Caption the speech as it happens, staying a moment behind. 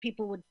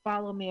people would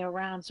follow me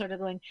around, sort of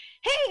going,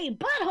 "Hey,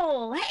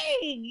 butthole!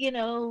 Hey!"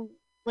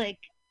 Like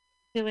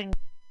doing.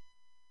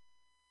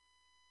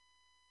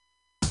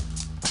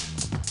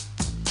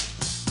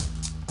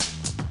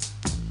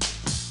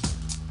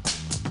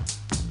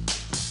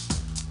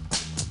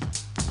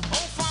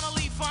 Oh,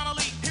 finally,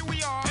 here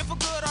we are. And for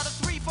good are the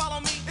three, follow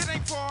me. It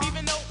ain't far.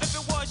 Even though if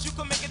it was, you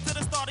could make it to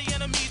the start of the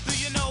enemies. Do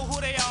you know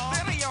who they are?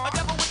 There they are. A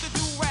devil with the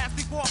do-rag,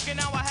 sleep walking.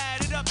 Now I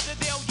had it up to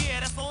Dale. Yeah,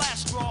 that's the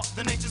last straw.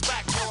 The nature's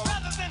back, y'all.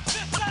 Brothers and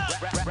sisters.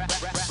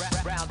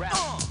 Round.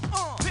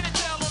 Pin and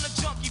tail on the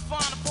junkie,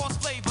 find a false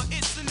flavor.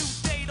 It's a new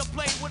day to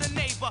play with a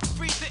neighbor.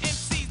 Free the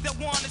MCs that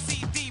wanna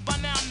see D. By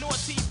now,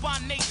 naughty by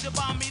nature,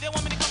 by me. They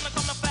want me to come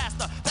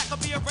faster. That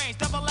could be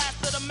arranged. Never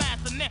last to the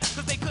master net.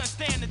 Cause they couldn't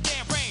stand the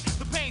damn rain.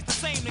 The pain's the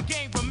same, the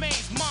game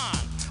remains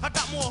mine. I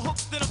got more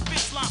hooks than a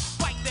fish line.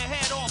 Bite the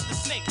head off the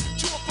snake.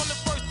 Chew up from the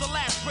first to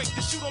last break.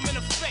 To shoot them in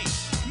the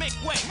face. Make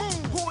way.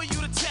 Move. Who are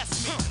you to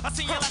test me? I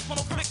seen your last one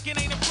on flick and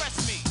ain't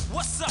impressed me.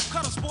 What's up,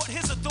 Cuddle Sport?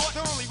 Here's a thought.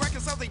 The only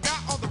records out they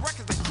got all the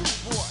records they crew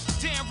bought.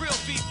 Damn real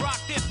beat rock,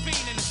 they're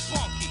fiend and it's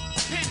funky.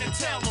 Pin the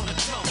tail on the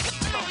donkey.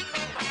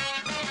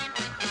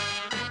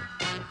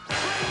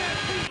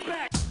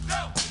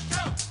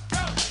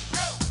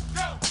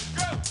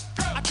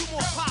 I do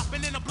more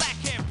popping than a black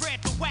hand.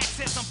 Brand the wax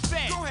says I'm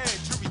fed. Go ahead,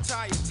 you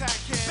retire, tack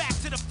head. Back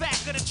to the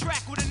fact of the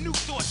track with a new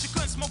thought. You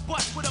couldn't smoke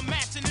butts with a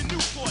match in the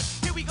Newport.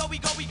 Here we go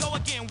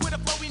again. With a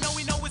flow we know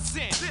it's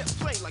in. This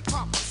play like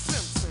Papa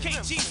Simpson.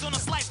 KG's on a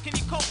slice, can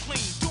you cold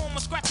clean? Doing my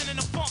scratching in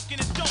the funk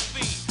and it's dope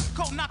fiend.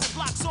 Cold knocking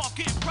blocks off,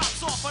 getting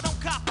props off. I don't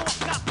cop off,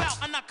 cop out,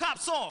 I knock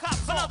cops off.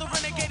 Another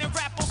renegade and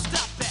rap, oh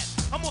stop that.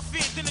 I'm more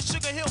feared than the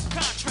Sugar Hill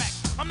contract.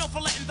 I'm known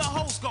for letting the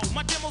hoes go.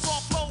 My demos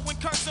all flow when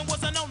cursing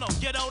was a no-no.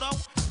 You know though?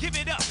 Give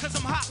it up, cause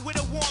I'm hot with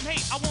a warm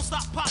hate. I won't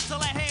stop pop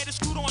till I had it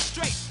screwed on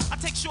straight. I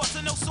take shorts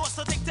and no sorts,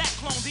 so take that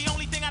clone. The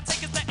only thing I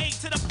take is the A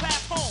to the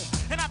path home.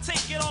 And I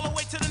take it all the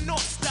way to the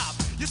north stop.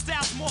 Your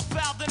style's more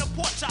foul than a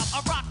pork chop.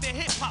 I rock the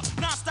hip-hop,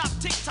 non-stop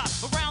tick-tock.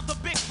 Around the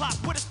big clock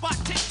with a spot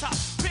tick-tock.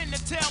 Pin the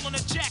tail on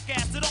a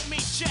jackass, that don't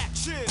mean jack.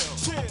 Chill.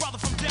 To a brother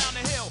from down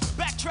the hill.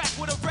 Backtrack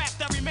with a rap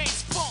that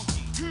remains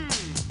funky.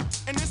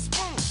 And it's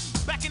funky.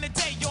 Back in the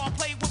day, y'all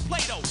played with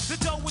Play-Doh. The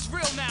dough was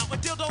real now, and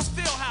dildos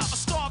feel how. A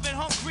starving,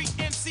 hungry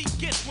MC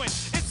gets win.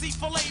 MC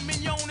filet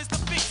mignon is the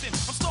fixin'.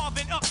 I'm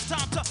starving up, it's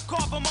time to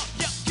carve them up.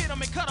 Yep, get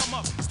them and cut them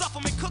up. Stuff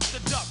them and cook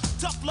the duck.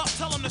 Tough luck,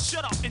 tell them to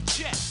shut up and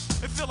jet.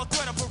 And feel a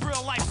threat of a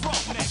real life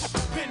roughneck.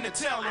 Pin the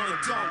tail on a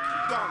donkey.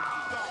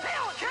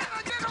 Hell, can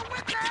I get a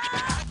witness?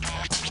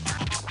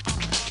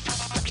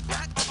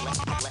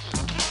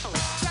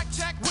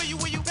 Check, where you,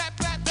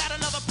 that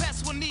another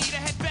pest will need a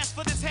head best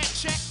for this head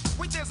check.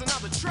 Wait, there's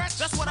another stretch.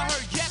 That's what I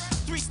heard, yes.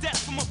 3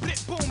 steps from a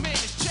blit boom in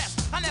his chest.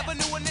 I never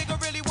knew a nigga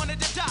really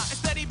wanted to die.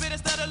 Instead he bit,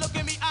 instead of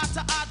looking me eye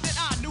to eye, then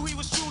I knew he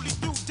was truly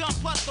through, done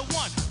plus the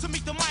one. To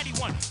meet the mighty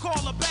one,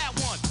 call a bad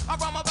one. I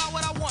rhyme about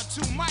what I want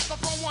to,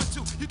 microphone 1,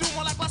 2. You do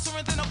more like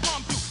Buster than a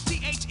bum do.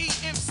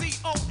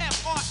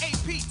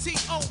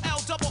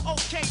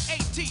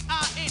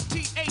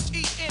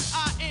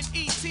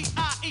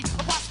 THEMCOFRAPTOLKATINETINETIE.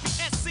 Apostrophe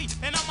SC,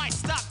 and I might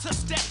stop to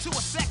step to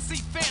a sexy,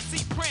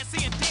 fancy,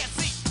 prancy, and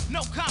dancy.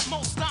 No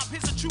combo stomp,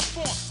 here's a true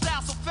form.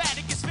 Style so fat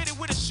it gets fitted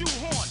with a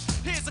shoehorn.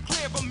 Here's a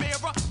clearer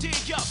mirror,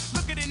 dig up,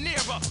 look at it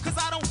nearer, cause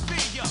I don't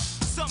fear ya.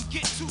 Some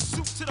get too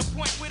soup to the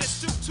point where it's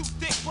too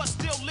thick, but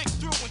still lick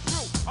through and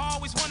through. I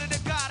always wanted a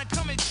guy to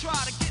come and try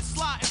to get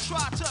sly and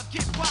try to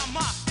get by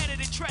my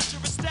edited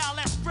treacherous style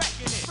that's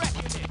wrecking it.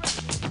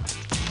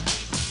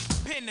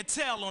 Pin the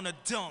tail on a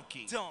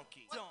donkey. Yo,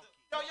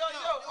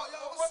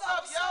 what's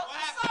up, yo?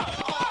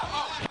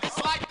 It's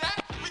like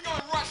that, we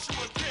gonna rush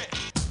you again.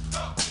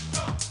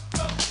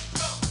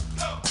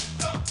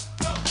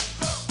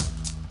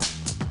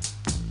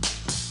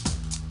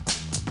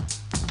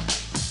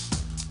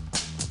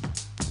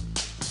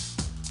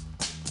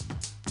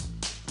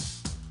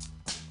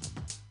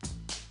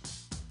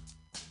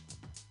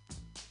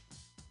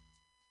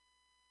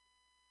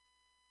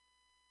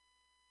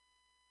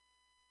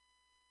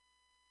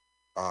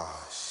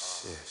 Ah,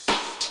 shit.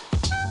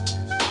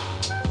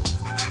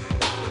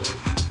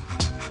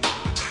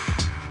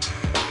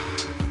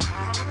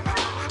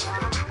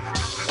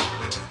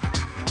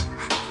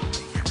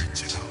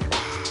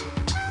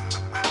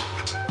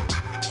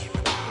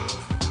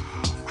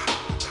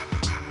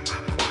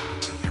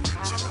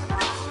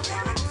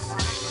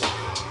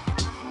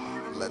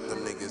 Let them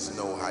niggas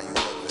know how you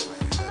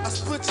living. I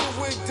split your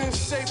wig, then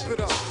shape it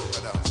up.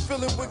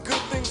 Fill it with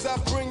good things I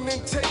bring, then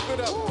tape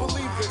it up.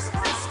 Believe it's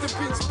the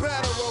beats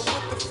batterer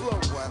with the flow.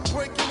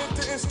 Breaking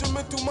into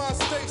instrumental mind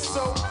state,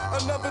 so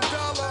another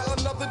dollar,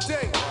 another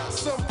day.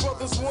 Some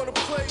brothers wanna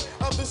play,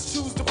 others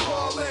choose to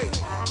parlay.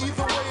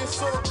 Either way,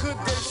 it's all good,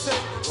 they say.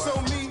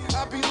 So me,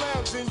 I be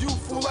lounging,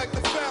 youthful like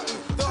the fountain.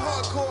 The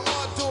hardcore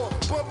ardor,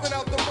 bumping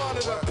out the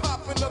monitor,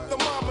 popping up the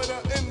thermometer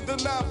in the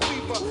 9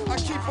 fever. I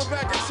keep a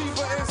bag of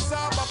cheaper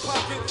inside my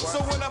pocket, so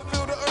when I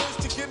feel the urge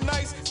to get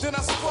nice, then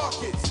I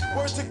spark it.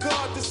 Word to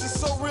God, this is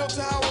so real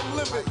to how I'm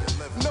living.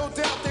 No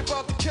doubt they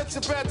about to catch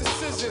a bad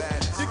decision.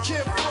 You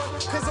can't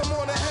front, cause I'm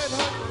on a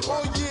headhunt.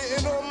 Oh yeah,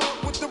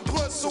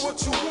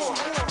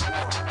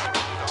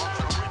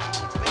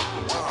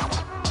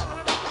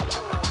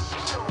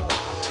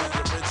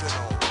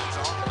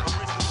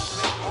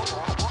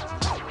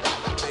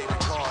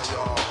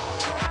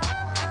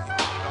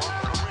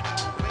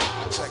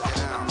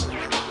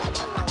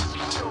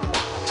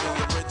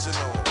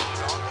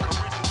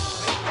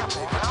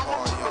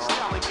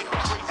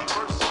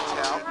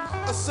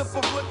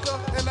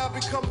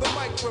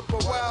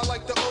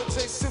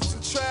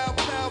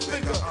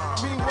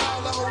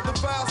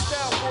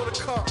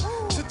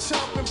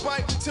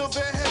 till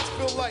their heads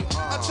feel light.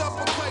 I chop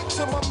a kite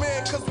to my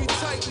man cause we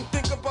tight and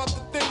think about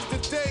the things the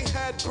day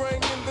had bring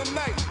in the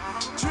night.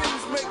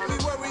 Dreams make me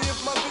worry if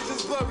my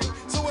vision's blurry.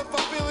 So if I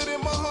feel it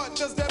in my heart,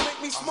 does that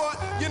make me smart?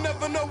 You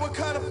never know what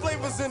kind of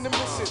flavors in the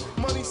mission.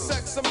 Money,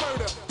 sex, or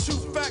murder,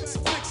 truth, facts,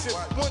 fiction.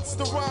 Once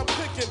the rhyme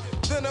clicking,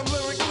 then I'm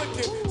lyric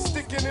licking,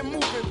 sticking and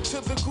moving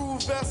to the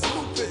groove that's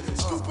looping.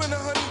 Scooping the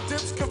honey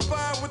dips,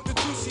 confined with the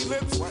juicy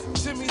lips.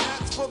 Jimmy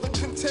hats for the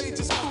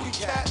contagious booty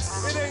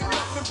cats. It ain't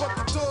nothing but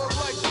the dog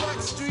like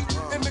Blackstreet.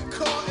 In the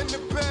car, in the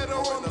bed,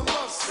 or on the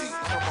love seat.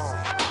 Come on.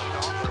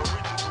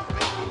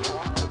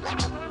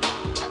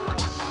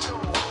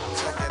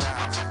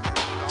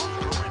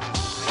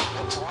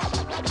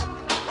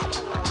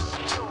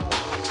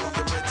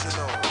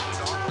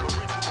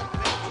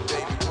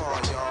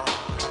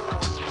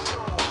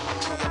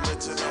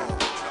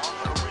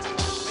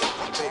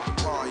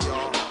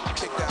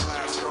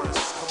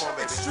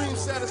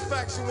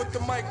 Satisfaction with the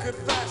mic, good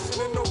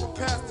fashion, and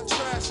overpass the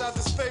trash. I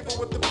just favor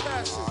with the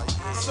passion.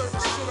 Certain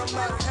shit I'm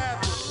not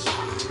having.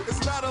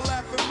 It's not a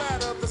laughing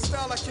matter. The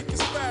style I kick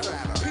is fatter.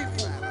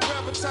 People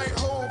grab a tight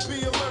hold,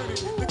 be alerted.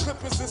 The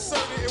clip is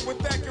inserted, and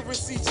with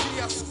accuracy,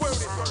 I squirt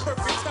it.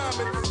 Perfect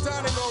timing,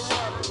 dining on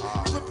rhyming.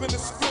 Flipping the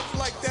script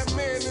like that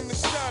man in the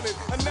shining.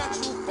 A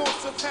natural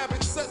force of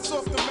habit sets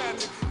off the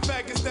magic.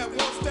 Faggots that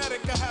want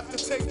static, I have to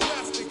take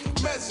drastic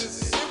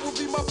measures. It will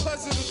be my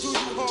pleasure to do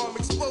you harm.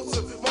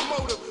 Explosive, my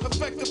motive,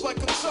 effective like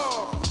a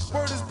charm.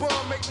 Word is born,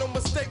 make no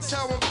mistakes.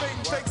 How I'm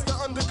fading fakes, the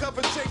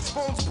undercover takes.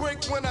 Phones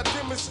break when I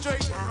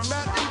demonstrate.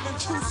 Not even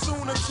too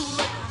soon or too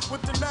late.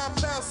 With the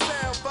 9-pound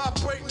sound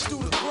vibrating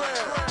through the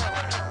ground.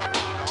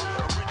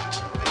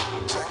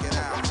 Check it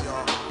out,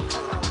 y'all.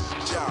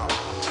 Y'all,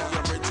 the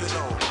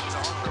original.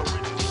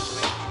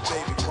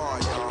 Baby boy,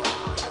 y'all.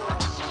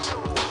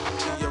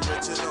 The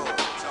original.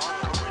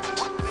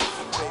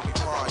 Baby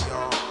boy,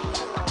 y'all.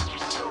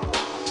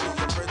 The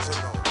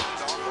original.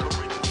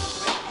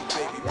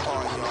 Baby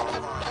boy, y'all.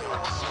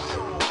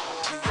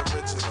 The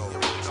original.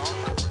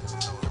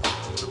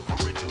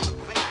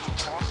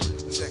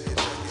 Check it,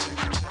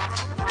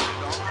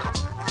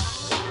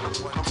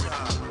 one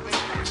time,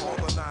 all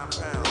the 9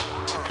 pounds.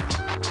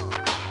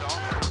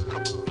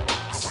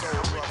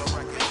 Soul Brother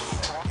Records.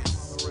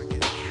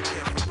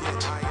 Can't forget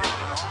I am.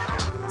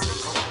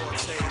 Take my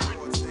forte, and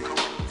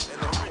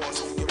of course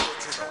the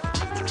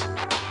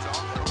original.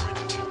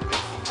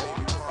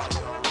 Baby boy,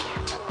 y'all.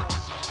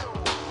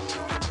 The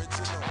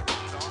original.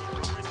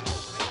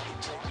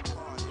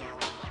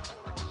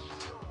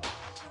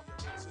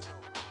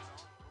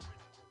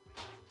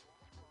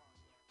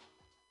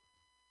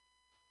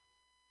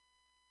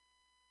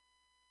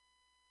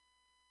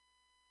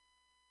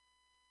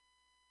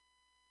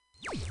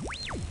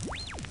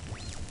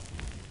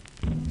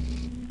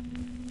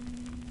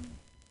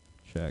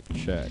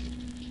 Check.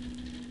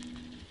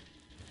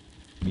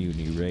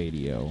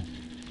 MutinyRadio.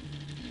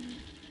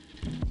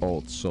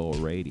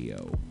 OldSoulRadio.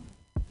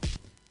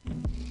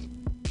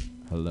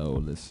 Hello,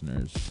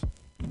 listeners.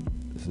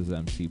 This is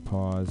MC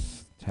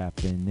Pause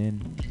tapping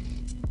in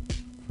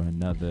for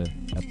another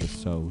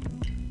episode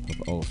of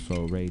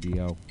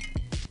OldSoulRadio,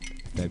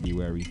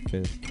 February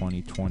 5th,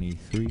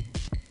 2023.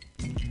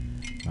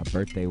 My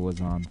birthday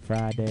was on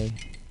Friday.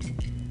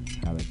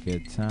 Had a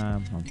good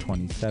time. I'm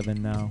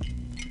 27 now.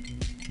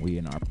 We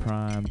in our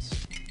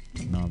primes.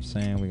 You know what I'm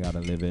saying? We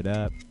gotta live it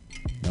up.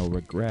 No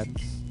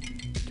regrets.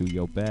 Do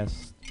your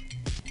best.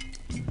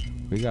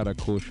 We got a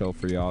cool show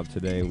for y'all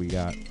today. We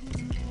got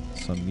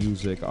some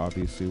music.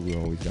 Obviously, we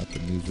always got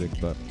the music,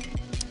 but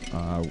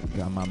we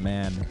got my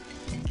man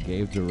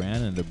Gabe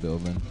Duran in the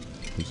building,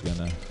 who's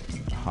gonna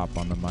hop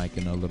on the mic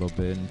in a little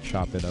bit and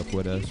chop it up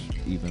with us.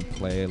 Even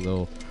play a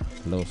little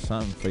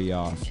something for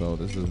y'all. So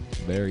this is a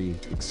very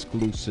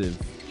exclusive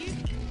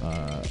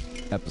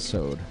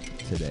episode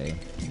today.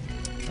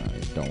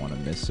 Don't want to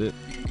miss it.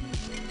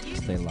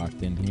 Stay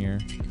locked in here.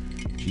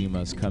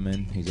 Jima's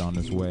coming. He's on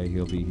his way.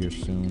 He'll be here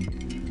soon.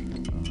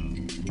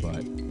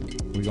 But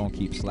we're going to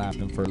keep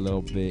slapping for a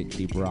little bit.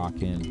 Keep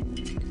rocking.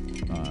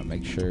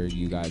 Make sure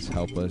you guys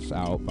help us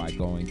out by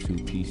going to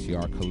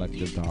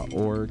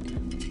pcrcollective.org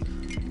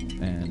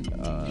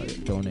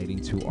and donating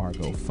to our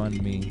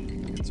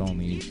GoFundMe. It's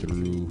only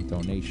through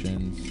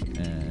donations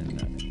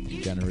and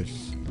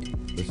generous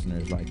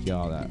listeners like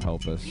y'all that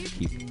help us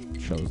keep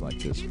shows like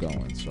this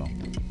going. So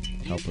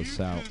help us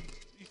out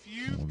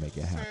and we'll make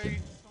it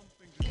happen.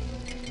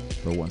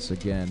 But once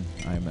again,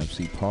 I am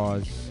MC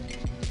Pause.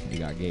 We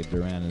got Gabe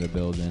Duran in the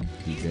building,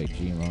 DJ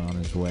Gima on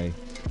his way.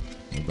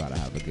 We're about to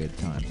have a good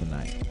time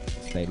tonight.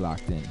 Stay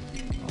locked in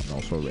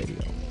on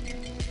OldSoulRadio.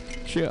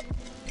 Cheers.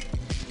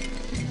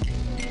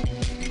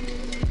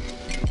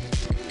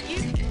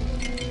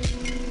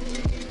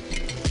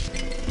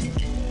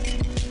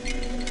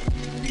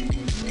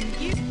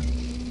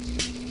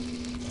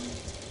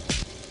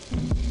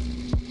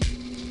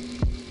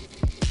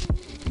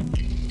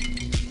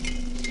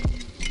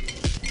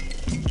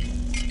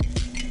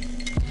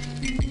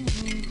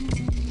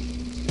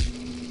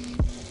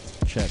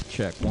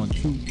 Check 1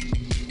 2.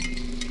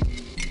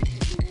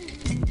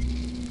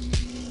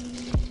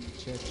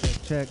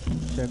 Check. check.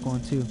 Check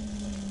 1, 2.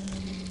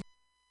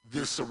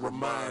 This a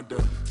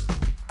reminder.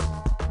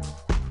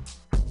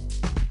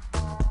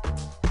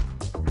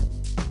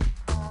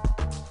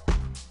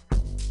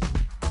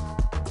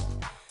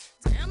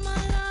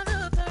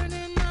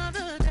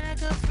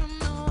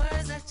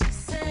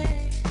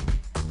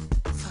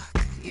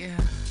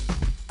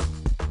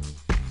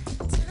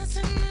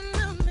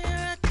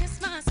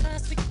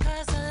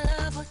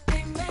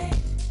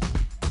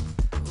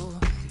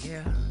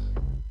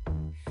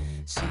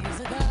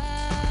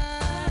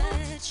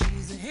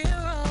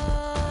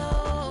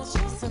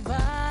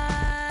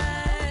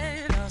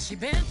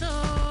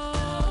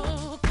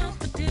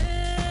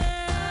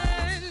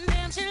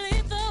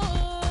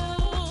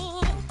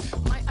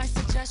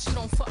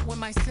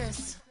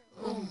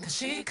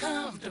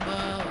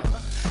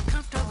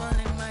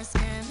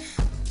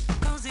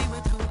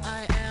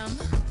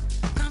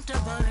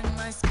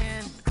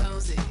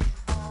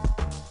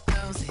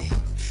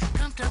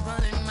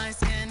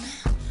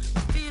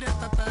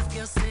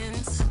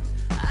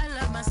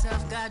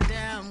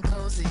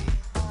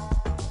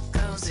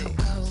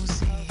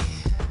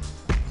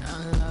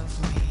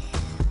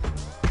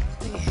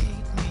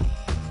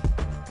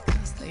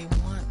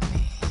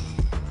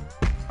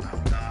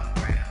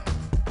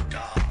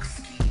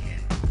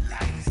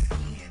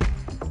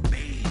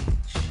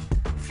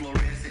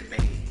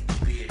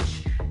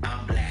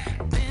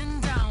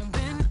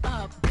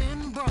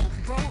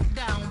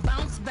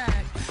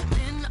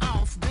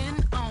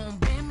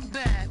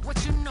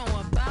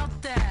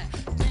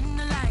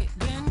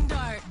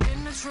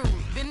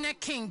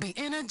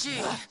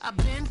 I've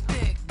been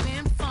thick,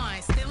 been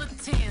fine, still a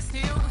 10,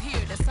 still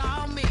here, that's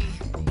all me.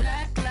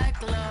 Black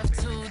like love,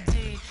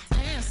 2D,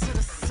 hands to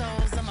the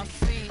soles of my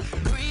feet.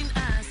 Green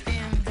eyes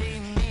envy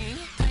me,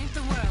 paint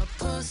the world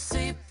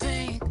pussy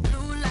pink.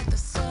 Blue like the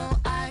soul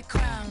I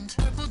crowned,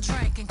 purple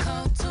drink and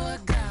cold tour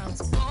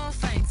gowns. Four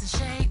fangs and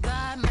shade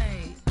God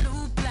made,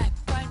 blue, black,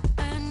 white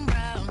and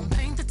brown.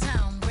 Paint the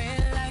town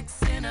red like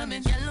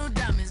cinnamon, yellow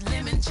diamonds,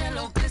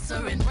 limoncello,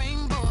 glycerin.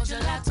 Rainbow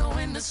gelato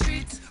in the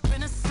streets,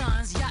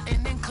 Renaissance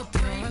yachting in Capri.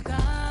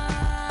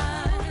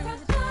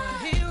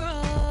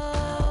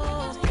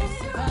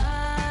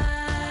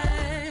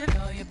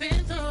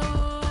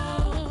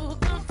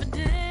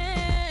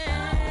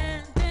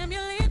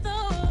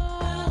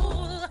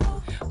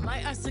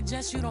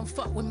 Suggest you don't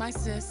fuck with my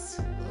sis,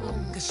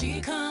 cause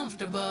she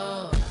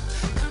comfortable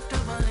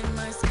in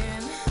my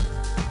skin,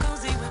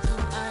 cozy with who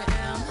I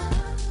am,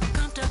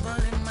 comfortable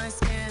in my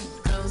skin,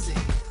 cozy,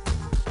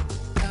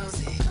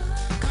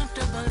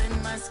 comfortable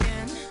in my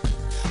skin,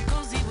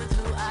 cozy with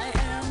who I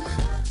am,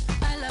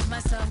 I love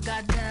myself,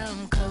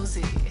 goddamn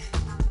cozy,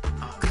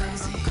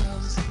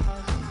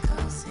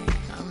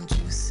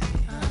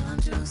 I'm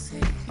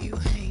juicy, you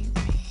hate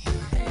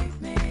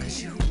me,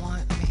 cause you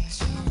want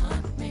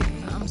me,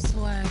 I'm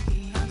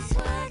swaggy,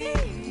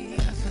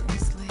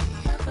 effortlessly,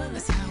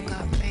 that's how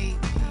God made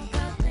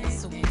me,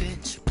 so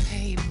bitch,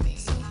 pay me,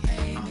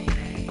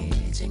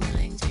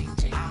 jingling, jing,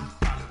 jing. I'm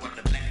probably one of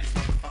the blackest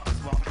motherfuckers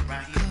walking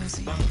around here in this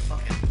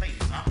motherfucking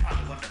place. I'm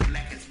probably one of the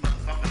blackest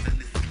motherfuckers in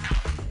this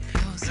house.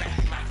 Black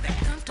like that.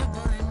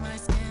 Comfortable in my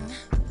skin,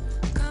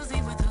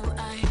 cozy with who I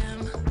am.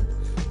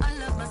 I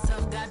love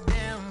myself,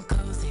 goddamn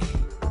cozy.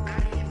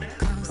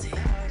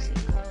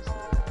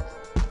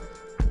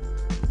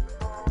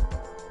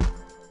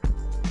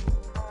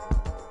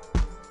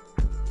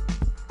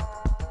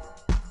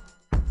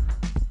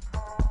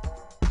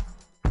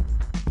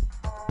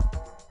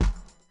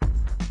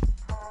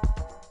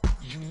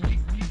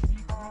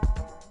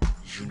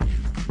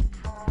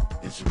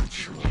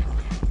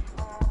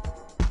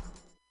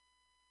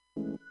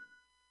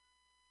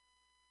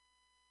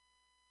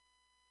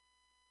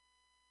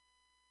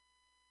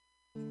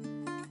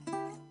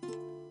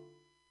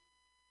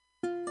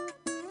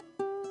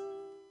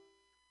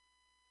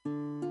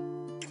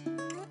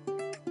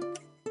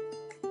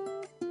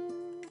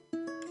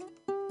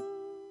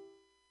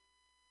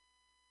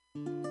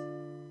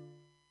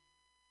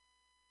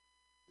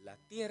 La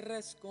tierra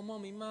es como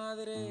mi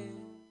madre,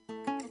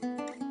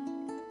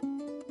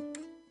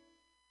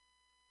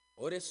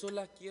 por eso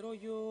la quiero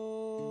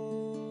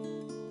yo.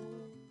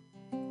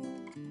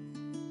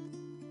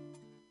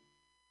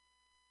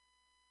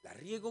 La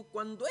riego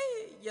cuando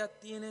ella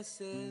tiene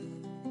sed,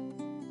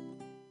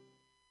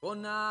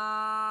 con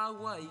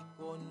agua y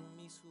con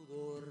mi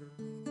sudor.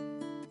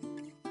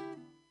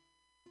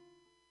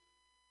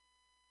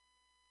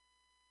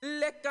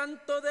 Le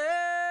canto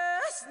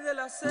desde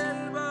la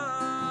selva,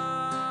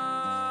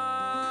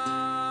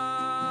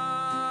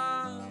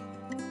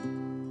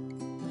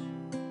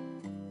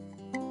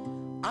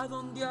 a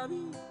donde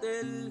habite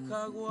el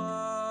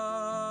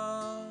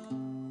jaguar,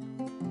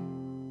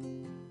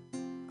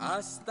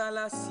 hasta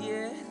la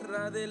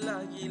sierra del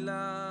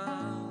Águila,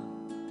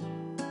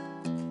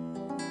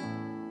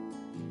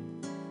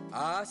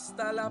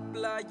 hasta la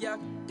playa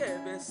que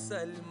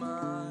besa el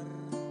mar.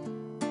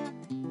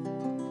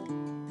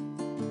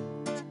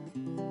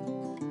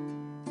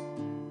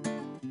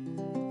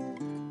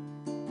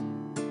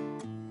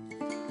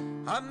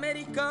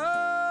 América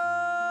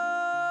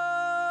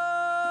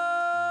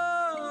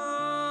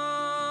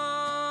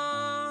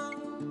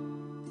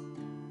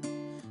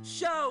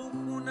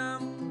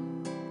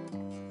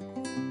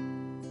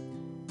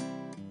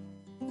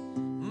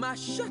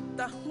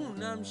Mashata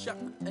hunam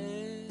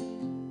shaqe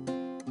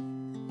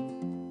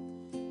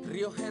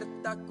Rio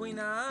herta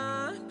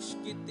kuinak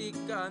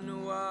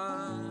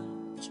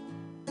shkitikanuach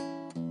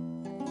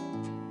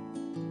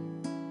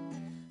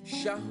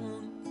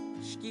Shahun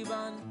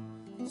shkivan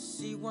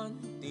siwan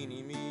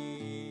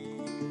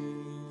tinimi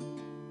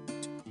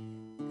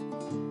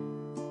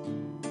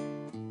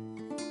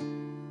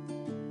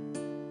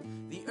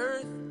The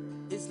earth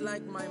is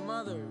like my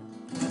mother.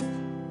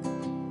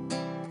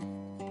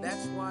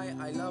 That's why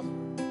I love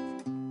her.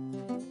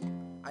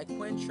 I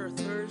quench her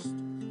thirst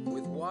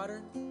with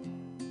water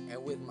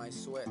and with my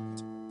sweat.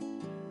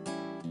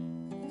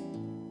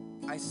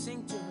 I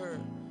sing to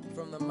her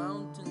from the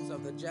mountains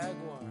of the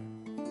jaguar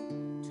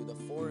to the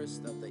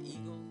forest of the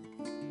eagle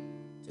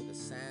to the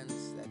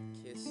sands that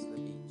kiss the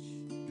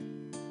beach.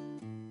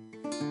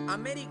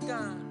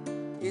 America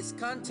is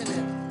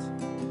continent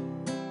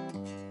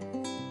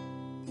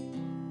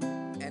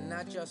and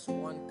not just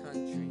one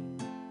country.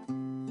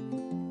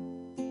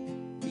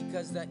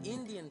 Because the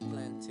Indian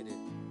planted it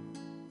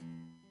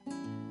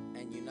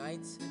and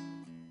unites it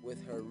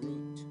with her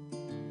root.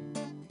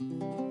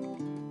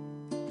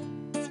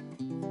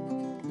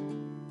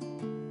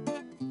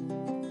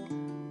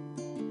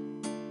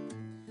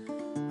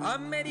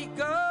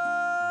 America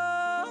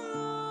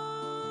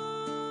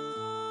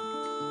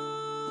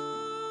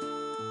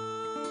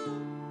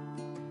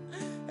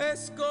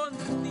es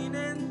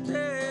continente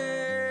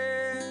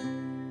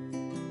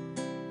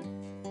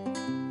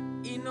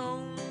y no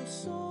un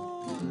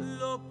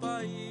solo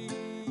país,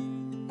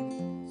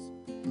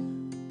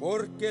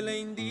 porque la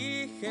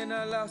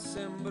indígena la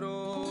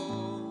sembró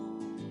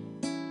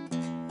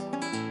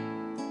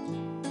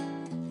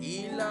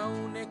y la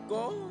une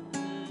con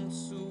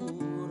su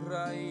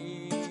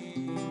raíz.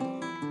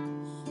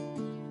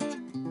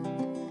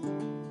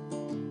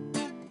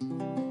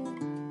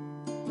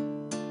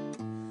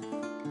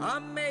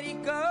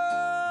 América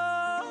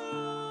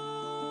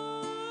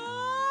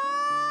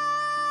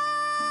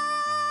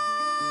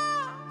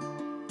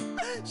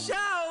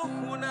Shao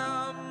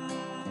Hunam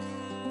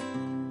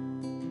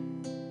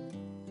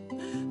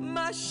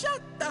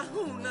Mashata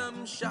Hunam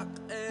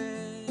Shaqe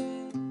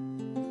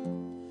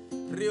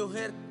Rio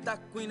Herta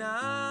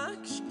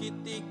Quinak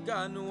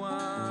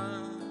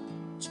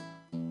Shkitikanuach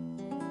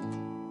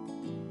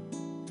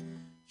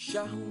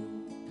Shahu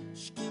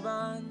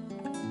Shkivan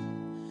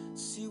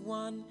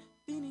Siwan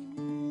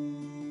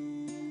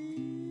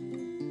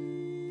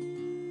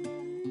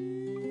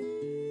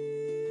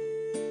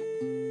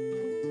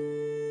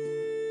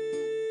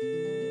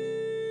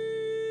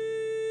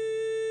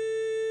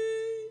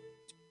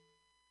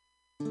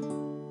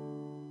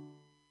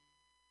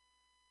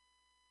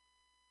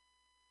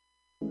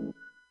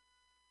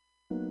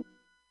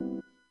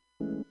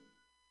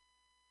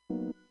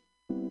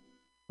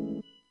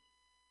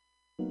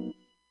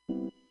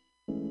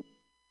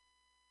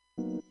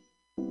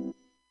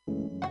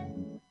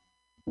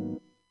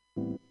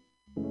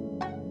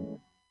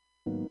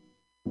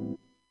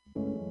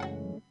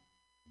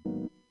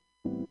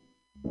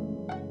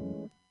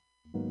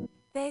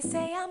They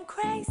say I'm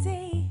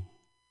crazy,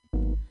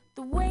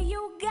 the way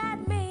you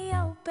got me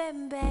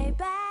open, baby.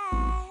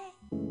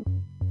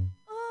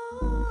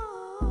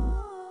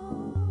 Ooh.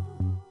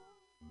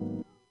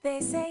 They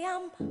say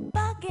I'm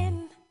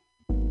bugging,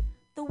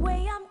 the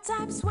way I'm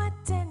type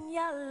sweating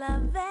your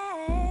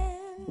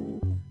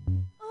loving.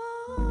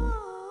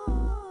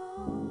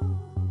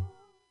 Ooh.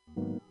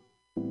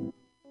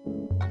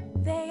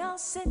 They all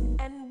sit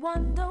and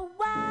wonder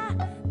why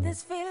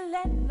this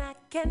feeling I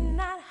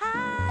cannot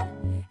hide.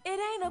 It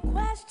ain't a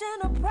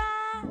question of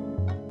pride.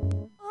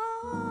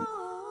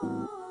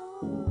 Ooh.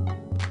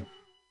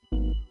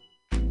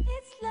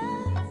 It's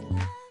love.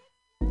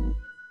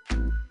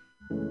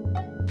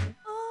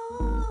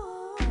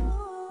 Ooh.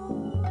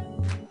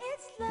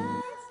 It's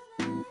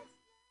love.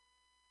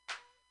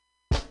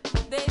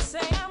 They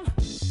say I'm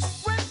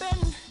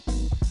tripping,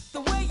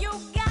 the way you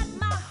got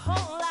my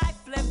whole life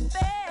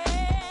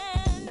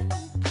flipping.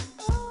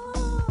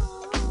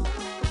 Ooh.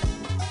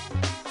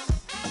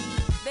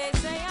 They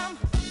say I'm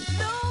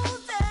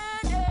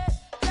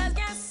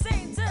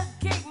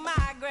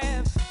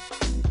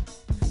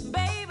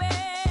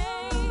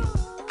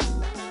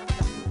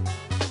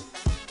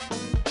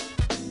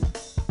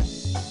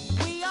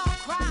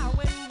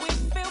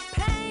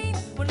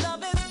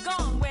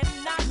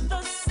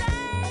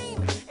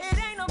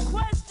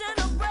question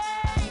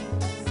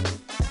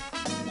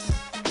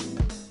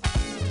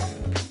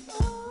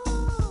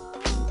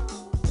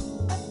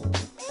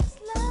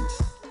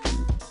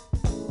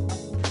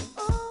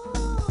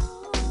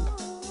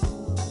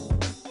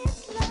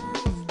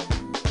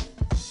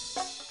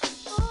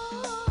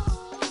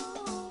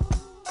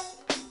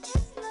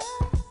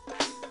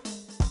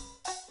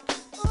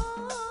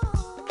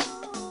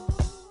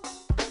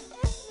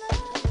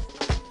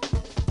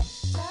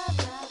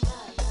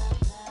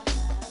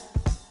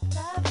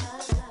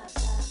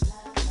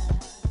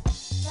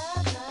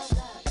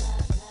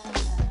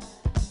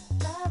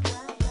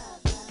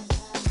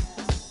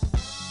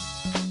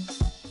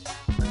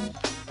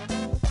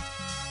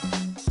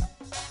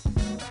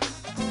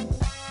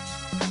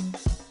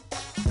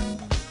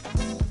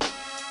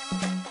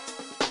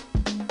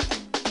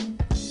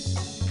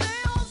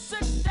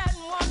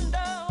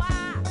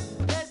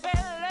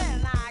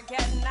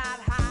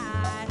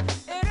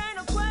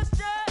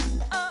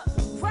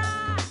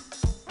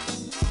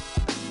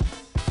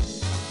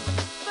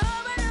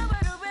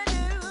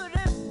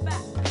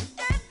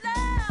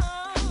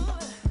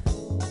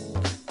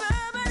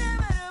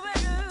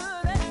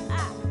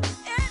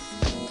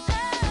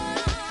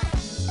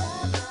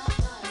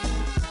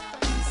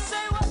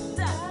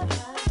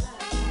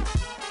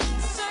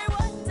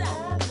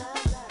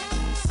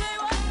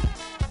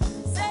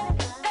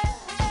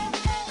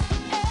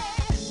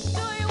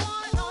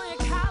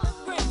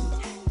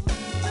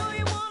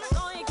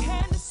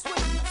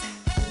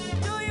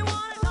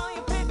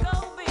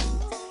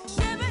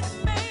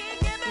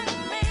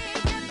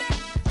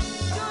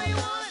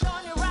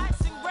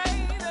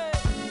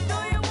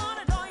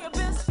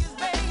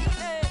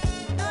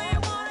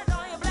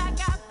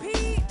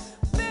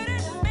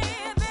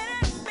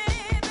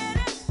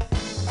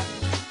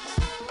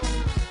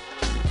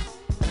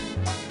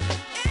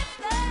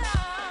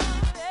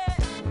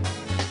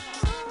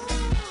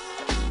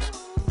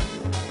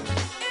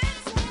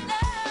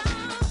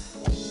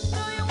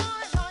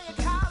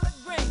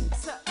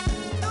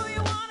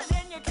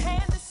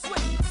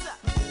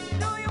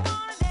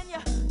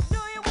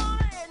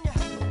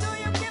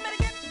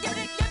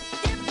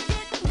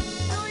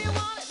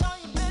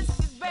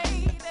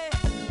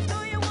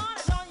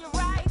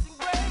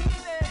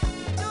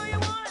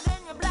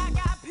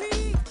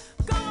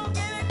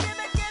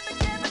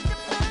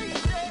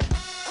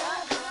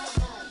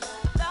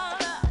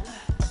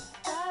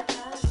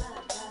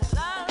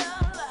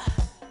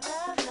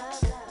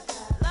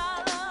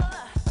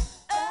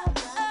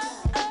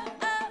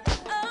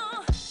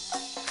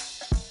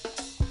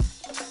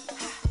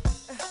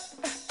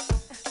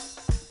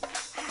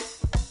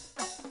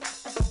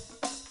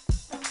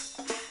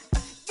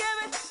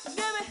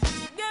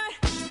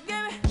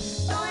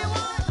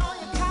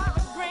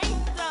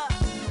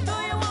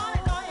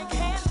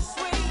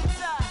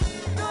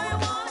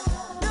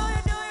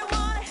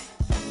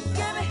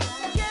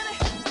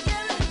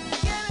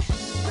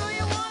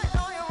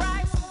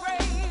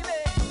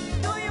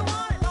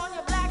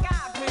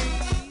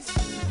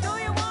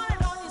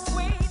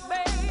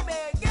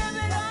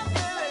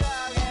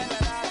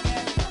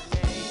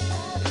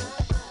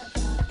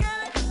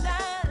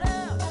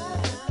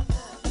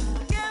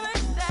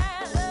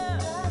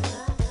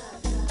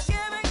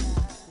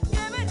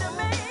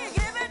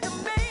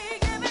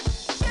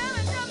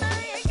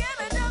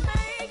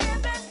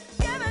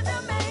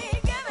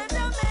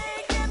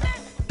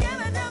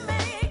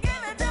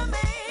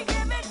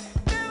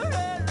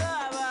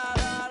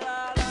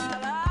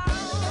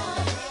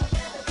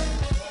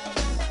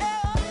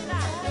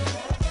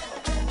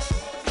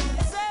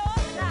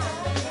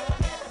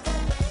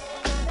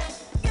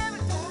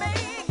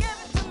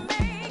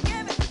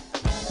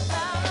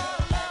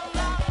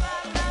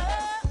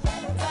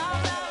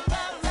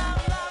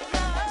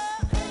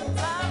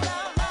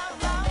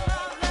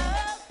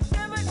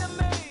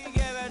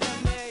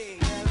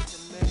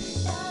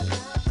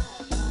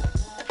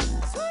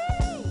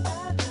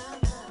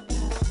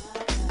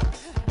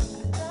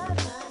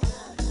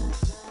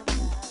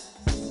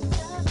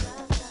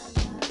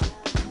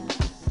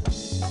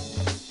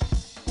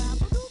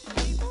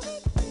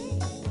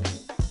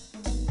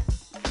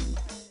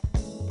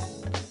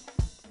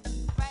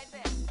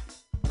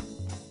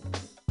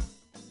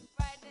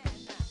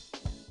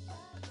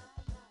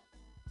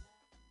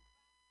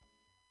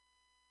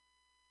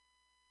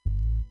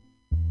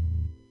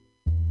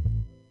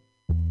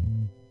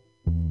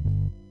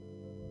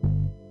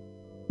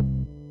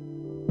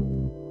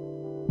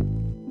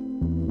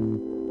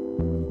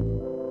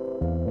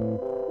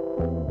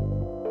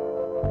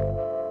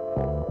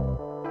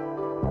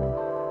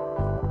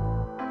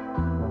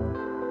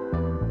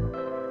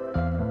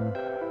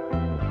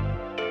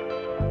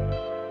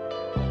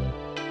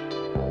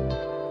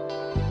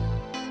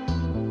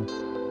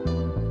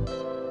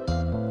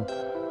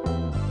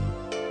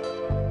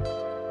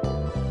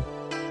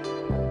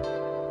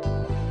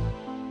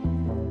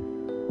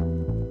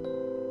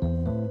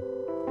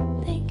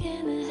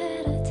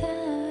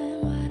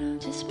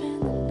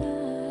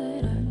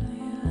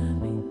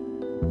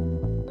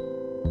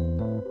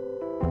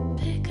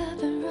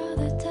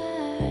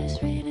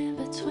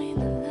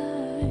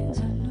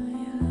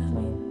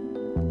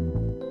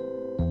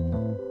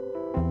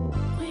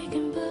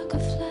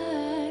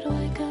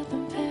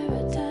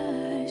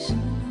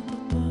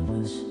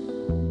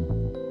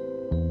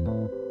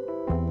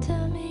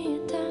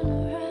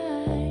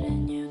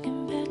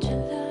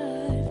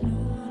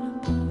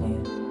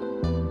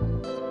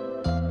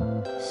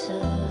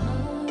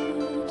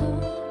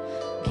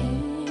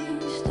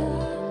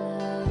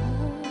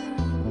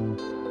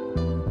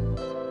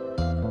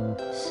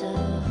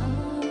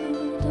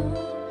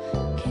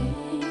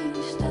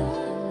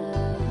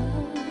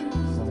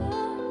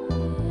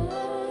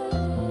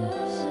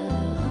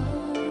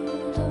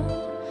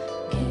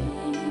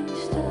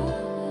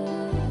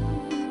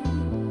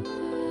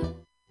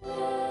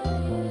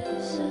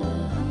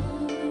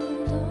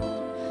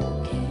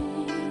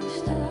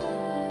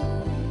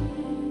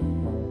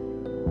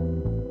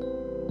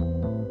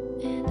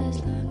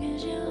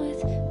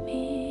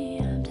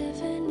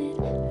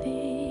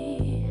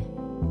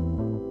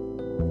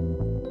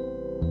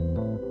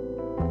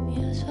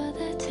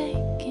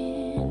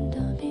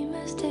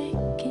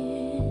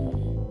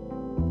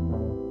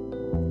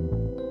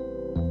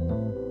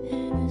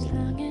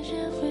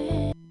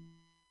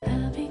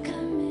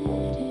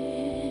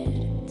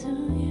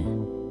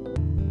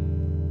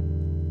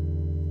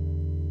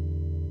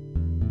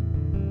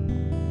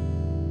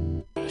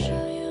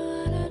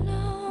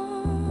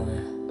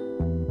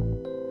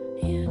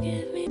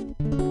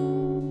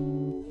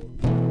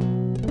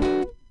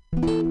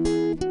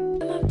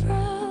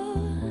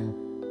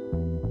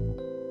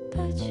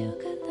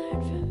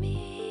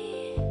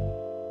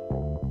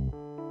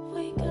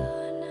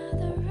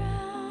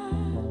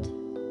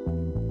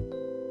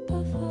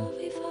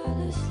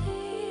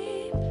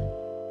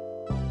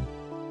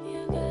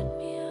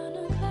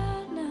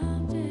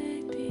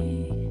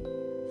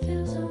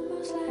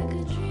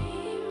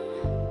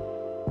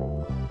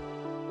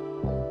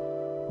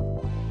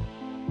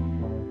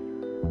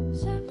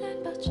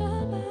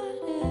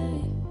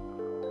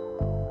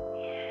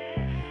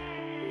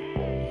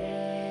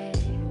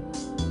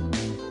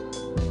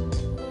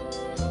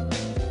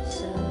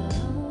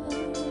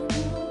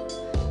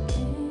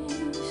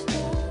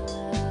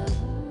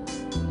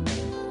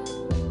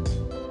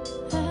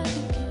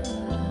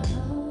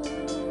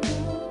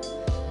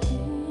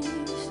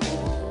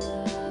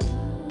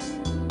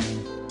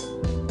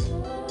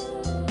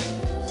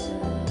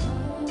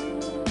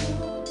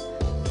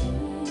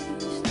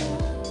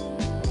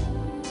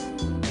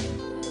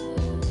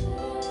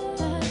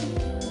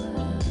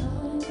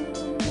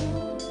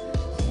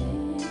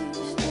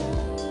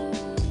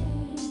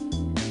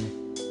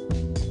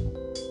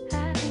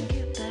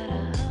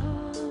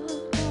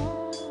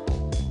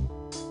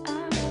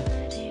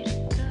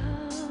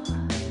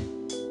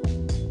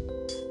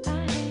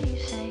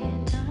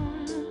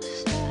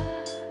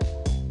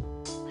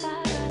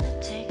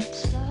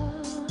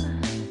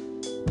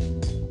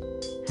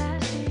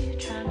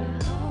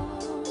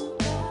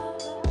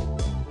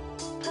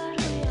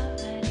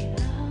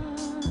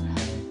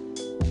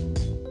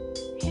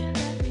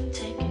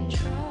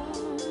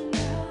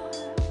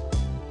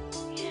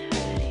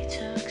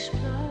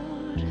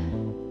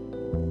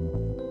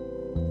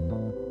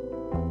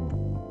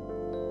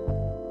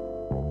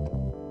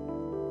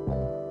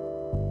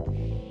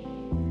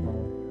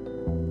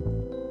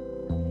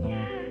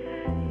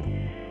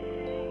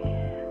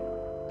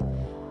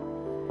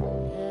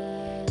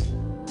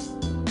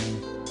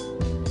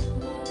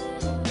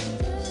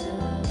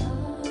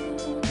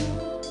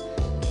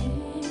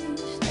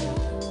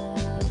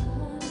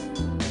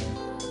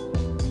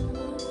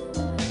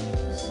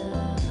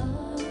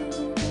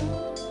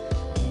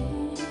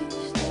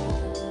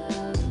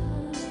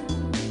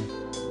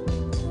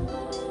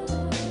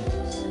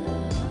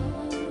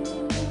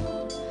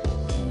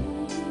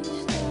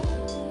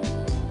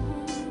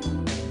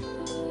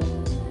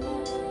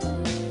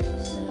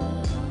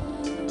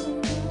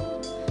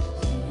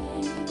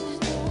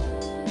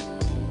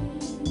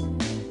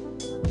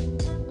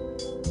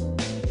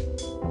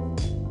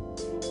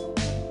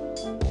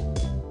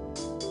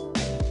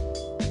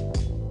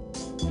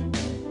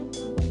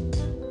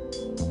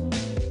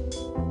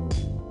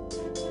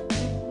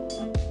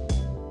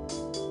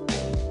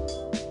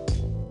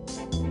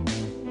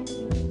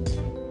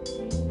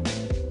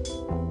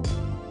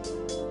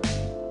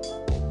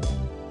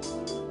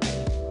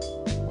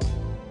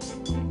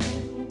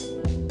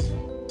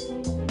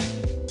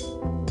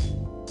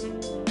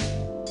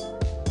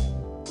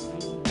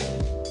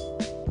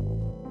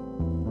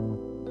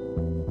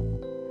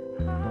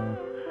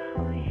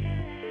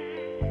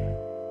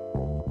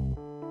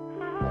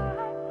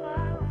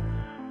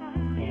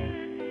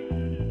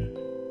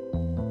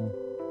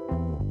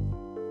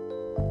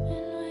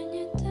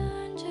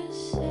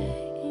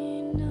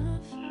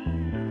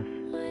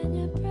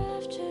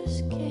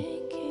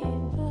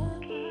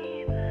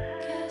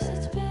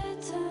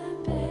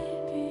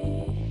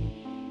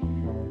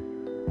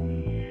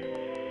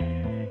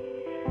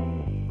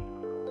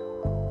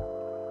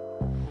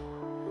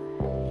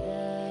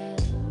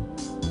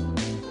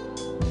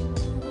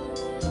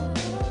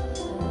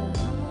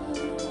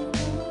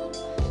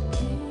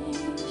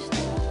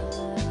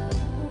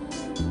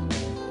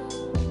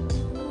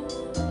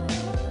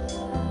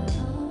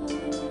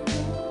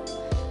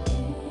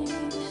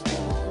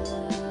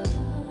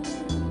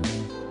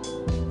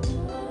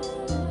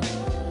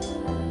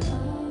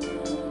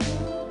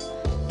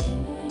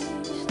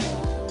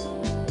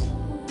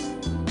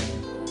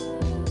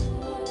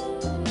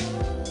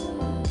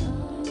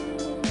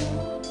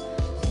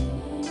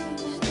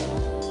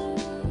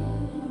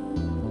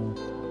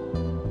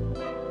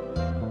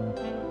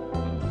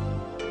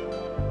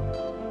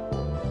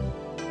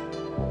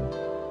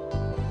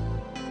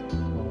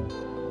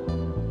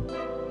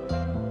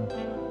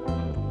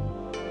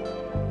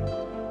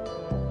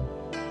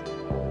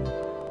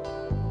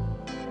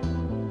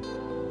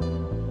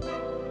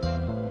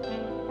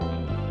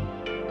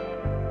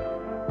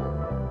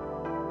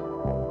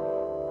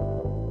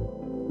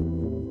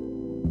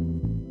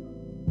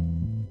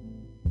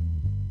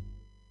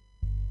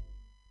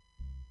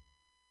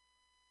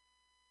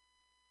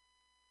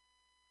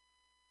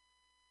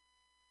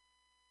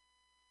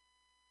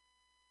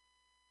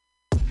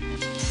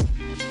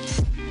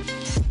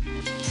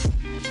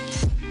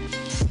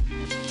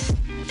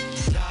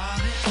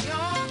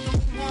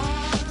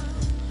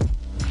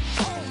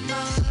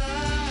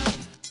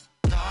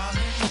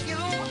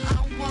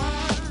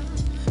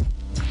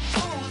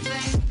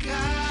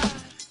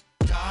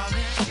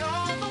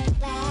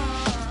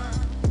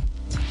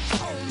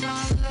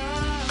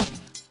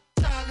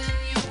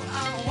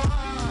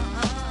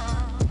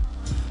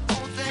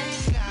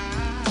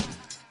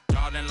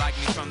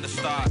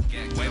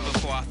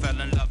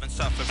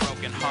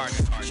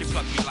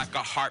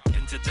Heart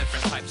into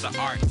different types of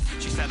art.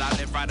 She said I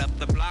live right up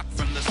the block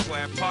from the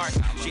square park.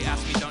 She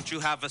asked me, don't you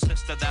have a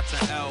sister that's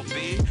an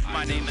LB?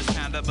 My name is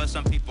Panda, but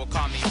some people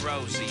call me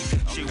Rosie.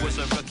 She was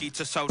a rookie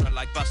to soda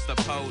like Buster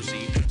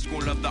Posey.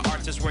 School of the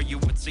Arts is where you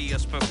would see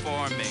us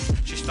performing.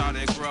 She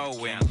started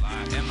growing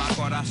in my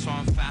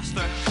corazon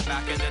faster.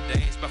 Back in the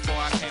days before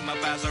I came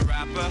up as a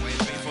rapper.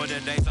 Before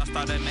the days I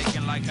started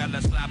making like hella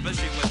slappers.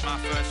 She was my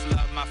first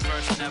love, my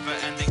first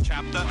never-ending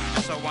chapter.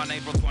 And so on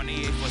April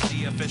 28th was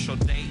the official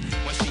date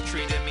when she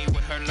treated me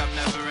with her love,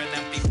 never an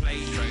empty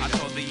plate. I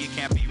told her you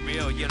can't be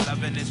real, your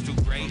loving is too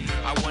great.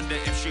 I wonder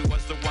if she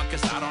was the one,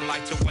 cause I don't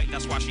like to wait.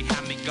 That's why she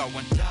had me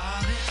going,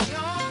 darling,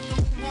 you're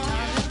the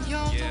one,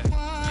 you're the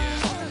one,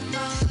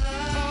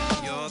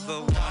 you're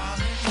the one.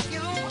 Darling,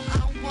 you I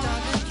want,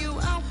 darling, you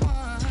I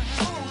want.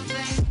 Oh,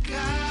 thank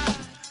God,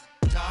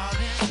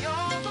 darling,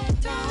 you're the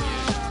one,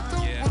 you're the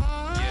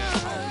one.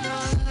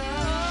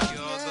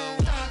 You're the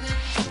one, darling,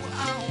 you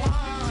I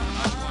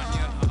want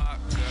your heart,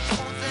 girl.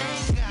 Oh,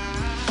 thank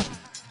God.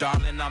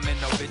 Darling, I'm in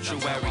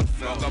obituary.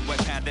 Woke up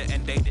with Panda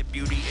and dated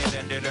Beauty, it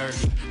ended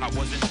early. I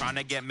wasn't trying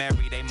to get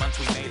married, 8 months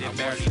we made it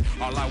barely.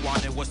 All I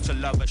wanted was to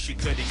love her, she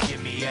couldn't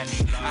give me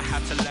any. I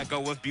had to let go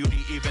of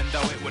Beauty even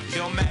though it would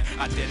kill me.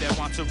 I didn't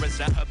want to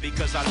resent her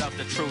because I loved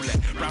her truly.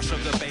 Brown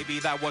sugar baby,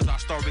 that was our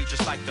story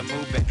just like the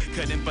movie.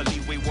 Couldn't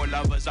believe we were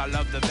lovers, I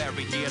loved her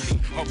very dearly.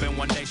 Hoping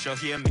one day she'll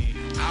hear me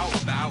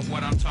out about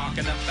what I'm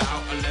talking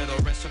about. A little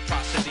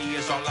reciprocity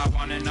is all I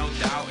wanna, no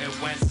doubt.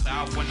 It went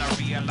south when I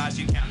realized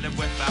you can't live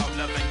without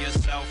loving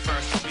yourself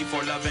first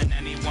before loving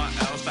anyone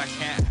else. I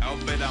can't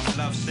help it, I'm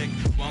lovesick,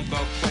 won't go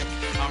quick.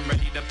 I'm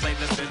ready to play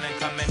the villain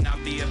coming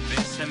out the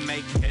abyss and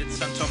make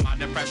hits until my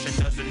depression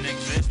doesn't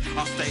exist.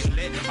 I'll stay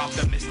lit,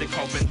 optimistic,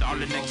 hoping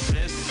darling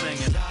exists.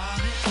 Singing,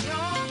 darling,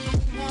 you're the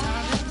one,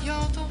 darling,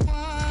 you're the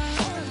one.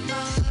 Oh, my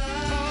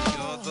love,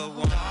 you're the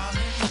one,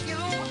 darling, you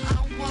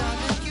I want,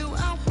 darling, you I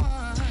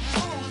want.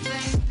 Oh,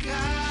 thank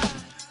God,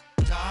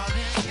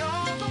 darling,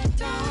 you're the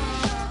one,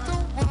 you're the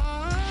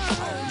one.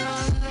 Oh, my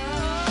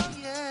love,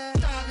 yeah,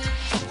 darling,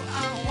 you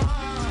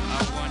I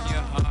want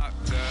your heart,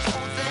 girl.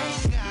 Oh,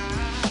 thank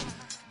God.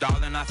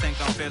 Darling, I think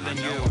I'm feeling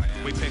you.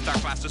 We picked our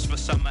classes for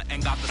summer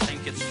and got the same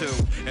kids too.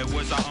 It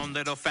was our own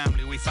little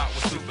family we thought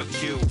was super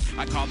cute.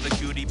 I called the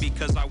cutie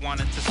because I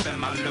wanted to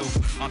spend my loot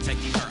on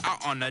taking her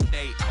out on a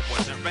date. I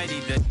wasn't ready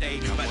to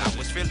date, but I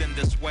was feeling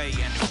this way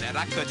and knew that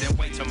I couldn't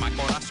wait till my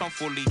corazon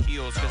fully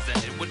heals, cause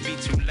then it would be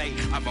too late.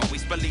 I've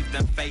always believed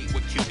in fate.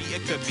 With cutie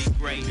it could be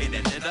great. It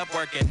ended up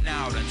working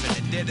out until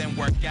it didn't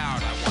work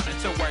out. I wanted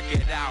to work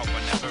it out,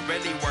 but never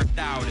really worked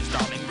out. Is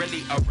darling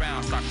really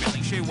around? Start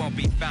feeling she won't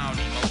be found.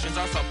 Emotions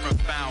are so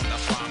profound,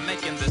 that's why I'm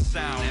making this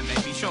sound. And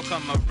maybe she'll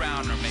come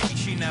around, or maybe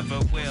she never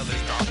will.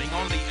 Is darling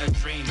only a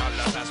dream? Our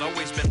love has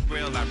always been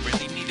real. I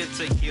really needed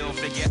to heal,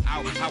 figure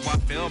out how I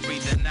feel,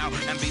 breathing out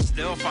and be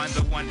still, find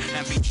the one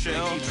and be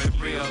chill, keep it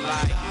real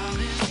like,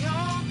 darling,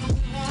 you're the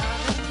one,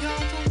 darling,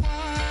 you're the one.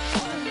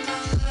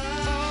 My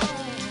love,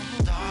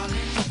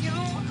 darling, you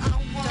I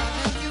want,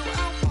 darling, you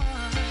I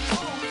want.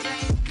 Oh,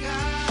 thank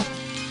God,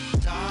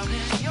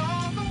 darling,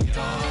 you're the one,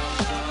 you're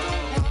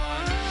the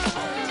one.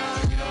 Oh, my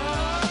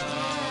love.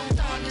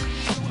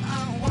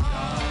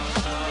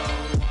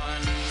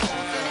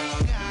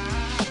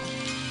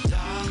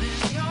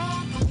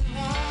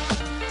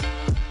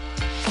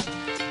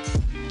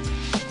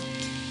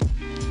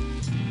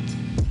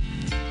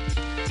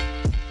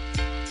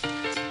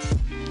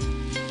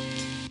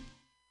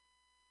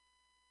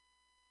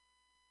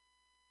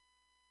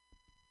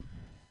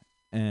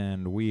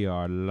 And we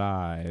are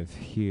live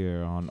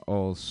here on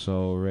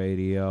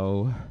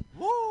OldSoulRadio.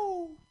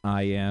 Woo!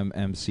 I am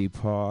MC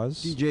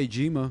Pause. DJ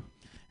Jima.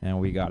 And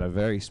we got a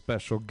very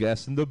special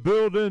guest in the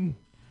building,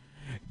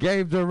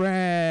 Gabe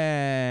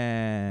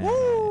Duran.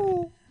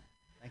 Woo!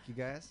 Thank you,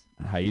 guys.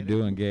 How you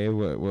doing, Gabe?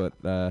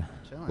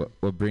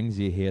 What brings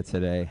you here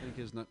today? I think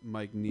his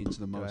mic needs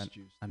the most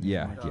juice.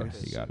 Yeah,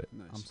 you got it.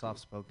 Nice. I'm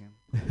soft-spoken.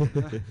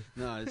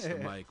 No, it's the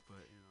mic, but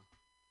you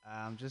know.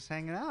 I'm just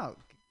hanging out.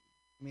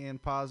 Me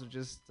and Paz are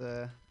just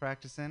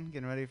practicing,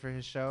 getting ready for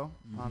his show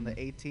on the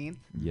 18th.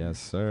 Yes,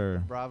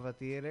 sir. Brava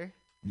Theater.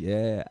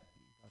 Yeah.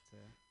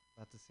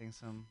 About to sing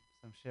some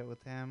shit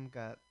with him.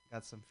 Got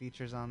some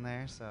features on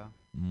there, so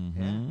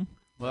Mm-hmm.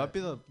 Will that be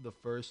the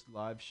first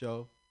live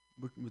show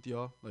with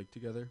y'all, like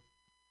together?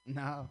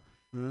 No.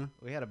 Huh?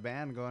 We had a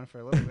band going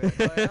for a little bit.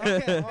 But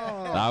okay,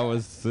 That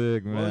was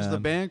sick, man. What was the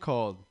band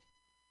called?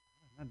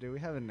 Do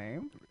we have a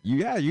name?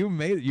 Yeah,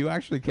 you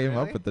actually came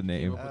up Really? with the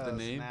name. Came up with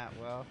the name? Snap.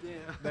 Well,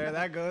 there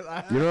that goes.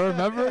 You don't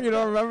remember? You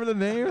don't remember the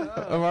name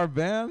of our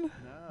band?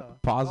 No.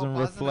 Pause and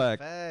Pause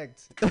Reflect.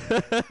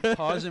 Effect.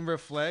 Pause and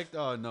Reflect?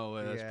 Oh, no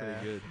way. That's Yeah.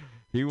 pretty good.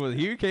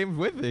 He came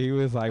with it. He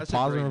was like, That's a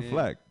pause great and name.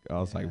 reflect. I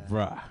was Yeah. like,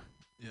 bruh,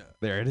 Yeah.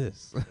 there it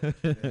is. Yeah.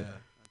 That's That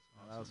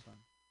awesome. was fun.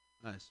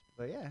 Nice.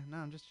 But yeah, no,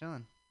 I'm just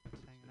chilling,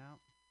 just hanging out.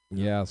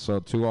 Yeah, so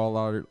to all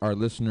our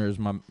listeners,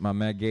 my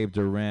man Gabe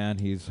Duran,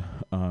 he's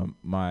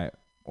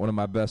one of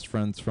my best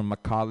friends from my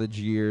college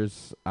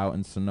years out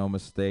in Sonoma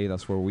State.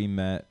 That's where we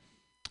met.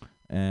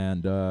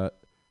 And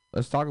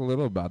let's talk a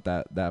little about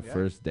that Yeah.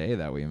 first day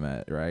that we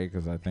met, right?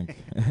 Because I think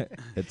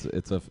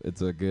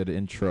it's a good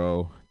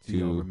intro Do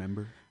y'all to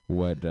remember?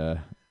 what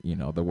the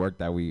work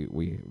that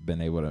we've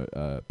been able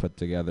to put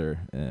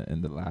together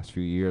in the last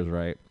few years,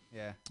 right?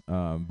 Yeah.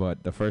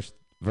 But the first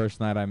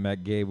night I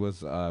met Gabe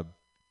was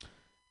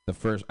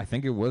I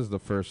think it was the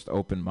first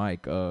open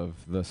mic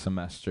of the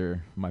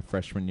semester, my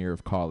freshman year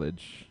of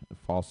college,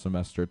 fall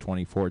semester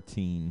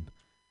 2014.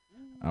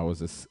 I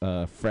was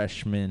a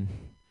freshman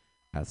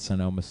at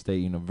Sonoma State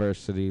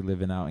University,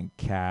 living out in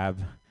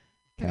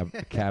what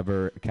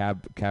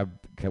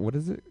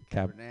is it?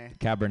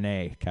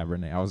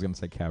 Cabernet. I was gonna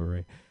say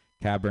cabaret.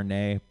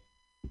 Cabernet.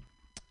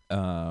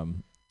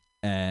 And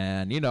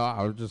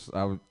I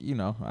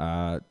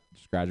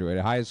just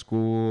graduated high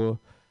school.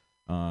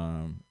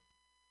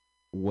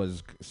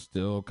 Was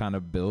still kind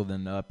of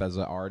building up as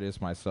an artist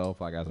myself,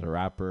 like as a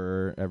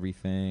rapper,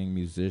 everything,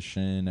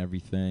 musician,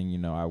 everything.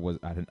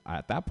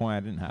 At that point I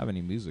didn't have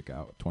any music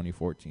out.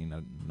 2014,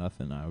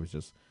 nothing. I was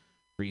just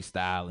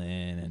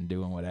freestyling and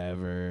doing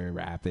whatever,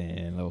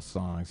 rapping little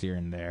songs here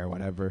and there,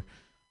 whatever.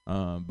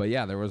 But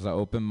yeah, there was an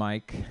open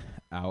mic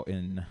out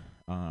in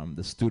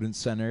the student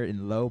center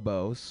in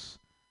Lobos.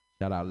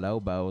 Shout out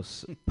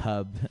Lobos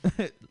Pub.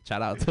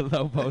 Shout out to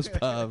Lobos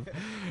Pub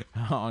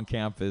on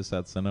campus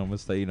at Sonoma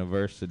State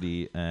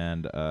University.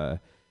 And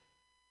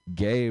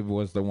Gabe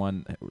was the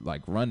one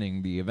like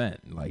running the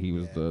event. Like he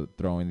was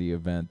throwing the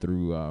event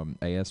through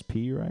ASP,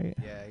 right?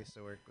 Yeah, I used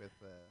to work with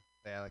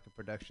like a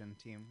production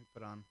team we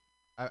put on.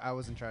 I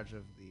was in charge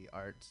of the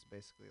arts,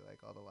 basically,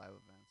 like all the live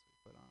events we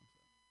put on.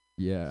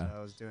 Yeah. So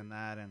I was doing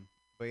that,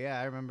 but yeah,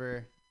 I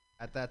remember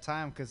at that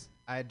time because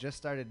I had just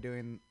started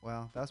doing.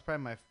 Well, that was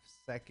probably my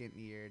second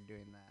year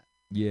doing that.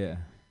 Yeah.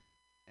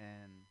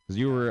 And because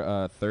you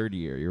were third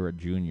year, you were a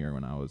junior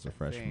when I was a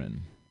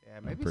freshman. Yeah,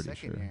 maybe pretty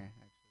second sure. year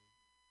actually.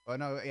 Oh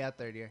no, yeah,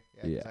 third year.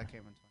 Yeah, 'cause I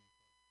came in 20.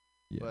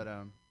 Yeah. But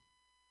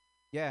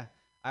yeah,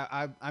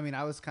 I mean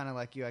I was kind of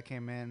like you. I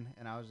came in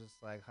and I was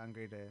just like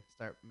hungry to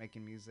start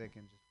making music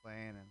and just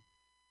playing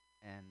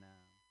and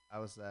I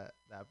was that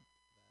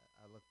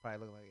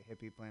probably looked like a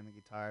hippie playing the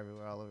guitar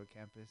everywhere all over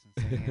campus and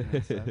singing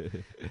and stuff.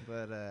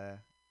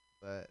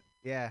 But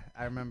yeah,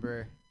 I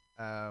remember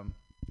I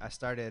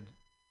started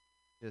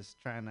just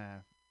trying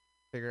to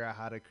figure out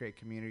how to create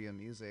community of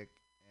music,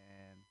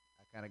 and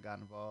I kind of got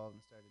involved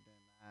and started doing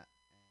that,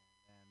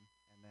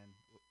 and then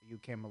you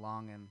came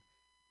along and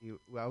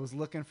I was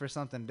looking for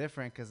something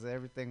different because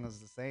everything was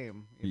the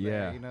same.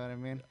 Yeah. You know what I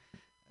mean?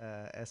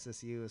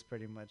 SSU was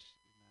pretty much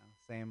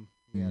same.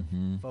 You had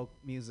folk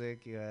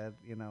music, you had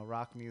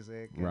rock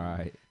music,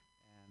 Right.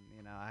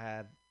 and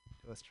I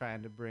was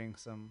trying to bring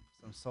some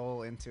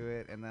soul into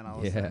it, and then all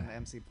of a sudden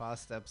MC Paz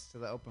steps to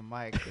the open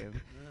mic and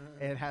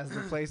it has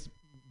the place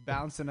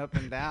bouncing up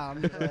and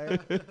down.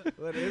 Like,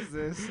 what is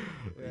this?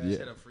 You just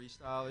hit a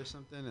freestyle or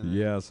something? And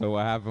Yeah, so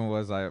what happened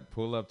was I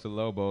pull up to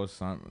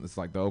Lobos. It's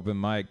like the open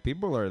mic.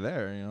 People are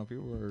there,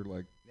 people are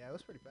like, Yeah, it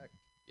was pretty packed.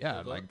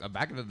 yeah, like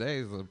back in the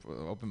days, the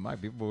open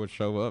mic, people would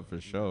show up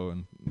for show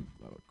and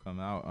come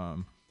out.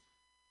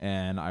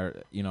 And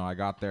I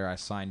got there, I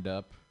signed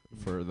up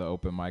for the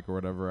open mic or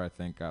whatever. I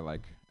think I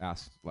like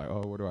asked like,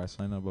 oh, where do I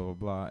sign up, blah, blah,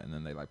 blah. And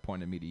then they like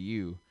pointed me to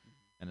you.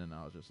 And then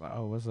I was just like,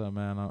 oh, what's up,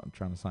 man? I'm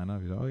trying to sign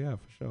up. He's like, oh, yeah,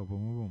 for sure. Boom,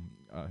 boom,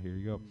 boom. Here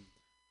you go.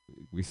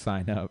 We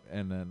sign up.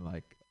 And then,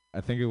 like, I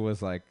think it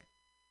was, like,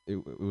 it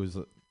was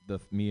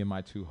me and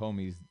my two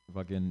homies,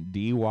 fucking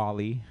D.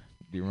 Wally.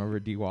 Do you remember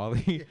D.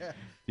 Wally? Yeah.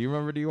 Do you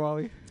remember D.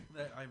 Wally?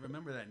 I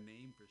remember that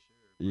name for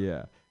sure.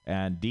 Yeah.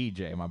 and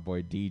DJ, my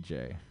boy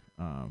DJ.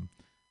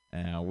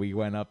 And we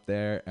went up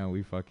there and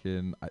we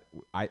fucking.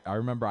 I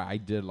remember I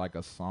did like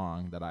a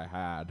song that I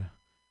had,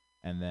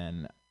 and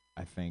then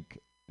I think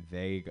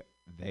they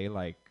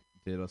like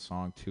did a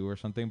song too or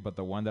something. But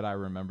the one that I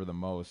remember the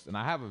most, and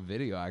I have a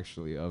video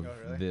actually of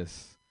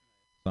this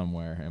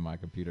somewhere in my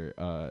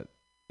computer.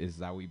 Is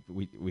that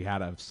we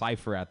had a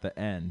cipher at the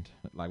end.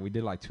 Like we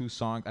did like 2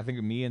 songs. I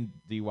think me and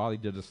D Wally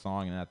did a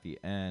song, and at the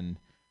end,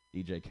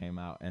 DJ came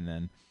out, and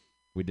then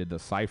we did the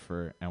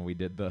cipher, and we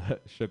did the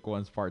Shook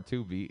Ones Part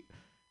 2 beat.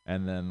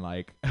 And then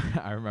like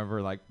I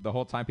remember like the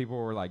whole time people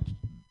were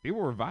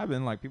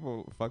vibing, like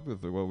people fucked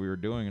with what we were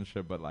doing and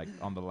shit. But like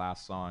on the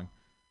last song,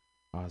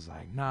 I was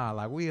like, nah,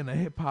 like we in a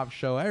hip hop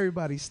show,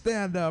 everybody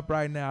stand up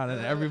right now. And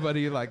then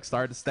everybody like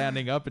started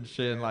standing up and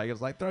shit. And like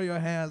it's like throw your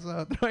hands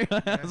up.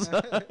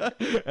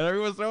 And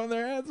everyone's throwing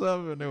their hands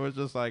up, and it was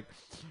just like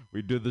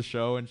we did the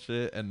show and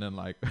shit. And then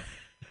like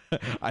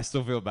I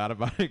still feel bad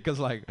about it because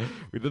like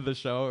we did the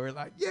show, we were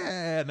like,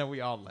 yeah, and then we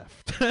all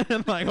left.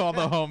 And like all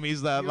the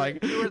homies that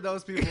you were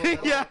those people.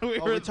 Yeah,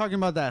 we're talking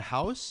about that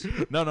house.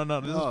 No,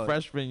 this is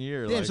freshman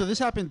year. Damn, like, so this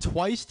happened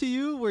twice to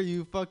you, where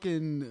you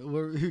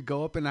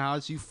go up in the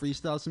house, you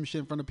freestyle some shit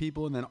in front of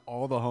people, and then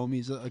all the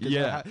homies.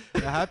 Yeah,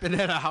 that happened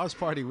at a house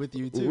party with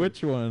you too.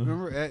 Which one?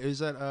 Remember, it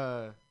was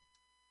at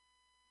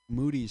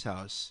Moody's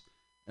house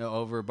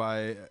over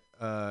by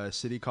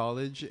City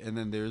College, and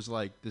then there's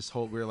like this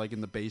whole, we're like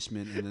in the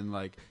basement, and then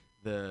like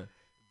the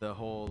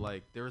whole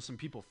like there were some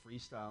people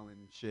freestyling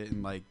and shit,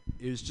 and like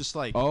it was just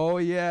like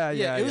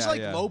it was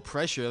like low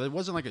pressure. It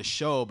wasn't like a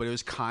show, but it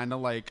was kind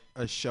of like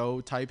a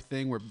show type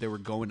thing where they were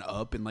going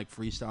up and like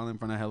freestyling in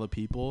front of hella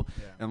people,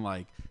 and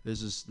like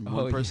there's this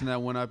one person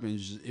that went up, and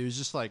it was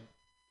just like,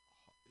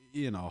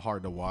 you know,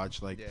 hard to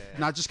watch, like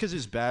not just because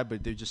it's bad,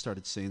 but they just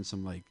started saying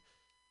some like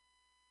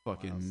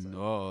fucking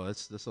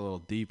that's a little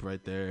deep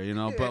right there, you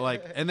know. But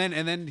like and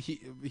then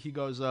he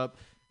goes up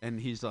and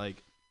he's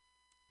like,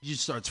 he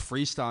just starts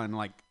freestyling,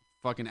 like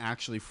fucking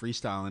actually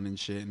freestyling and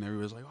shit, and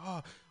everybody's like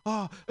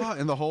oh,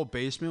 and the whole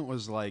basement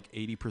was like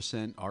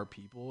 80% our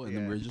people, and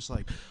then we're just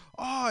like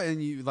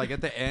and you like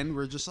at the end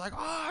we're just like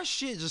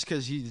shit, just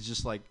because he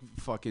just like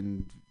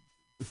fucking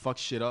fucked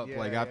shit up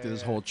after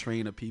this whole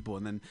train of people,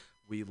 and then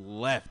we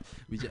left.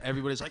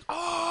 Everybody's like,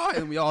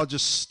 and we all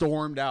just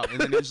stormed out.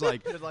 And then it was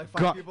like, it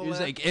was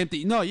like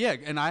empty. No,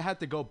 and I had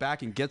to go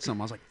back and get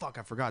some. I was like, fuck,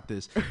 I forgot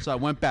this. So I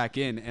went back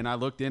in, and I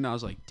looked in, and I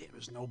was like, damn,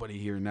 there's nobody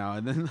here now.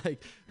 And then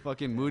like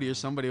fucking Moody or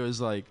somebody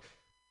was like,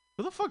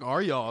 who the fuck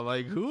are y'all?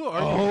 Like, who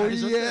are you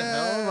guys? What the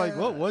hell? Like,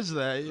 what was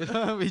that? You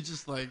know, we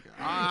just like,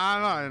 I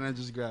don't know. And I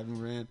just grabbed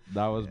and ran.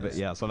 That was,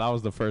 so that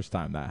was the first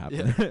time that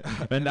happened.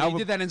 Yeah. and I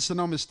did that in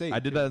Sonoma State. I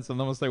did that in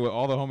Sonoma State with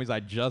all the homies I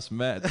just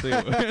met, too.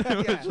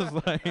 It was just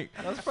like.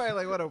 That was probably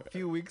like, what, a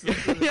few weeks in?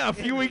 A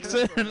few weeks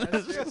in.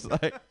 It's just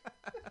like.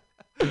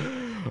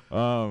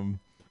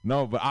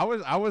 No, but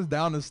I was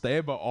down to stay,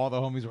 but all the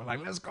homies were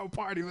like, let's go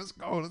party, let's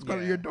go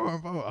to your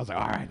dorm. I was like,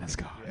 all right, let's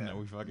go. And then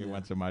we fucking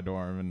went to my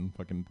dorm and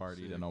fucking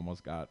partied and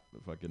almost got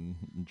fucking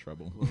in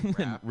trouble.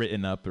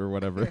 Written up or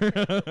whatever.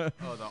 The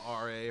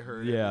RA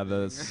heard it. Yeah,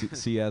 the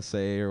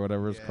CSA or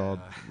whatever it's called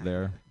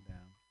there.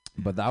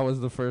 But that was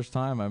the first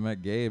time I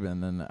met Gabe,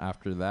 and then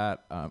after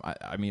that,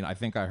 I mean, I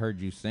think I heard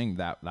you sing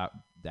that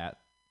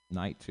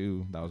night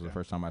too. That was the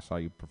first time I saw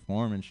you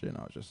perform and shit, and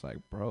I was just like,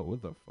 bro,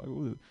 what the fuck?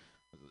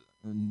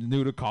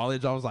 New to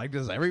college, I was like,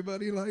 does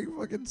everybody like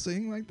fucking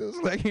sing like this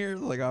like here?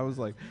 Like I was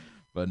like,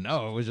 but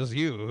no, it was just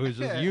you. It was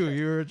just you.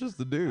 You were just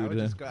the dude.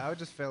 I would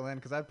just fill in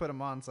because I'd put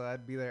them on, so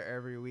I'd be there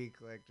every week,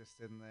 like just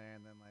sitting there,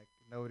 and then like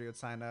nobody would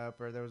sign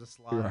up or there was a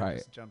slot, I'd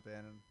just jump in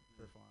and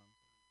perform.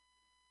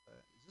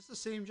 But is this the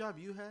same job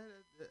you had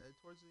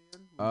towards the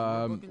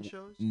end? Booking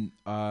shows?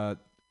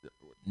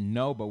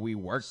 No, but we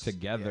worked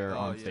together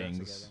on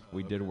things.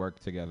 We did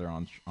work together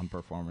on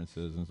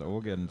performances, and so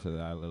we'll get into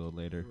that a little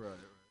later. Right.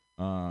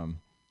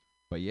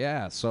 But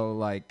yeah, so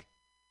like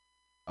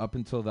up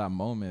until that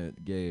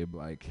moment, Gabe,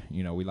 like,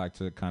 you know, we like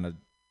to kind of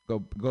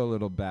go a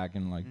little back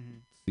and like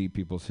see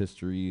people's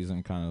histories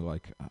and kind of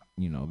like,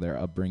 you know, their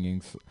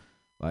upbringings,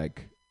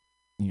 like,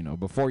 you know,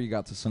 before you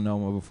got to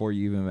Sonoma, before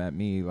you even met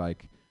me,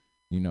 like,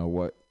 you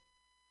know,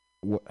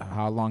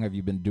 how long have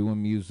you been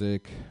doing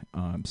music,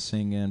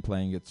 singing,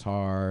 playing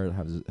guitar?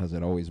 Has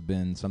it always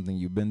been something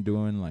you've been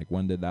doing? Like,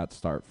 when did that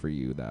start for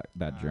you,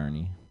 that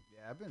journey?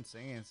 Yeah, I've been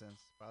singing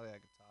since probably I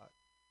could talk.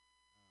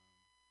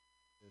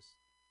 Just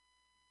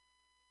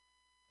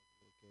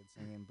a little kid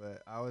singing,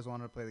 but I always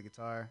wanted to play the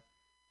guitar.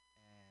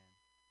 And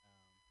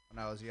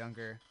when I was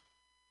younger,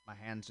 my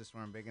hands just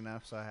weren't big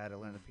enough, so I had to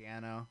learn the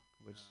piano,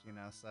 which you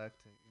know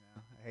sucked. You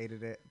know, I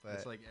hated it, but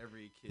it's like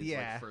every kid's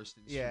like first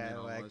instrument. Yeah,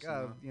 almost,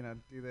 like you know,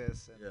 do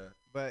this. And,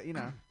 but you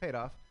know, paid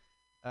off.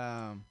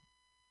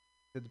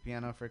 Did the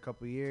piano for a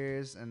couple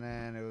years, and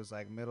then it was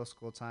like middle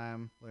school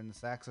time. Learned the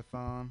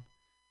saxophone.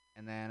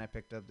 And then I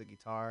picked up the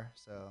guitar,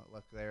 so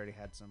luckily I already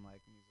had some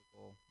like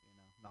musical, you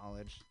know,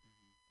 knowledge,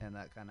 and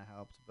that kind of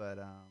helped. But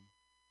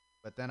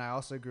then I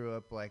also grew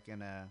up like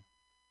in a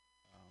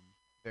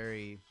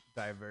very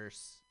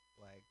diverse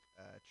like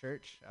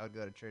church. I would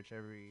go to church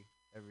every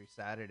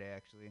Saturday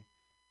actually,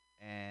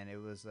 and it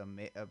was a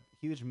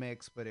huge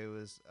mix, but it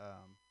was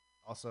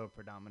also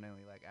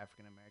predominantly like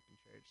African American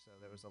church. So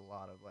there was a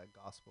lot of like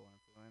gospel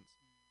influence,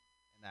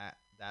 and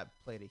that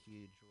played a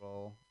huge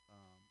role.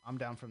 I'm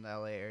down from the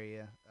LA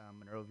area,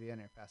 Monrovia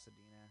near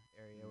Pasadena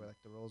area, where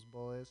like the Rose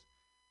Bowl is,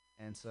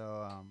 and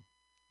so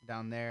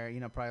down there,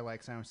 probably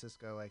like San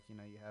Francisco, like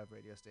you have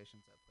radio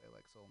stations that play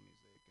like soul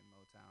music and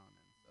Motown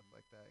and stuff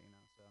like that,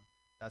 So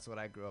that's what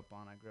I grew up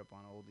on. I grew up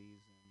on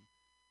oldies and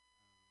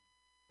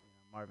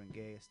Marvin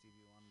Gaye,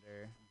 Stevie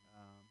Wonder,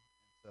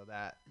 so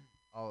that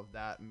all of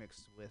that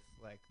mixed with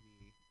like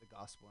the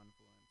gospel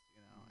influence,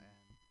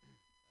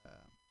 and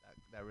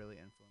that really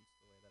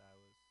influenced the way that I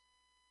was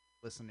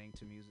listening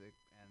to music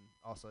and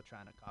also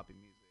trying to copy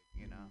music. So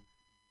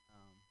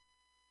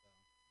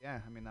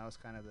yeah, I mean that was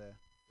kind of the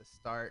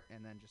start,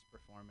 and then just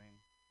performing,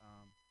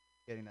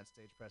 getting that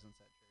stage presence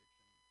at church,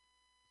 and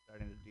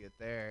starting to do it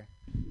there.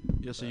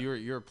 Yeah, so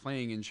you're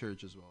playing in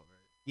church as well,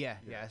 right? Yeah.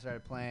 I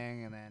started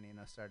playing, and then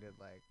started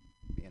like,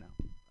 started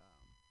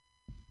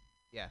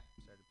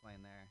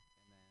playing there,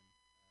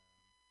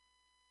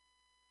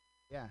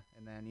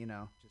 and then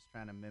just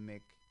trying to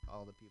mimic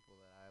all the people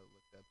that I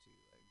looked up to,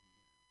 like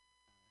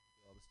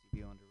do all the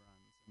Stevie Wonder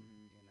runs,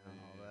 and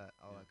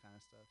all that kind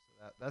of stuff. So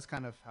that's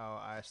kind of how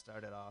I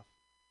started off.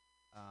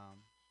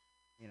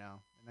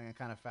 And then I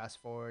kind of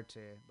fast forward to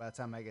by the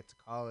time I get to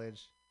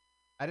college,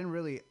 I didn't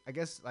really, I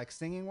guess, like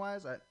singing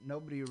wise,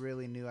 nobody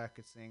really knew I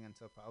could sing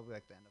until probably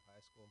like the end of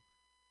high school,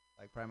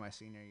 like probably my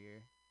senior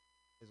year,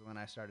 is when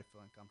I started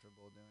feeling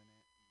comfortable doing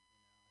it.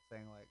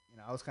 Saying like,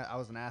 I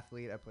was an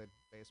athlete. I played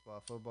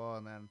baseball, football,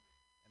 and then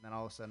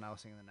all of a sudden I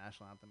was singing the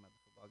national anthem at the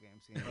football game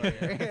senior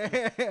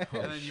year.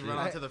 And then you run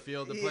onto the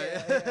field to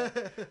play.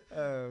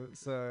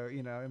 So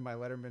in my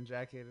Letterman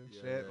jacket and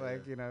shit,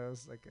 like it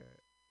was like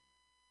a.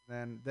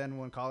 Then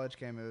when college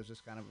came, it was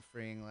just kind of a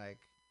freeing, like,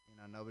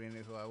 nobody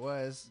knew who I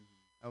was,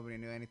 nobody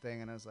knew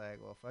anything, and I was like,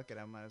 well, fuck it,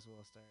 I might as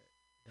well start,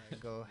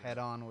 go head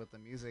on with the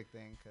music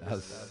thing,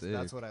 because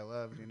that's what I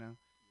loved,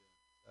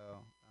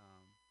 So,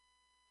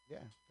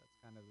 that's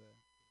kind of the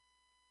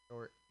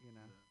short,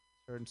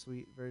 short and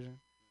sweet version.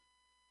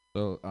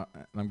 So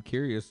I'm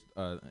curious,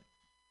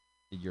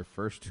 your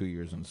first 2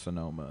 years in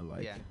Sonoma,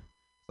 like,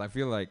 I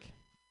feel like,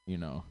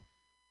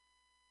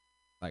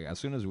 like as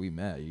soon as we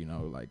met,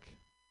 like,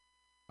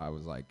 I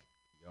was like,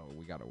 yo,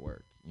 we gotta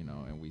work,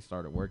 and we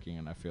started working,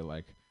 and I feel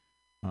like,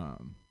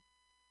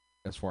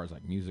 as far as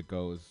like music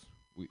goes,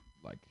 we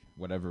like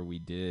whatever we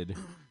did.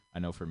 I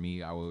know for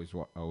me, I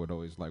would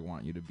always like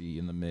want you to be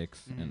in the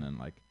mix, and then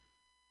like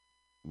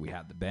we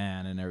had the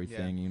band and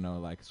everything,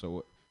 like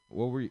so.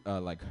 What were you,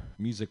 like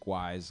music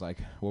wise, like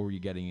what were you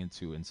getting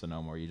into in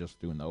Sonoma? Were you just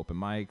doing the open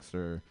mics,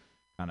 or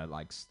kind of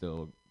like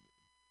still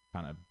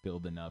kind of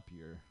building up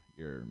your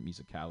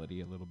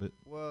musicality a little bit?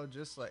 Well,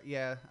 just like,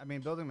 I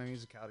mean, building my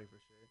musicality for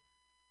sure.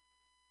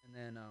 And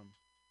then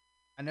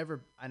I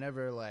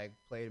never like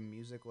played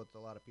music with a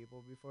lot of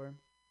people before.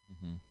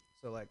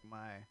 So like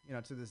my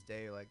to this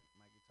day, like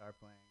my guitar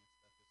playing and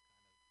stuff is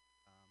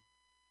kind of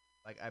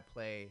like I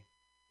play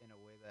in a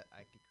way that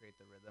I can create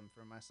the rhythm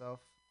for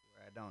myself,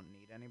 where I don't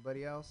need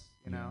anybody else,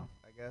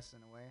 I guess,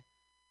 in a way.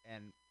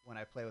 And when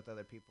I play with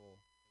other people,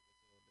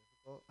 it's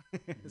a little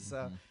difficult.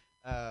 So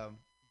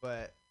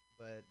but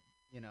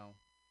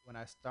when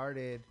I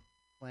started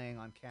playing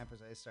on campus,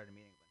 I started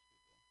meeting a bunch of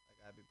people. Like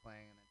I'd be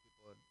playing, and then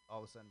people would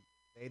all of a sudden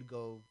they'd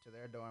go to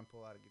their dorm,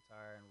 pull out a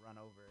guitar, and run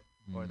over,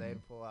 or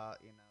they'd pull out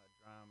a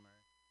drum or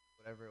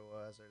whatever it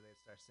was, or they'd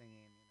start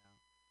singing.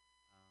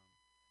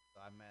 So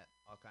I met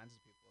all kinds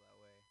of people that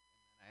way, and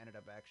then I ended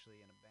up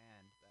actually in a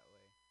band that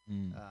way.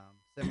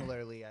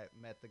 Similarly, I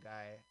met the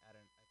guy at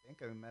I think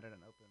we met at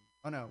an open.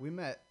 Oh no, we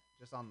met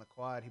just on the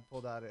quad. He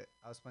pulled out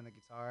I was playing the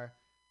guitar.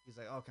 He's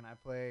like, "Oh, can I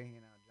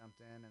play?" Jumped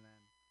in, and then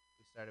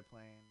we started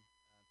playing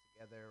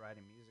together,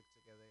 writing music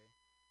together.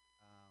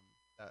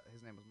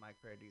 His name was Mike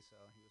Paradiso.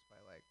 He was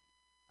probably like,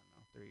 I don't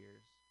know, 3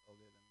 years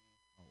older than me.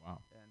 Oh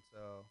wow! And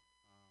so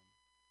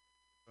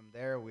from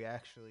there, we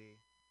actually,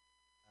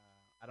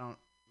 I don't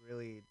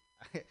really,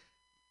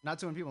 not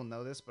too many people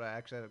know this, but I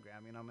actually had a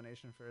Grammy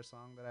nomination for a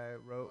song that I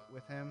wrote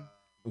with him.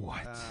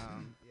 What?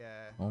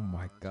 Yeah. Oh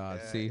my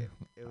God! Yeah, See,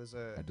 it was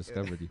I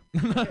discovered you.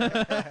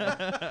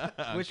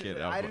 Which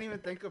I didn't even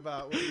think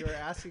about when you were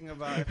asking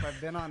about if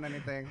I've been on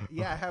anything.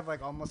 Yeah, I have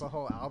like almost a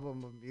whole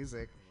album of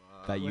music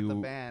with the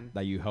band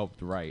that you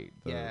helped write.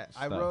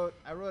 I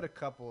wrote a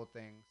couple of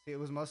things. See, it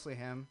was mostly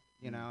him,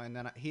 and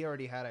then he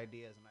already had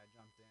ideas, and I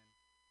jumped in,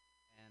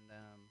 and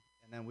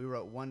then we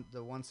wrote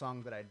the one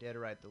song that I did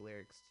write the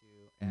lyrics to,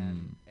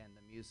 and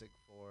the music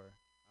for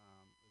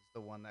was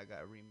the one that got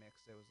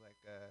remixed. It was like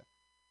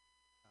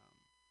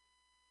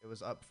it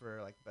was up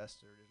for like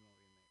best original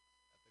remix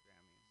at the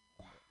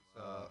Grammys.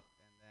 So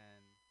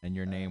and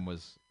your name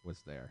was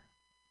there.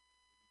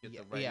 Get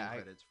the writing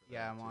credits for that.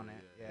 Yeah, I'm on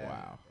it. Yeah.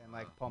 Wow. And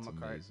like Paul That's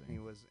McCartney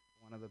amazing. was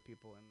one of the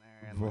people in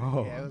there, and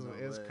Whoa.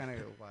 it was kind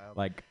of wild.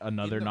 Like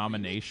another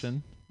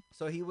nomination.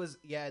 So he was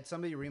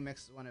somebody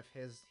remixed one of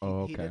his.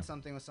 He did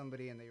something with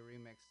somebody and they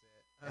remixed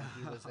it. and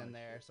he was in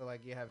there. So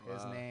like you have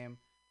his Wow. name,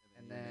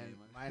 and your then name.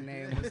 my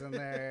name was in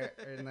there,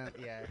 and then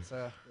yeah.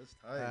 So That's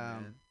tight,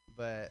 man.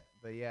 but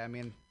yeah, I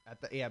mean,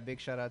 big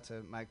shout out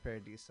to Mike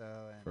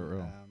Paradiso and For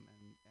real. and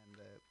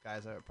the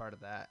guys that are part of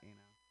that, you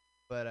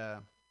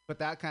know. But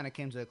that kind of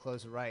came to a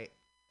close right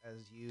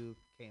as you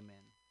came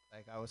in.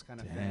 Like I was kind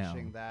of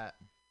finishing that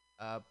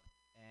up,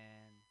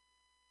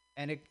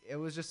 and it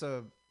was just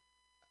I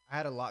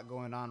had a lot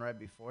going on right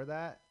before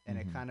that, and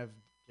it kind of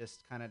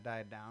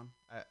died down.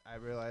 I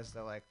realized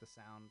that like the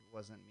sound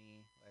wasn't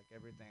me, like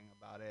everything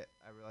about it.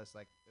 I realized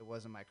like it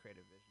wasn't my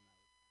creative vision. I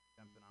was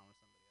jumping on with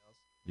somebody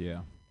else.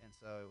 Yeah. And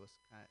so it was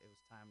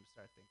time to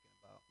start thinking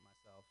about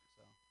myself.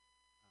 So,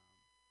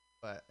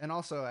 but and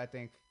also I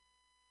think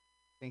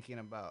thinking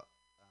about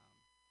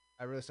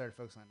I really started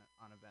focusing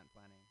on event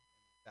planning.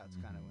 That's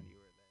kind of when you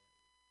were there.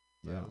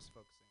 So I was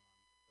focusing on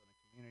building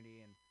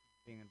community and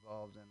being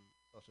involved in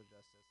social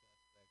justice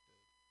aspect of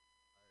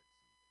arts. And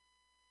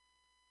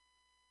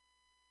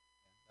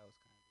that was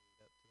kind of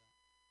lead up to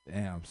that.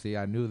 Damn, see,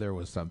 I knew there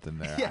was something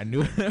there. I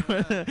knew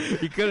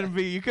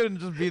you couldn't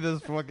just be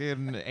this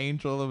fucking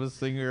angel of a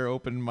singer,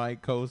 open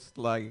mic host,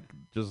 like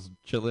just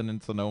chilling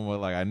in Sonoma.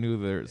 Like I knew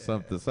there's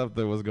something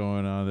was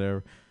going on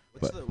there.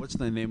 What's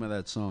the name of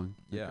that song?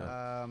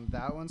 Yeah.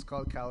 That one's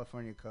called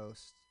California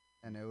Coast,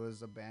 and it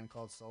was a band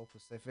called Soul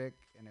Pacific,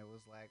 and it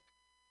was like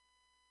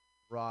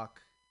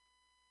rock,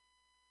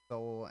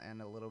 soul,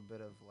 and a little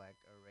bit of like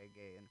a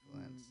reggae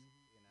influence,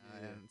 you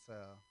know. And so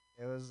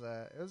it was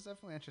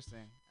definitely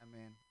interesting. I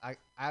mean, I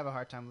have a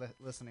hard time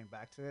listening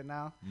back to it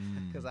now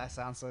because I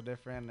sound so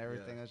different. And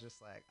everything was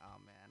just like, oh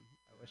man,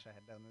 I wish I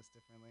had done this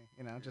differently,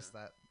 you know, just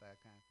that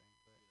kind of thing.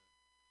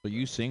 But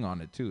you sing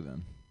on it too,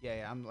 then?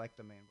 Yeah, I'm like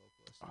the main vocalist.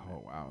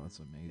 Oh wow, that's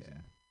amazing.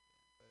 Yeah.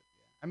 But,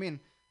 I mean,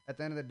 at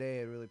the end of the day,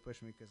 it really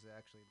pushed me because it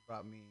actually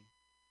brought me.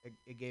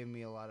 It gave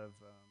me a lot of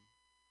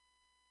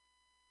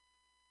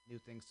new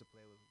things to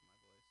play with my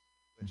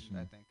voice, which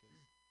I think has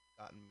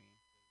gotten me.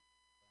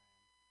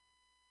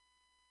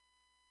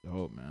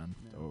 Dope, man.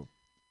 Yeah. Dope.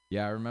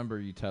 Yeah, I remember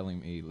you telling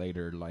me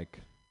later,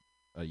 like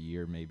a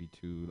year, maybe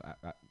two,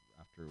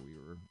 after we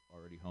were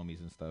already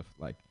homies and stuff.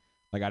 Like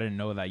I didn't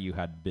know that you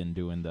had been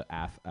doing the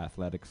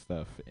athletic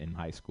stuff in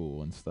high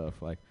school and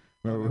stuff. Like,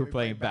 remember we were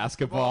playing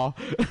basketball?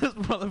 This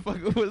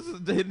motherfucker was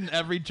hitting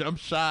every jump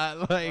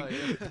shot, like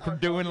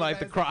doing like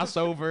the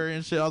crossover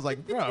and shit. I was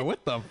like, bro,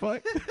 what the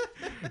fuck?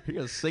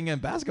 You're a singing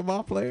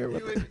basketball player?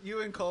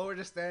 You and Cole were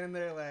just standing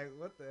there like,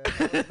 what the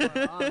hell is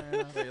going on?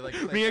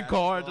 Right? Me and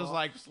Cole are just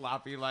like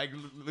sloppy, like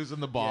losing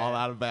the ball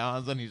out of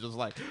bounds, and he's just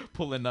like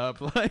pulling up,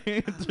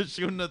 like just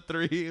shooting a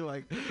three,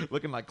 like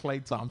looking like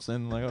Klay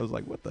Thompson. Like I was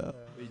like, what the?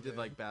 You did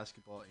like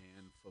basketball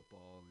and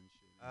football and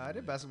shit. I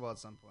did basketball at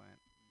some point,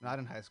 not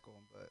in high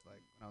school, but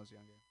like when I was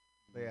younger.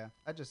 But yeah,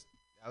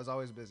 I was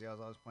always busy. I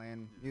was always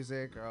playing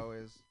music or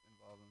always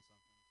involved in something.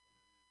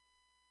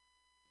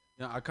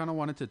 Yeah, I kind of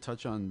wanted to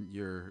touch on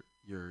your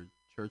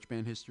church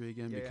band history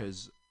again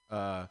because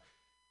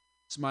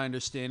it's my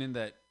understanding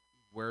that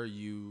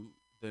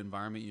the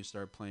environment you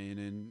start playing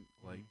in,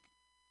 like,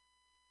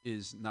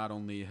 is not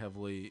only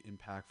heavily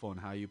impactful on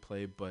how you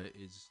play, but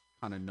is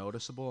kind of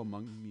noticeable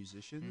among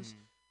musicians.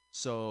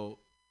 So,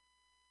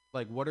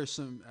 like,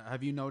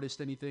 have you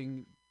noticed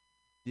anything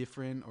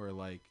different or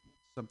like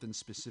something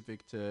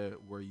specific to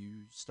where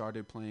you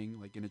started playing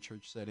like in a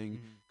church setting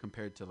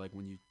compared to like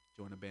when you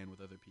join a band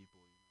with other people,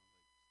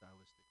 you know,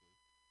 like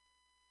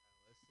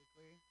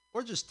stylistically,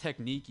 or just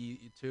technique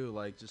too,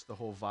 like just the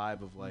whole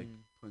vibe of like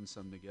putting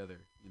something together,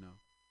 you know?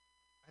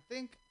 I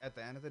think at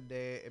the end of the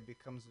day, it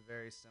becomes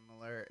very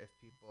similar if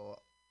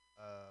people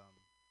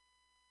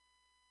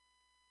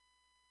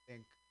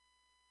think.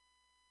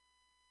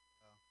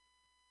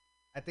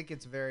 I think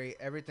it's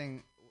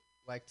everything.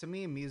 Like to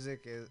me,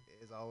 music is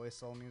always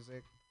soul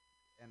music,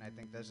 and I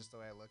think that's just the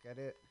way I look at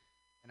it.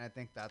 And I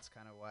think that's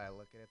kind of why I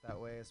look at it that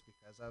way, is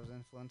because I was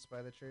influenced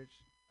by the church.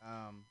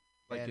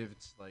 Like if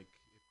it's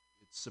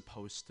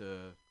supposed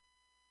to.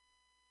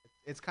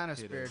 It's kind of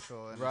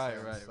spiritual, in right,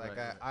 a sense.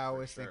 right. I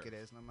always think it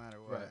is, no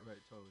matter what.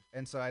 Right, totally.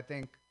 And so I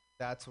think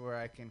that's where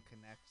I can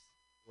connect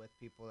with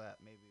people that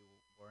maybe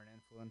weren't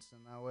influenced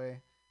in that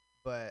way.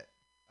 But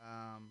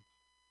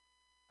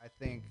I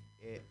think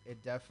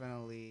it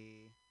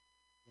definitely,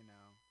 you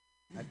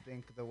know, I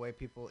think the way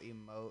people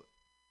emote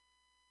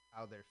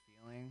how they're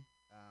feeling,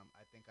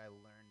 I think I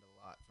learned a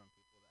lot from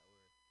people that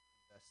were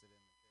invested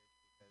in the church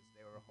because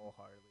they were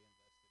wholeheartedly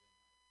invested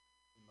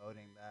in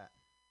emoting that,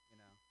 you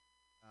know.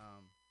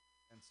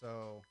 And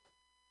so,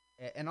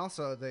 and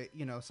also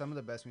some of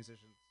the best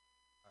musicians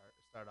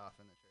start off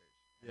in the church.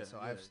 And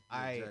so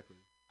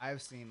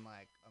I've seen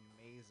like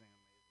amazing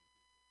people,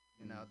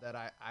 you know, that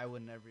I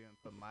would never even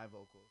put my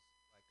vocals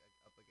like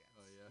up against,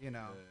 you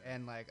know,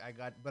 and like I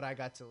got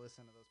to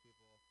listen to those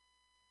people,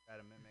 try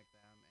to mimic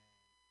them and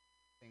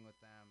sing with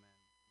them and,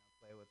 you know,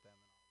 play with them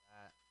and all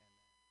that. And then,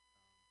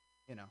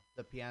 you know,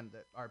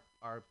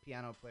 our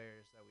piano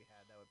players that we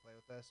had that would play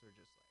with us were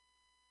just like,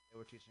 they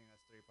were teaching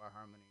us 3-part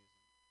harmonies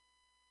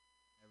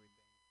and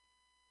everything,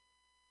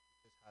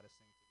 just how to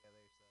sing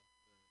together. So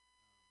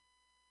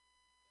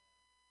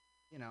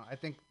I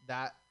think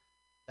that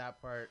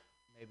part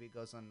maybe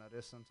goes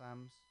unnoticed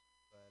sometimes,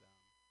 but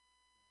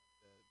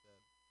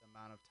the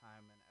amount of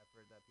time and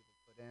effort that people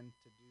put in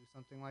to do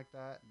something like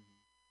that,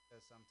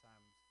 because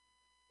sometimes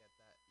you get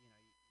that,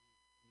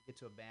 you get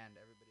to a band,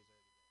 everybody's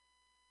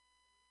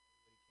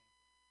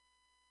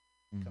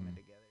already coming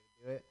together to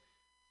do it.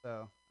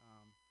 So,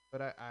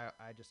 but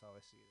I just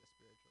always see it as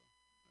spiritual,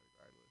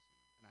 regardless.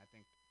 And I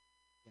think,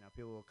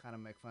 people will kind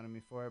of make fun of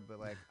me for it, but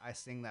like I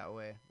sing that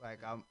way.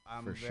 Like I'm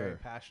For very sure.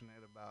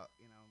 passionate about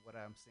what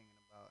I'm singing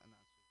about, and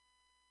that's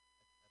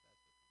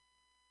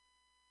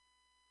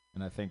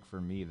And I think for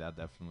me, that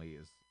definitely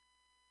is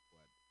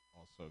what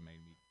also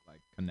made me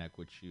like connect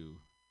with you,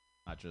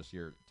 not just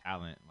your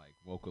talent, like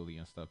vocally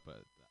and stuff,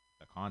 but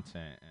the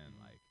content and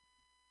like,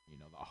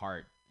 the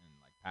heart and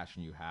like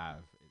passion you have.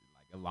 It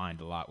like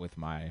aligned a lot with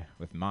mine,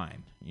 with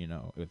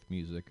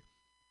music.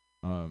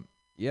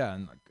 Yeah,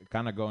 and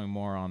kind of going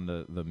more on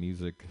the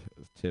music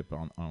tip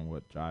on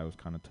what Jai was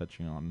kind of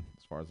touching on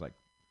as far as like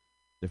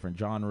different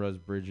genres,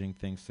 bridging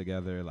things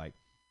together. Like,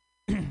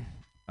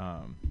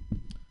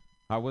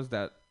 how was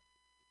that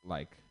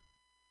like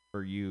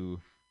for you?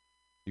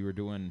 You were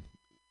doing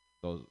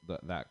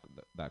that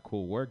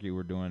cool work you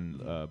were doing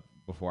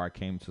before I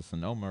came to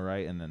Sonoma,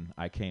 right? And then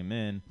I came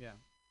in,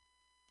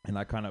 and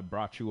I kind of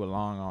brought you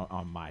along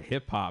on my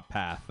hip hop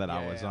path that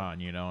I was on.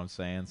 You know what I'm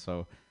saying?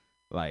 So,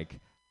 like,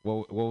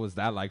 what was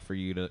that like for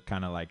you to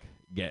kind of like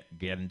get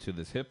into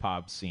this hip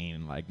hop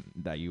scene, like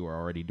that you were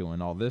already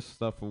doing all this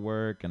stuff of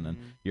work, and then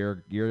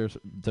you're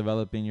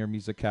developing your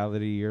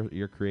musicality,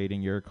 you're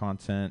creating your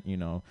content,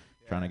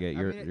 trying to get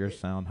your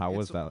sound. How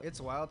was that?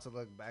 It's wild to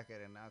look back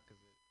at it now because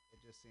it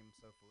just seems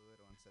so fluid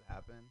once it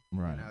happened.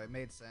 Right. It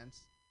made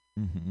sense.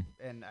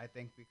 And I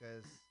think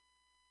because,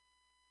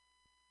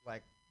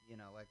 like,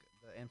 like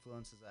the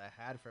influences that I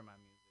had for my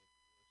music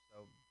were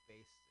so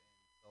based in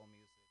soul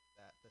music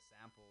that the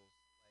samples,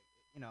 like,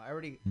 I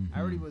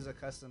already was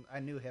accustomed. I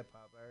knew hip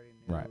hop. I already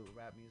knew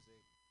rap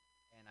music,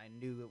 and I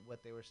knew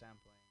what they were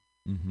sampling.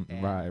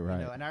 And,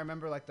 right. And I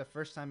remember like the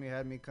first time you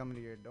had me come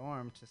to your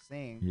dorm to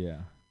sing. Yeah.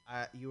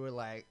 You were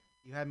like,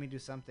 you had me do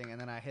something, and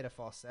then I hit a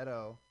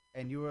falsetto,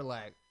 and you were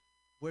like,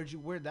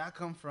 where'd that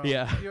come from?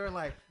 Yeah. You were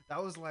like,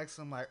 that was like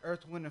some like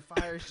Earth, Wind, and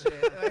Fire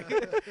shit. Like,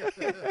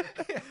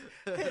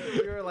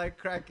 you were like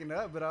cracking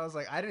up, but I was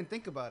like, I didn't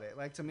think about it.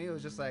 Like, to me, it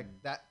was just like,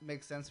 that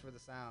makes sense for the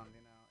sound,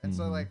 And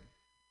so like,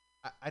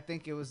 I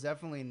think it was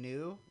definitely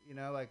new,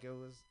 like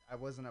I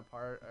wasn't a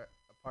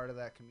part of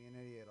that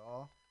community at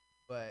all.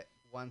 But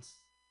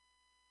once,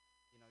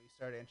 you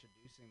started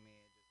introducing me,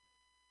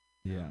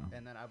 it just,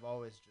 and then I've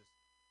always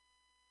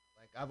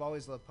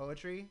loved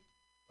poetry,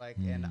 like,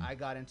 and I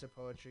got into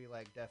poetry,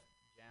 like Def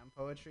Jam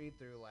poetry,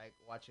 through like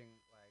watching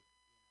like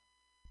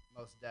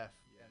Most Def,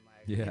 and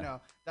like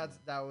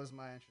that was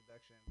my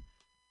introduction.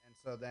 And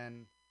so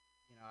then,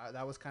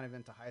 that was kind of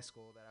into high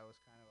school, that I was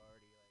kind of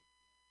already like,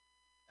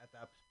 at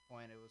that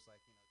point it was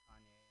like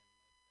Kanye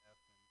and Most Def,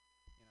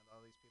 and all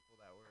these people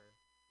that were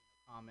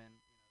common,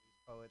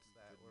 these poets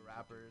that were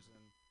rappers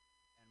and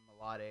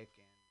melodic,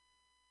 and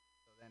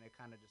so then it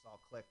kind of just all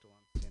clicked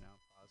once Pause came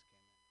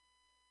in.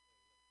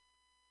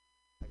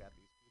 I got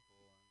these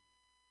people,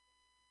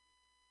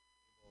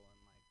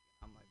 and like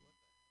I'm like, what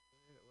the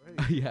heck? Where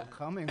are these people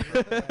coming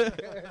from?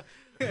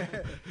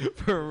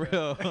 For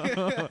real.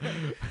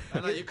 I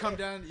know you come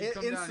down. You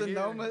come in down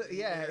Sonoma,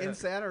 here. in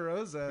Santa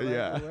Rosa.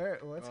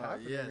 Like, what's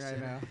happening right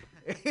now?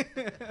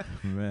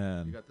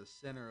 Man, you got the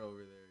center over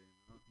there.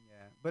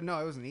 Yeah, but no,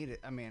 it was needed.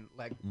 I mean,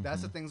 like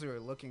that's the things we were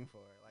looking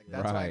for. Like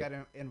that's why I got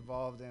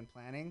involved in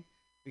planning,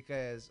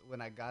 because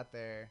when I got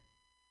there,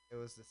 it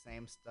was the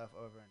same stuff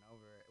over and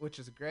over, which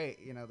is great.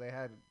 They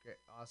had great,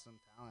 awesome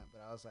talent,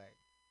 but I was like,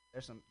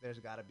 there's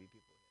got to be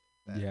people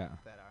here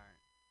that aren't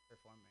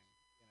performing,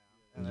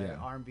 and that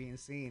aren't being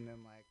seen,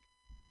 and like,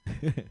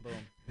 boom.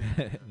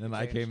 And then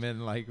I came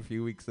in like a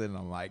few weeks in, and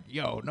I'm like,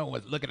 yo, no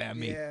one's looking at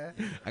me. Yeah.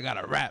 I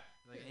gotta rap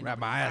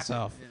my ass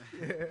off.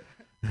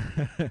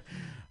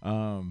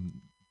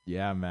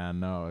 Yeah,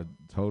 man, no,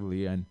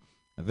 totally. And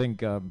I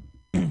think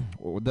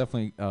we'll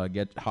definitely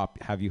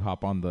have you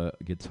hop on the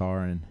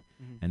guitar and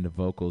the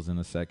vocals in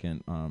a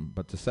second.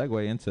 But to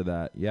segue into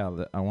that,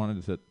 I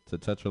wanted to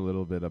touch a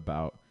little bit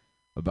about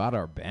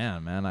our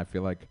band, man. I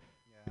feel like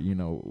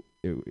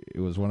it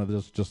was one of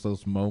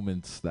those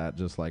moments that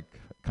just like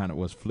kind of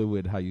was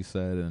fluid, how you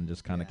said, and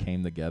just kind of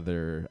came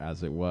together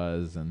as it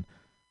was. And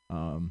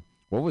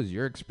what was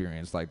your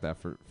experience like that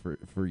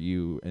for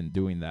you in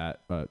doing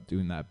that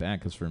band?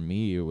 Because for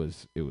me, it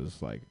was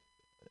like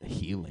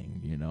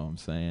healing. You know what I'm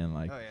saying?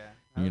 Like,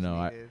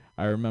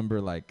 I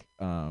remember like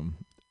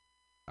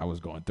I was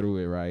going through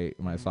it right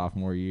my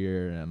sophomore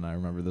year, and I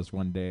remember this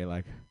one day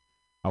like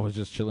I was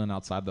just chilling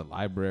outside the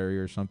library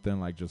or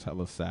something, like just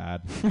hella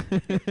sad,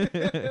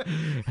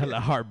 hella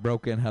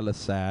heartbroken, hella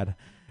sad.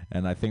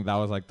 And I think that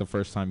was like the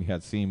first time you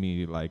had seen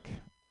me like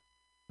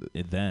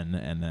then,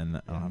 and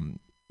then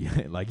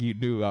like you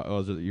knew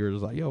you were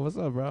just like, yo, what's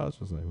up, bro? I was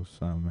just like, what's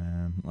up,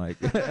 man? Like,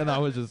 and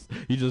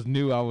you just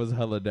knew I was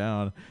hella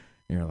down.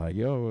 And you're like,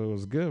 yo, it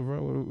was good,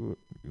 bro.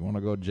 you want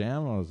to go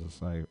jam? I was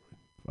just like,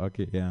 fuck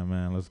it, yeah,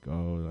 man, let's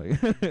go.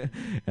 Like,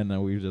 and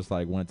then we just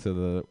like went to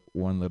the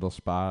one little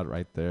spot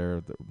right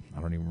there.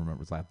 I don't even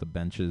remember. It's like the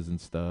benches and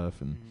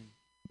stuff, and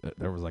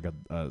there was like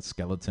a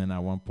skeleton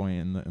at one point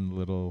in the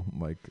little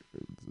like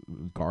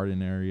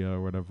garden area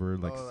or whatever.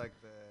 Like, like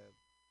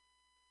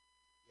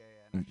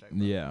the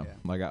yeah,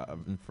 like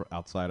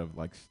outside of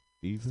like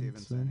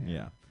Stevenson.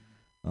 Yeah.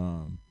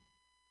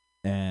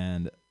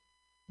 And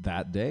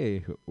that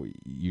day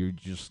you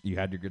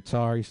had your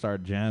guitar, you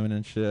started jamming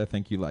and shit. I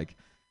think you like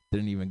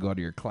didn't even go to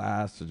your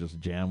class to just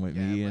jam with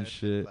me and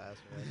shit.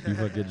 You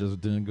fucking just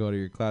didn't go to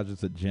your class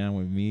just to jam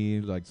with me,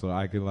 like so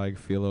I could like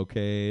feel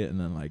okay. And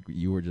then like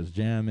you were just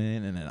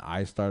jamming, and then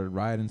I started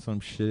writing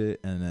some shit,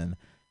 and then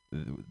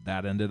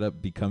that ended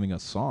up becoming a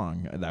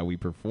song that we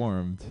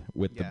performed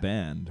with the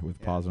band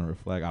with Pause and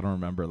Reflect. I don't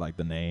remember like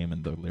the name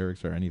and the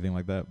lyrics or anything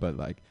like that, but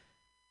like,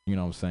 you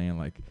know what I'm saying?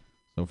 Like,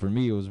 so for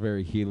me, it was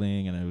very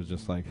healing, and it was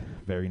just like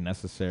very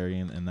necessary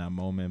in that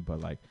moment.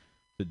 But like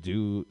to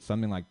do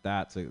something like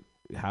that, to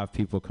have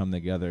people come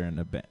together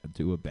and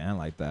do a band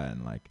like that,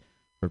 and like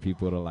for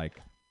people to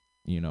like,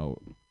 you know,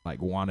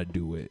 like want to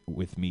do it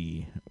with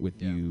me,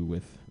 with you,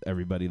 with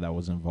everybody that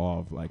was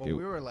involved. Like we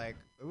were like,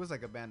 it was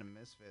like a band of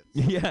misfits.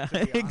 Yeah,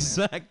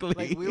 exactly.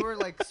 Like we were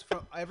like,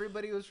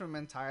 everybody was from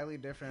entirely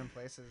different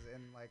places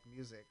in like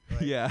music.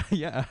 Like, yeah,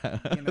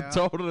 you know?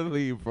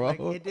 Totally, bro.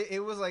 Like,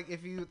 it was like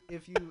if you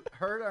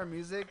heard our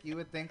music, you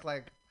would think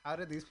like, how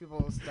did these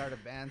people start a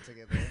band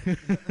together?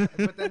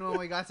 But then when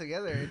we got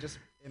together,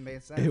 it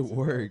made sense. It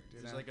worked.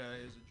 It was like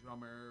a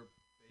drummer,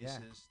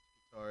 bassist,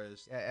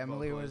 guitarist. Yeah,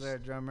 Emily vocalist. was our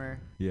drummer.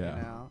 Yeah.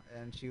 You know,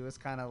 and she was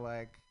kind of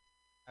like,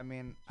 I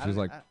mean, she was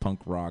like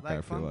punk rock.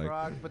 I feel like punk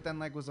rock, but then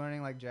like was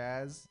learning like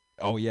jazz.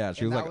 Oh yeah,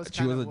 she was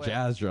a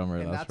jazz drummer.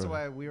 And that's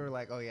why we were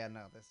like, oh yeah,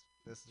 no, this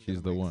is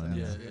she's the one.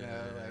 Sense, you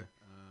know, like,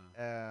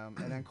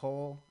 and then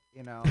Cole,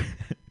 you know.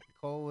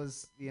 Cole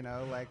was, you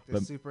know, like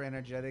the super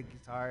energetic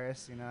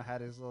guitarist, you know,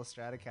 had his little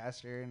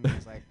Stratocaster and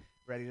was like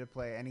ready to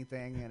play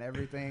anything and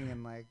everything,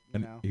 and like, you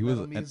know,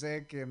 metal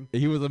music, and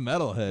he was a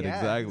metalhead.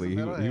 Exactly. He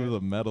was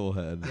a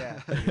metalhead. Yeah.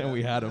 And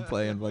we had him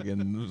playing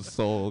fucking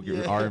soul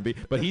R&B,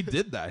 but he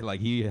did that. Like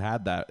he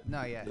had that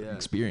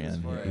experience.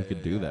 He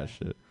could do that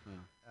shit.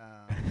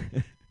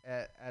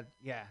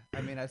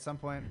 I mean, at some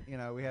point, you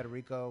know, we had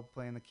Rico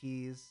playing the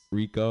keys.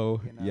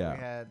 Rico, you know, yeah. We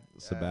had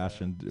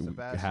Sebastian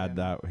had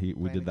that.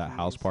 We did that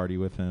house party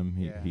with him.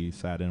 He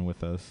sat in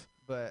with us.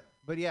 But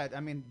yeah, I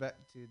mean, but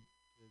to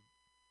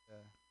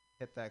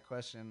hit that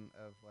question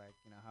of like,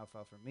 you know, how it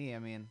felt for me. I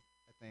mean,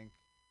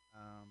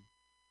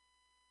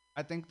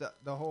 I think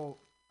the whole,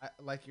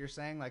 like you're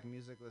saying, like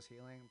music was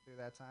healing through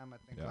that time. I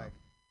think like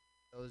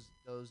those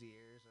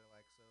years are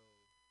like so,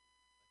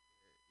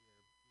 like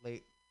your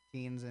late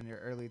teens and your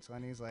early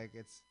 20s, like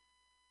it's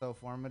so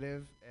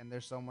formative, and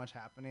there's so much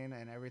happening,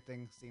 and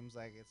everything seems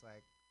like it's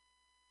like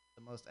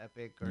the most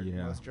epic or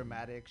most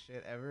dramatic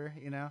shit ever,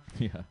 you know?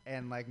 Yeah.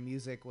 And like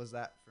music was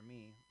that for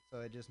me,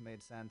 so it just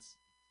made sense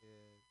to you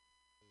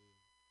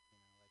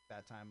know, like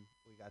that time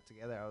we got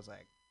together, I was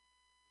like,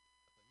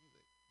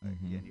 music, like,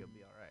 and you'll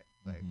be all right,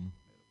 like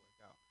it'll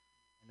work out.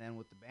 And then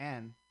with the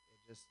band, it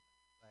just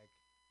like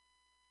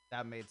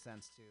that made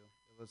sense too.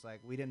 It was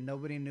like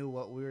nobody knew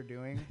what we were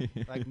doing,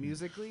 like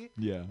musically.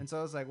 Yeah. And so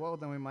I was like, well,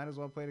 then we might as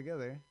well play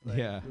together. Like,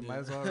 we might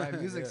as well write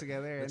music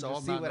together and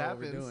just see what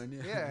happens.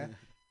 Yeah.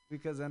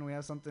 Because then we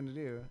have something to do,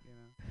 you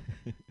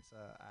know. So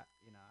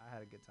I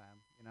had a good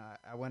time. You know,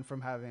 I went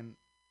from having,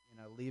 you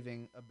know,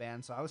 leaving a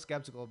band. So I was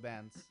skeptical of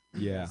bands.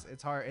 Yeah.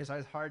 It's hard. It's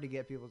hard to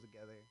get people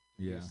together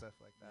to do stuff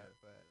like that.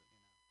 But you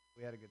know,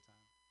 we had a good time.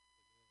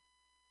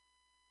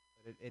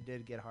 But it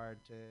did get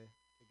hard to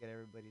get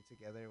everybody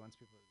together once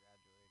people were graduating.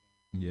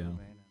 Yeah.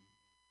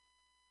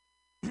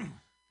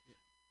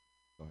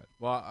 Go ahead.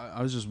 Well,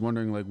 I was just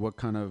wondering, like, what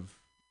kind of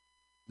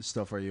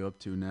stuff are you up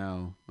to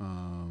now?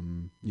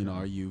 You know,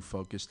 are you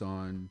focused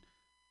on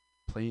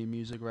playing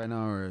music right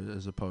now, or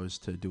as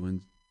opposed to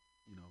doing,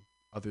 you know,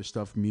 other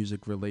stuff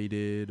music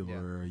related,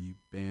 or are you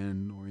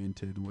band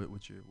oriented?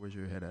 Where's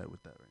your head at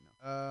with that right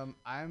now?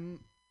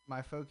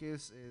 My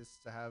focus is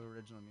to have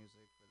original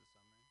music for the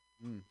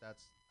summer.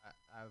 That's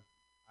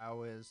I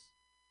always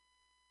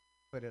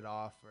put it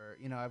off, or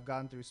you know, I've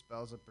gone through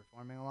spells of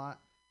performing a lot,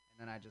 and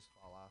then I just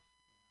fall off.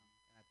 You know?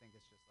 And I think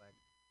it's just like,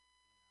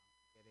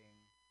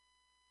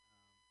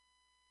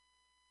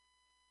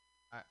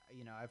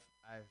 you know,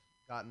 I've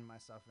gotten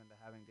myself into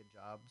having good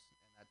jobs, and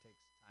that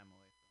takes time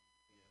away from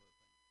being able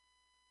to play.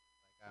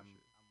 Like I'm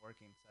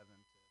working 7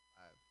 to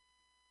 5,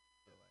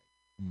 so like,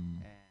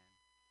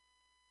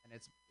 and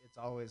it's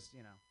always,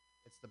 you know,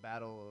 it's the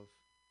battle of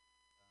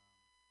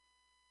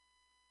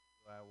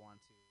do I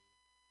want to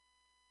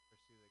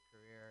pursue a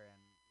career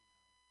and,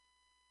 you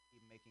know,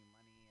 keep making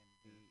money and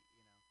be,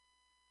 you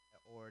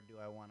know, or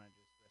do I want to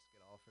just risk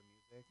it all for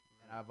music?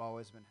 Right. And I've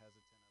always been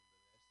hesitant of the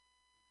risk, you know,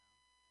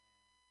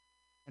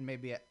 and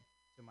maybe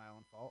to my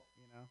own fault,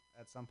 you know,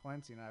 at some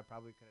points, you know, I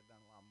probably could have done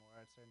a lot more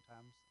at certain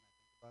times, and I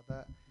think about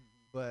that.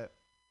 But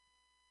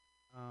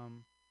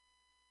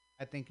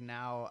I think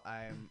now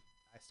I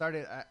I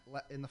started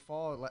in the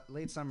fall,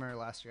 late summer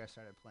last year. I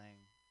started playing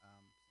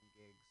some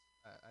gigs.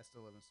 I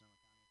still live in Sonoma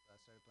County, so I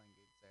started playing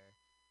gigs there,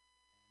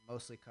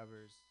 mostly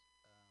covers,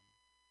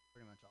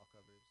 pretty much all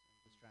covers, and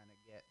just trying to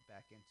get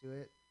back into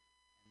it.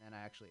 And then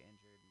I actually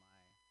injured my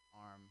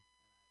arm,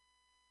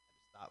 and I had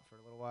to stop for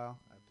a little while.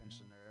 I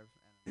pinched a nerve,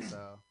 and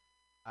so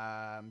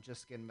I'm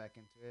just getting back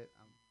into it.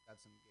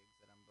 Got some gigs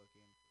that I'm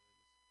booking for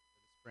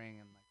the spring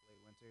and like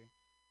late winter,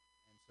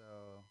 and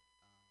so.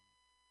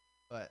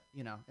 But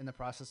in the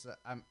process,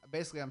 I'm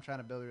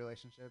trying to build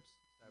relationships,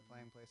 start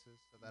playing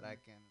places, so that I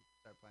can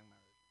start playing my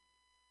original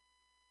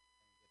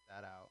and get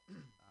that out.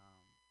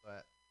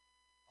 But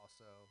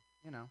also,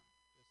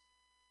 just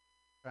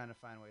trying to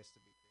find ways to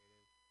be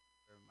creative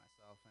for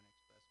myself and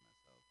express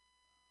myself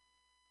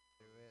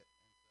through it.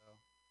 And so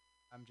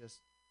I'm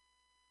just,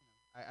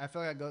 I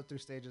feel like I go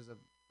through stages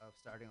of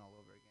starting all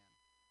over again.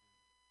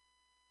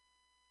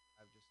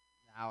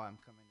 Now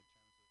I'm coming to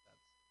terms with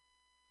that's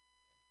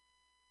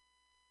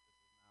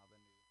now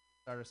the new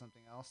start of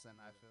something else, and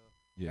I feel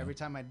every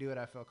time I do it,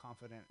 I feel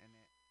confident in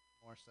it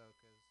more so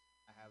because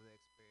I have the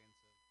experience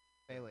of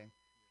failing.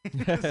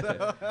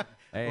 So,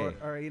 Hey.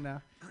 or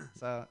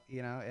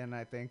and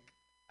I think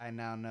I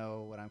now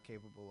know what I'm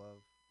capable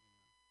of,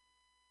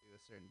 to a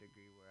certain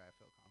degree where I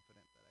feel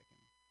confident that I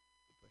can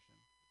keep pushing.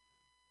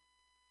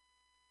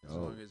 As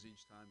long as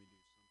each time you do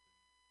something.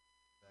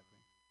 Exactly.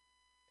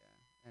 Yeah,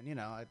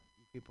 and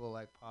people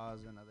like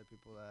Pause and other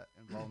people that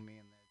involve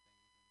me in their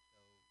things and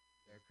show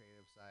their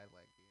creative side,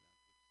 like keeps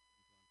influencing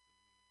me,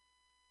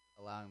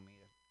 allowing me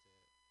to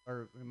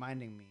or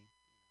reminding me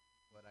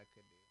what I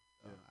could do.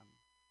 So I'm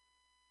pushing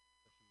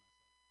myself.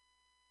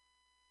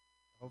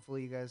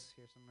 Hopefully, you guys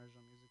hear some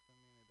original music from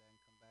me. Maybe I can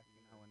come back,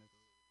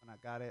 when I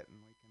got it, and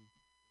we can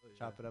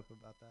chop it up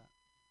about that.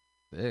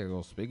 Yeah,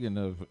 well, speaking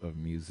of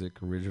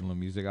music, original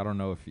music, I don't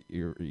know if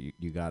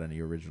you got any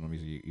original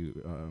music you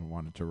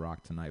wanted to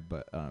rock tonight,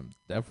 but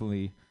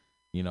definitely,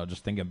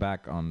 just thinking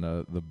back on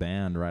the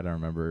band, right? I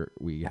remember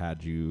we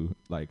had you,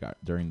 like,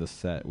 during the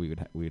set,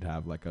 we'd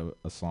have, like,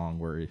 a song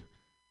where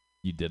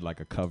you did, like,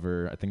 a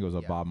cover. I think it was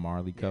a Bob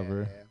Marley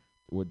cover.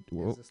 Yeah.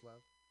 Is This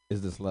Love?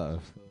 Is This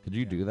Love? Could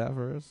you do that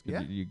for us?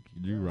 Could you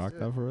rock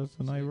that for us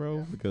tonight, bro?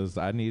 Yeah. Because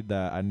I need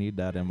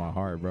that in my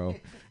heart, bro.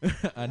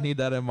 I need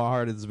that in my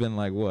heart. It's been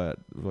like what?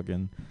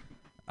 Fucking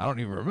I don't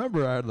even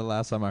remember the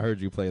last time I heard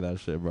you play that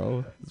shit,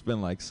 bro. It's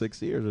been like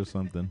 6 years or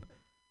something.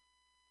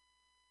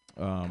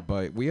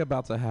 But we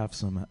about to have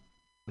some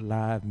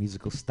live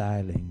musical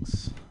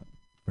stylings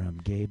from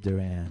Gabe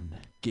Duran.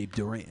 Gabe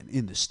Duran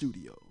in the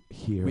studio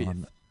here with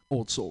on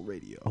Old Soul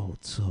Radio.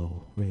 Old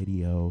Soul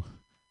Radio.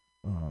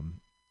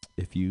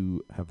 If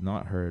you have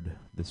not heard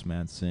this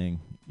man sing,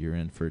 you're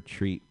in for a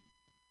treat.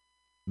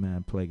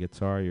 Man, play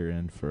guitar, you're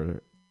in for a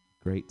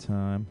great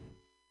time.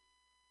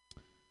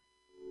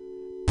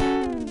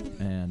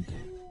 And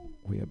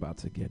we about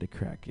to get it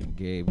cracking.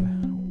 Gabe,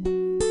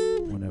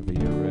 whenever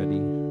you're ready,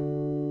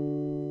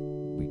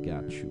 we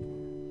got you.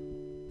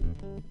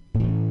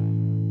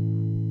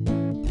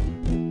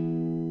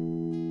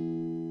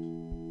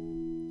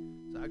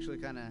 So actually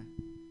kind of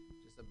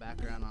just a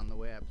background on the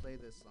way I play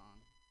this song.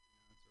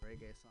 It's a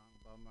reggae song,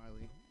 Bob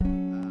Marley.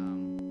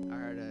 I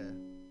heard a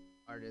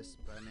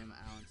artist by the name of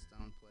Alan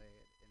Stone play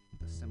it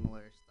in a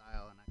similar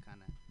style, and I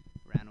kind of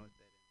ran with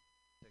it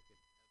and took it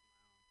as my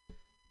own.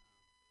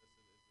 This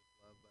is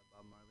Love by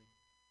Bob Marley.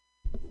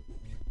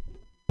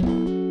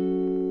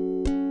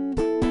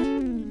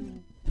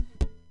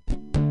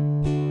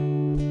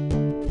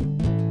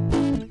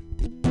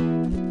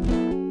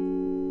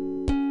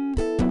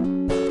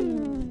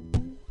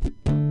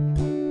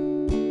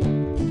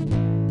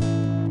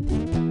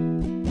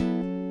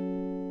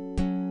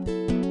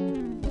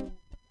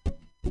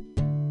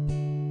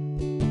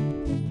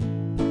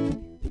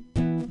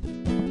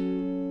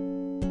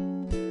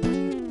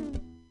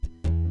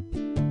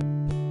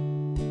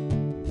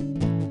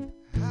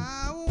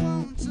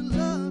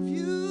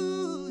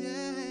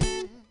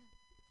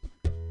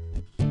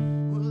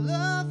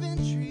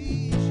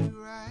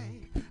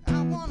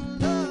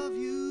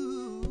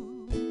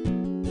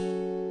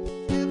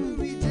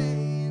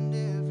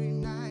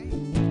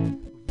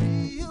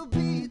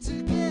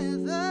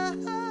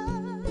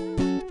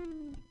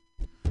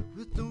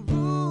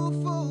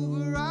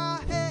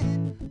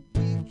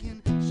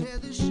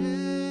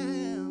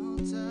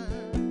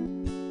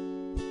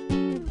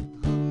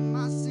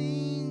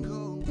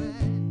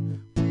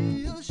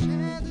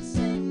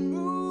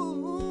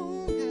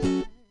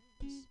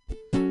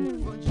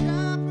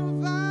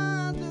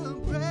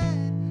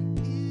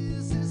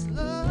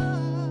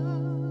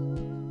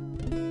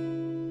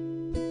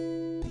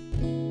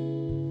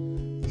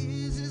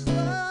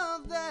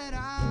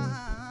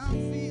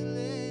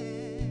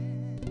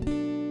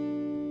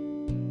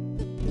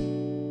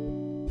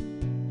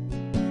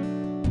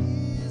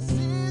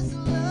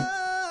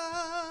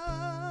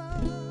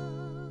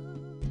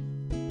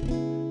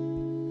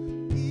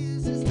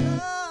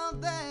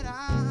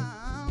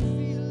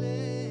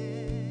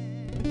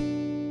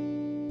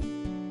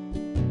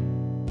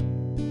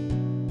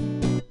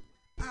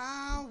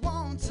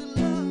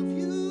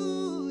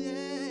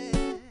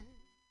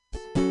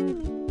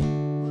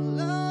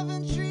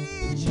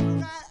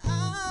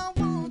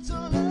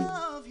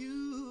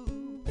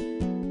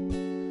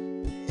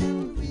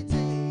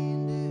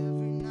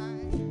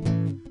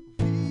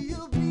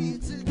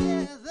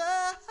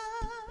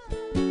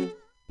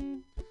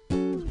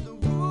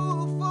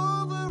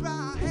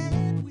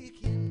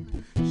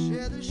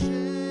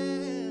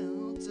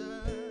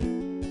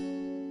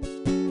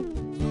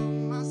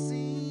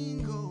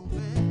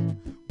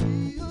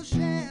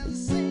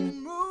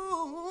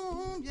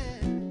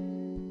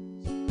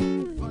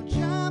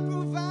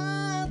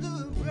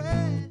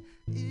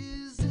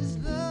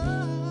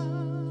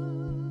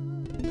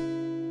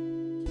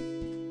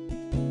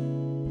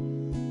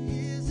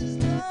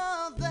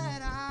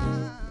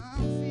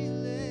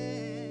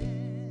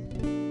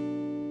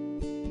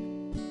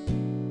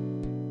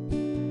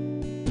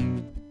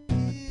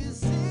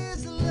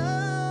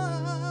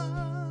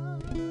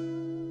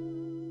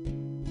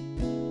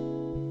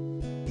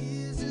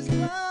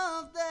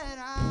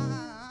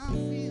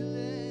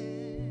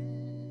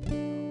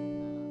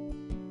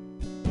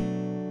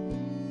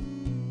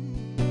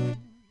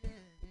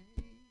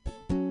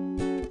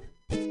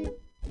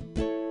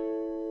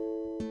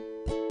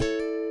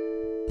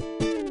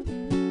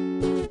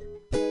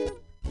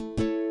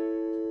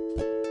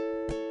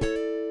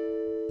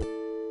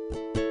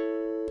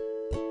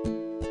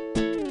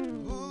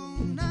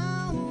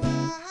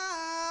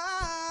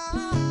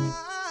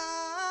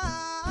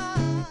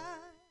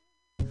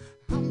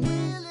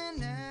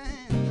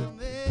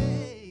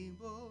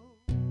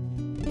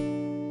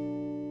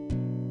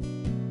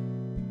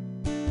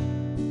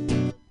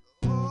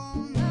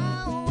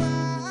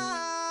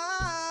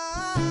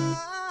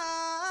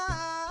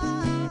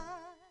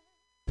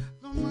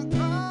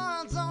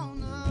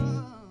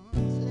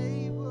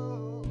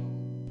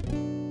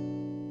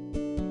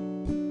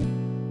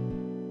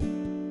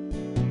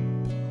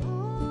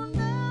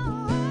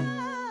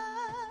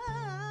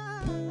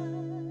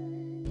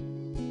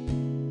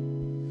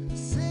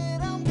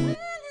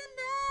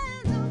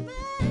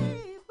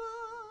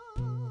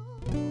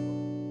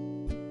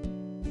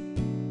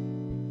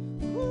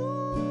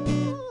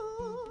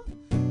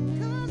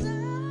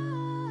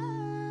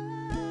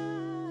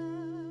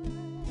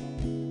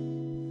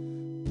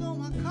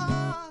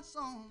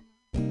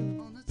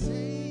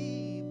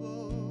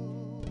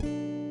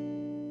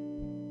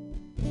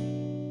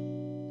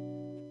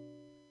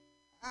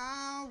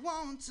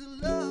 to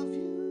love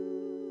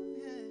you,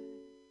 yeah.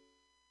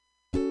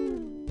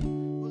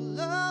 Will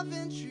love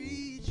and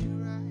treat you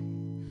right.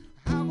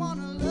 I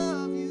wanna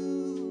love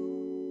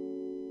you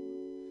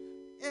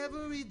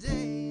every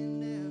day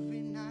and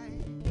every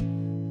night.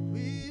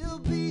 We'll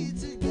be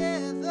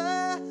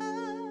together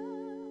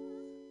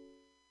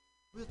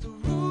with the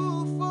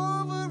roof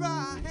over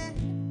our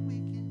head. We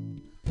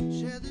can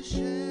share the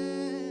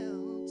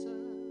shelter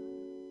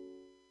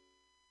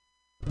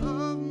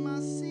of my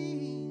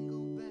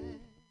single bed.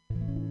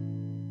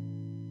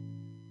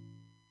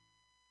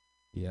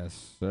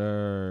 Yes,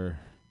 sir.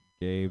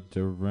 Gabe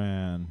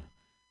Duran.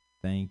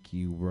 Thank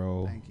you,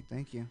 bro.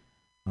 Thank you.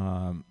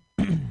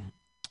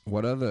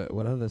 What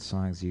other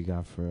songs you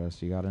got for us?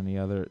 You got any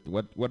other?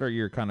 What are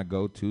your kind of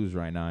go-tos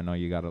right now? I know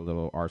you got a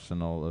little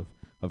arsenal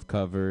of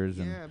covers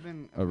and I've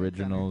been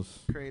originals.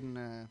 Creating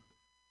a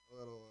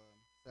little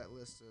set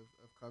list of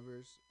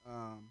covers.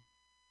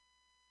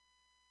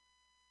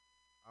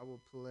 I'll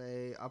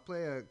play a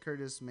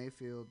Curtis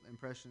Mayfield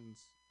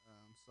Impressions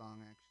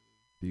song actually.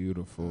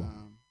 Beautiful.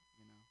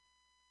 You know,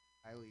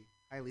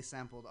 highly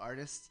sampled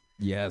artist.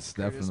 Yes,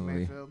 Curtis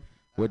definitely. Mayfield.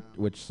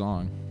 Which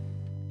song?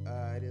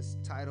 It is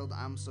titled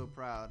 "I'm So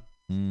Proud."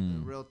 A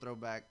real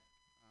throwback,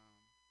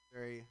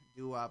 very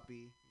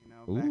doo-woppy, you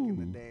know, back in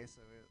the day.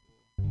 So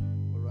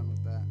we'll run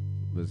with that.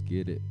 Let's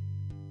get it.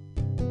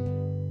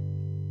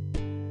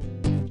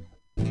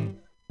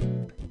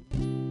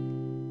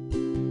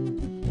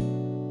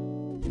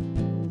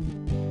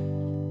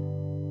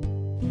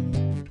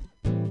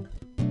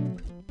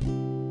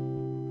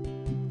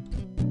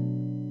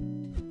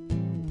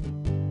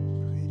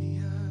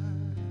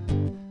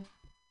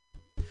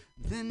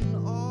 Then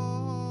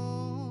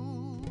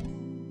all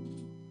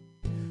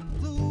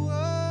the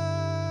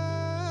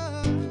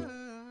world.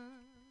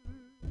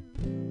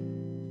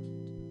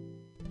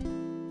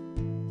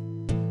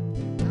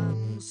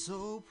 I'm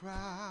so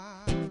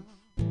proud.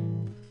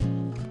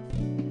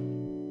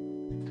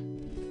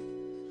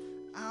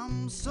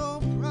 I'm so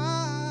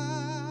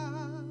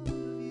proud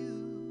of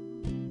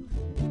you.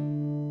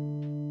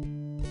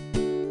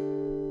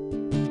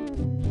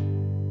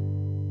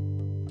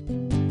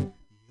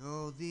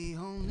 You're the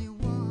only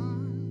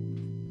one,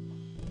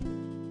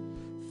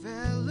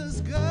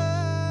 fella's girl.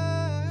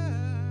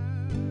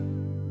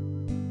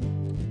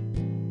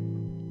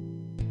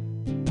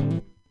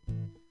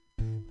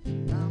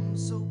 And I'm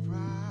so proud.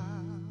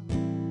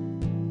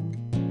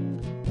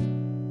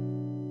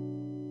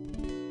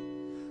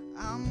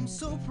 I'm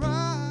so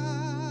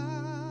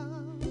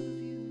proud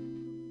of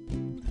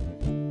you.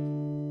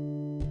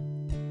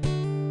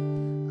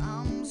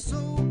 I'm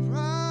so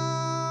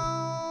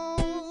proud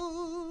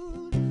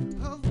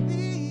of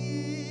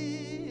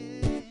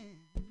being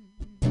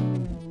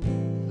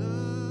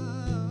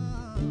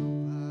loved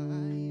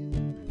by you.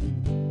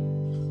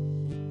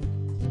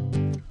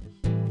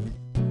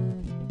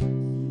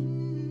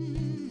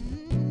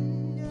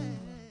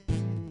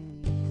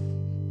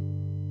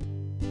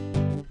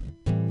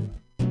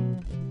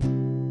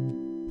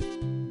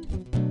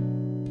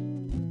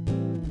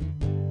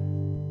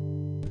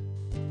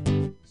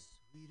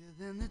 Sweeter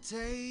than the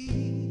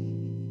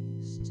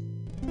taste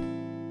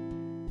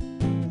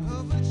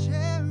of a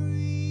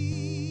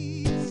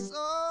cherry,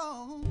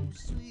 so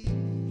sweet.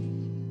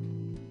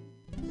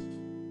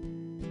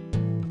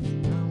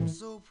 I'm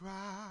so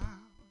proud.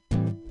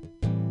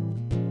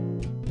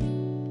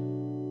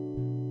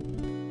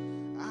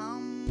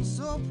 I'm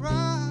so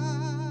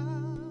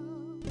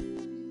proud of you.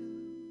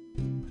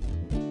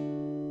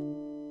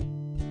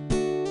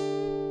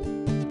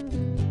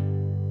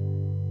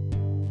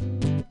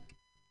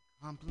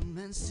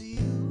 Compliments to you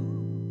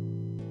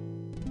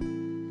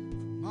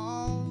from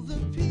all the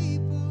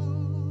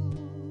people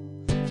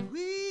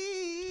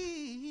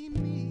we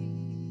meet.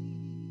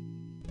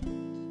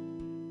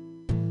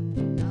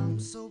 And I'm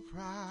so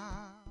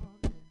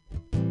proud.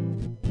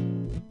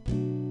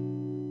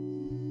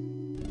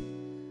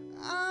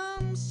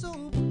 I'm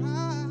so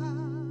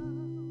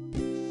proud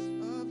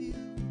of you.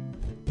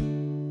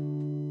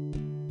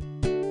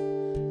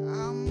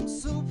 I'm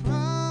so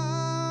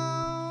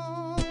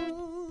proud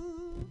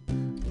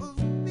of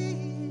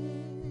being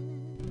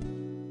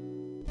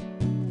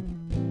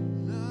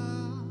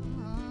loved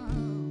by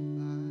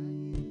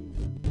you.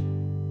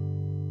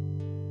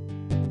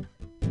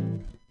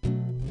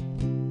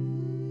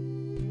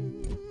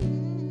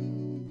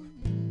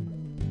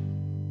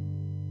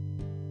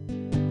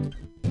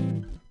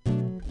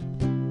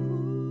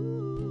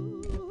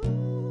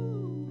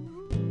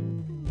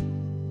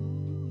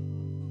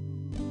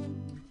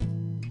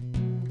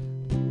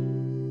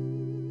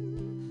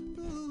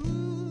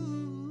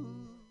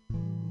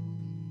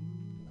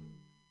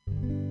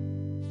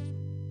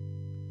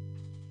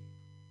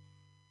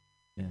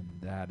 And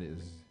that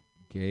is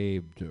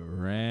Gabe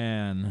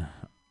Duran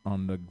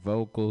on the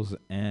vocals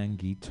and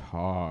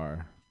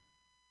guitar.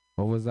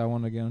 What was that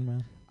one again,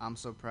 man? I'm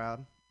so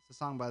proud. It's a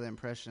song by the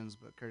Impressions,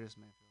 but Curtis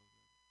Mayfield.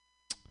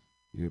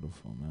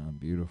 Beautiful, man.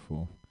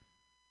 Beautiful.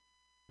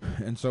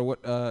 And so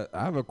I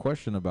have a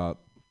question about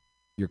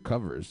your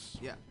covers.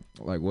 Yeah.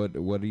 Like what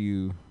do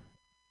you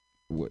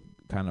what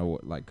kind of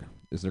like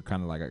is there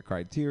kind of like a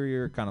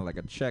criteria, kind of like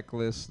a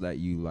checklist that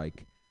you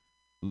like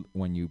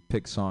when you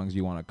pick songs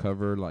you want to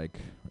cover, like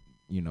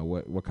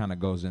what kind of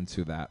goes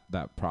into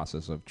that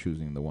process of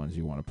choosing the ones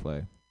you want to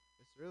play?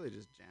 It's really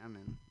just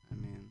jamming. I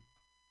mean,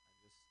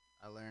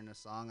 I learn a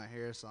song, I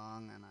hear a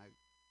song, and I'm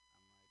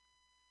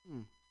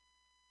like,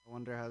 I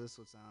wonder how this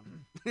would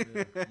sound.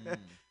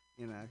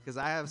 Because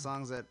I have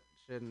songs that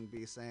shouldn't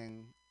be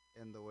sang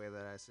in the way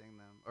that I sing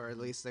them, or at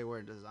least they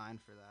weren't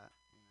designed for that.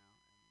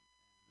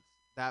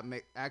 That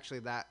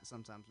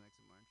sometimes makes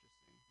it more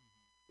interesting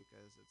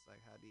because it's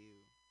like, how do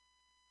you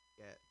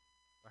get,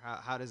 or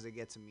how does it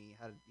get to me?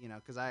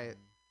 Because I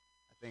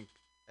think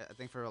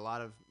for a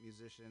lot of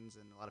musicians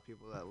and a lot of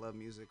people that love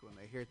music, when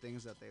they hear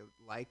things that they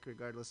like,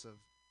 regardless of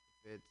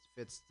if it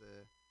fits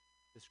the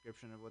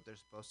description of what they're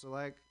supposed to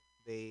like,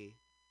 they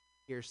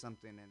hear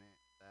something in it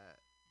that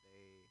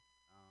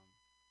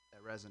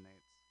that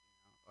resonates,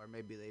 or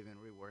maybe they even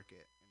rework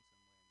it in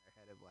some way in their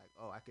head of like,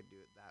 oh, I could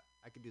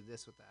do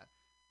this with that,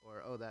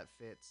 or oh, that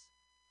fits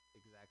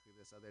exactly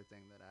this other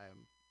thing that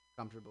I'm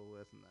comfortable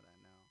with and that I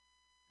know.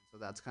 And so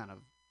that's kind of,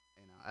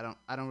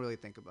 I don't really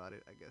think about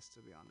it, I guess,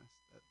 to be honest.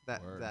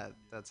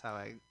 That's how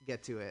I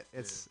get to it.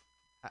 It's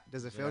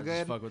does it feel good?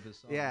 Just fuck with this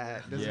song.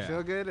 Yeah, does it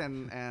feel good?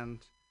 And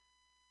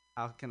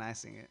how can I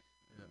sing it?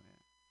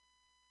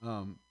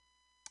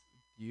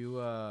 You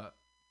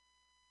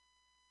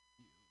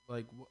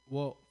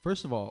well,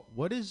 first of all,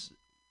 what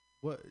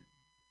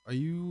are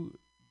you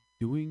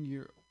doing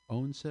your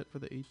own set for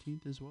the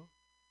 18th as well?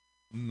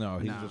 No,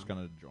 he's just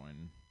gonna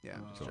join. Yeah,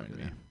 join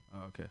me.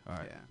 Oh, okay, all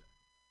right.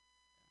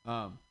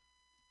 Yeah.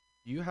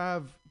 Do you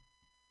have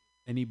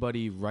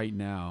anybody right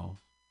now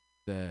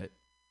that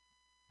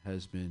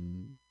has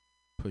been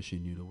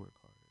pushing you to work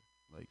harder?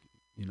 Like,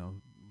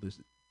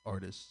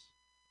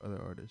 other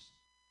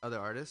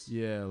artists?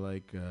 Yeah,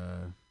 like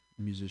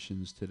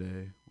musicians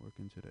today,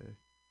 working today.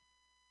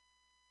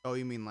 Oh,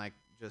 you mean like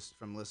just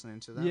from listening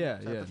to them? Yeah,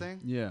 type of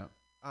thing? Yeah.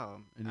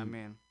 Oh, I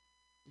mean,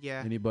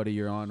 yeah. Anybody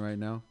you're on right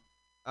now?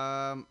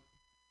 I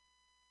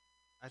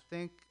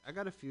think I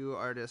got a few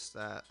artists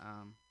that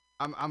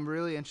I'm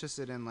really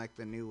interested in, like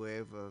the new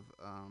wave of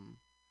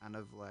kind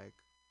of like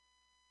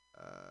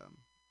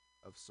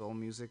of soul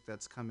music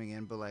that's coming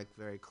in, but like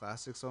very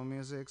classic soul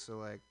music. So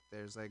like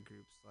there's like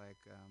groups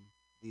like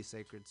These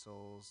Sacred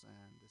Souls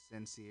and the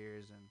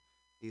Sinceres and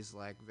these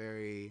like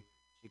very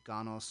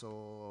Chicano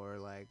soul, or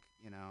like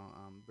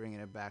bringing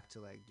it back to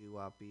like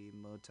doo-woppy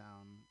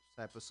Motown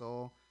type of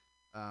soul.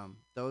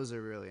 Those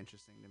are really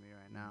interesting to me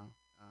right now.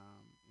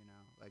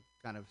 Like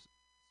kind of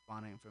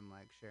spawning from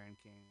like Sharon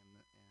King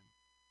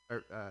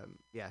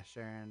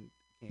Sharon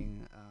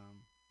King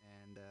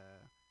and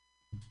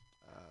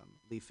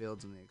Lee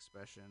Fields and the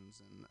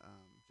Expressions, and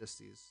just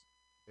these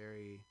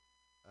very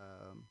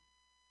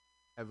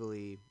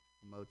heavily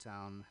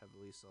Motown,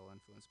 heavily soul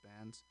influenced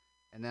bands.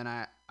 And then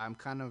I'm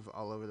kind of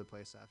all over the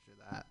place after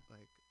that.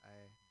 Like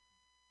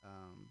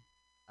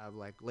I've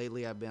like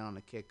lately I've been on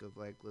a kick of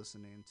like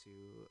listening to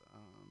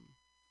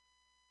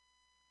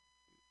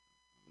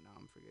now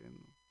I'm forgetting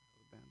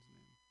the band's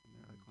name, and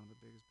they're like one of the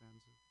biggest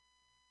bands of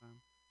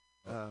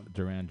the time.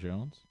 Duran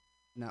Jones?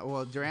 No,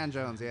 well, Duran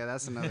Jones, yeah,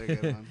 that's another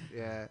good one.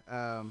 Yeah.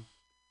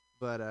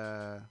 But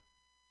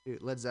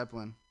Led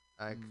Zeppelin.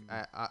 I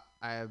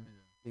have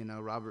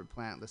Robert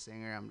Plant, the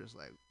singer. I'm just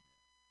like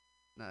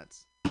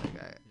nuts.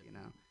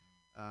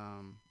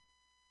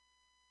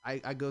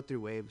 Like I go through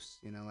waves.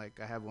 Like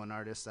I have one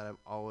artist that I've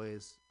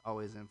always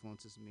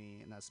influences me,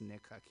 and that's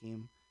Nick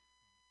Hakim.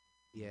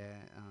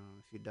 Yeah.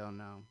 If you don't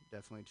know,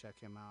 definitely check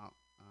him out.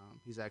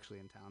 He's actually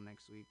in town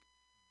next week.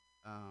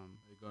 Are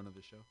you going to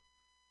the show?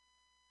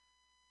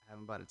 I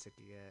haven't bought a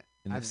ticket yet.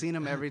 I've seen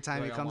him every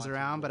time he comes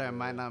around, but I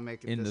might not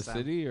make it in this the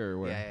time. city or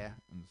where?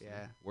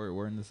 Yeah.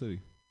 Where in the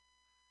city?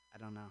 I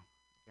don't know.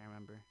 Can't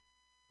remember.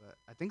 But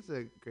I think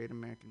the Great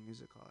American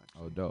Music Hall,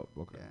 actually. Oh, dope.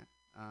 Okay.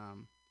 Yeah.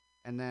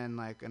 And then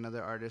like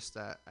another artist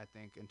that I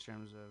think in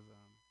terms of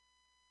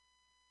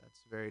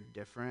that's very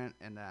different,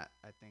 and that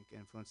I think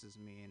influences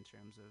me in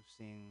terms of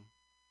seeing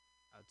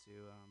how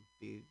to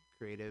be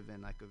creative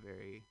in like a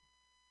very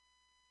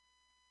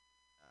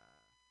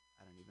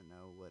I don't even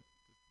know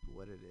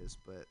what it is,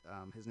 but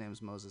his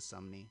name's Moses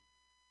Sumney,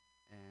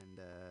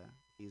 and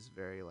he's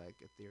very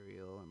like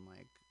ethereal and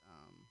like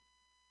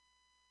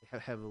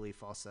heavily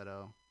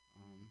falsetto.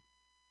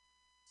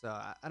 So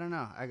I don't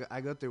know.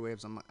 I go through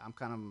waves. I'm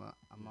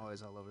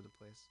always all over the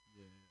place.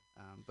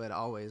 Yeah. But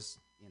always,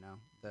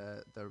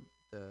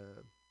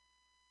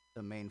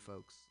 the main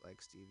folks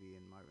like Stevie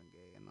and Marvin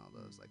Gaye and all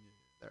those, like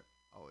they're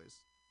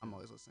always. I'm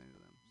always listening to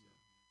them. So.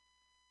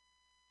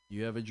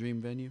 You have a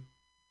dream venue?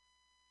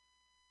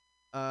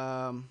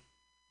 That's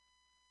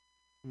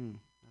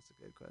a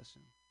good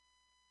question.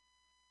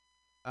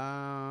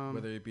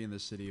 Whether it be in the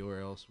city or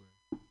elsewhere.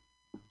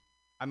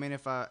 I mean,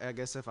 I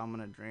guess if I'm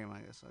gonna dream,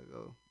 I guess I'll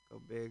go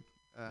big.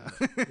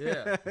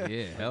 Yeah,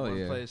 hell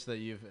yeah. One place that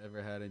you've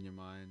ever had in your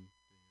mind.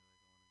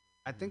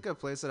 I think a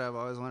place that I've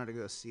always wanted to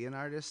go see an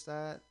artist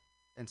at,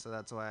 and so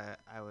that's why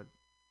I would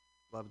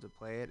love to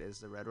play it, is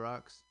the Red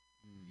Rocks.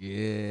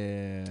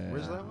 Yeah.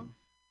 Where's that one?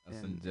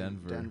 That's in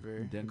Denver. Denver,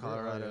 Denver,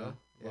 Colorado. oh,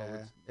 yeah.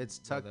 Well, It's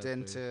well, tucked that's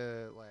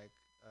into like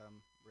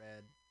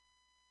red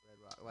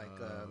rock,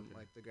 like okay.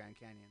 like the Grand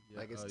Canyon. Yeah,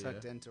 Like it's oh,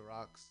 tucked yeah. into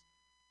rocks,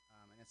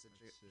 and it's a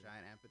That's sick.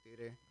 giant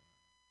amphitheater.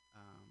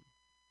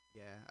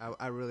 Yeah,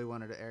 I really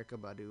wanted to. Erica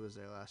Badu was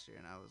there last year,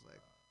 and I was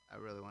like, I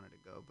really wanted to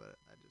go, but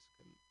I just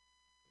couldn't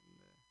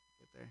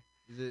get there.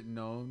 Is it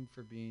known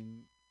for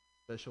being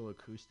special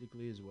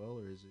acoustically as well,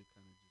 or is it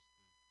kind of just the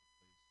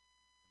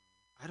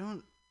place? I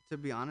don't, to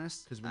be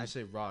honest. Because when you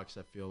say rocks,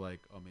 I feel like,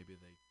 oh, maybe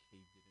they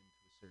caved it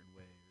into a certain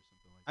way or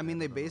something like that. I mean,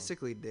 they don't know.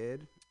 basically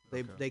did.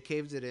 Okay. They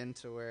caved it in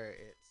to where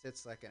it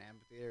sits like an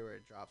amphitheater where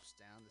it drops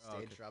down. The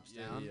stage drops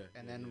down,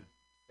 and then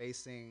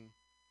facing.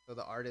 So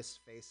the artist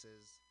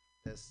faces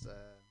this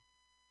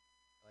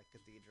like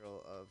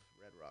cathedral of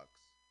red rocks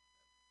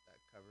that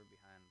cover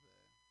behind the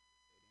stadium.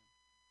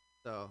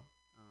 So,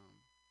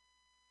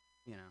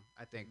 you know,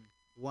 I think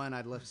one,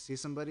 I'd love to see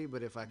somebody,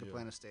 but if I could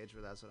play on a stage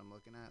where that's what I'm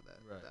looking at,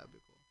 that'd be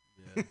cool.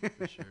 Yeah,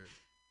 for sure.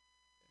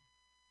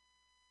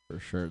 For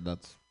sure,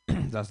 that's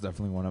that's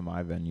definitely one of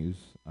my venues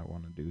I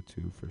want to do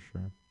too, for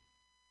sure.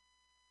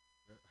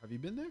 Have you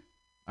been there?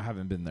 I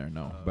haven't been there,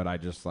 no, but I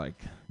just like,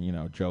 you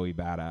know, Joey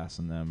Badass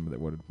and them that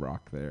would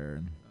rock there,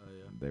 and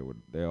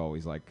they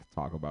always like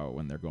talk about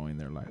when they're going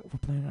there, like, we're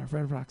playing at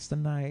Red Rocks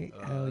tonight.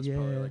 Hell It's yeah!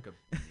 probably like a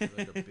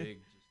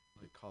big, just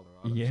like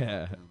Colorado.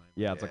 Yeah, stop,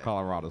 yeah, it's a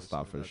Colorado so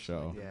stop for that's sure.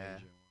 like the Yeah,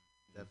 major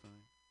one.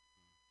 definitely.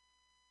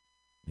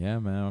 Yeah,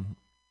 man.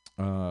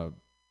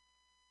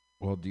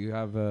 Well, do you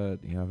have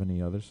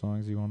any other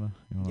songs you wanna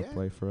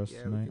play for us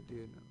Yeah, tonight? we could do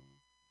another one.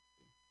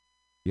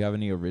 You have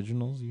any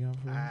originals you have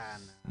for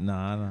us?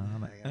 Nah.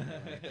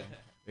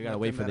 We gotta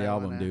wait for the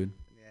album, dude.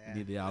 Yeah. We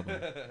need the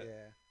album.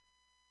 Yeah.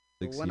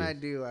 6 But when I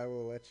years. do, I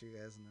will let you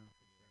guys know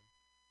for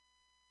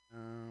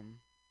sure. I'm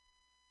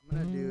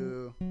gonna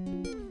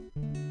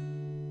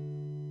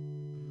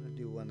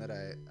do one that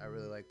I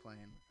really like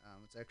playing.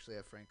 It's actually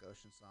a Frank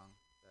Ocean song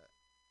that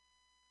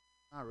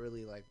not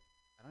really like.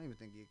 I don't even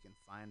think you can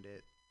find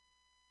it.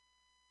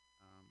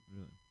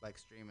 Really? Like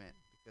stream it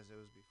because it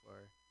was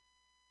before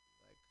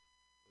like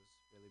it was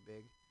really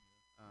big.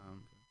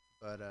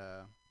 But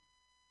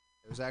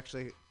it was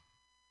actually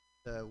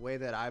the way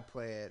that I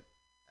play it.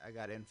 I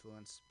got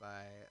influenced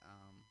by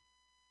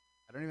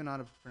I don't even know how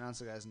to pronounce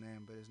the guy's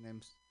name, but his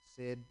name's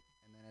Sid,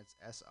 and then it's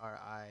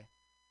SRIARAM.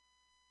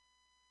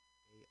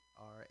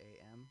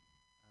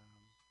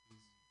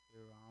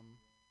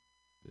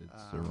 He's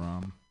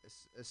Saram.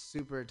 a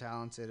super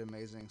talented,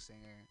 amazing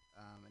singer,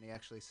 and he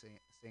actually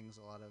sings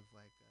a lot of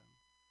like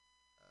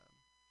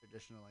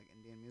traditional like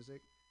Indian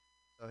music.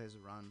 So his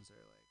runs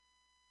are like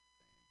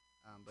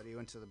insane. But he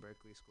went to the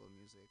Berklee School of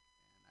Music,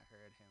 and I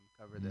heard him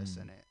cover this,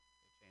 and it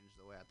changed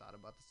the way I thought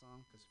about the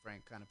song, because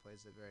Frank kind of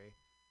plays it very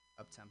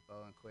up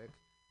tempo and quick,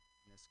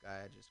 and this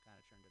guy just kind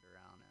of turned it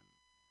around and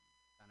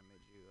kind of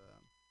made you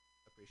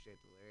appreciate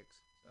the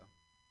lyrics. So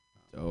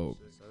Dope.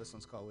 So this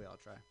one's called "We All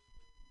Try."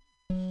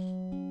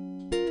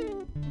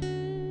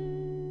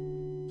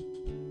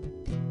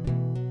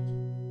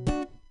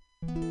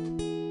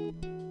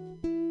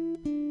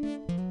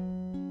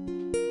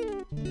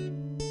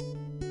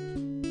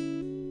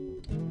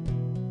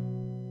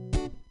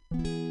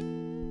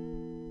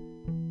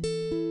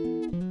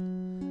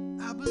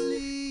 I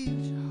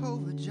believe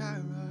Jehovah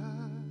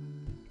Jireh.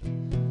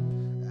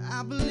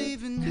 I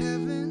believe in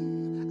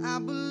heaven. I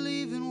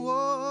believe in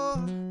war.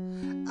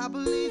 I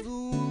believe a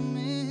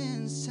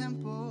woman's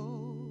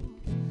temple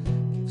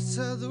gives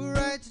her the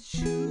right to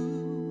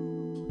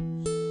choose.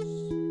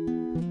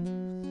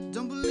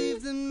 Don't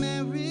believe that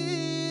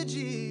marriage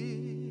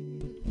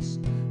is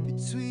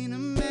between a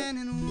man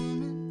and a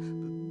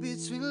woman, but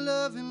between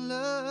love and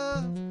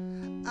love.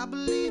 I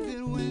believe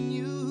it when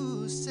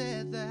you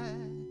said that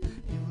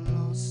you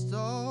lost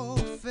all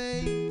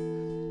faith,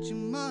 but you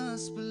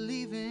must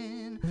believe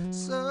in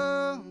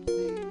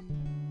something,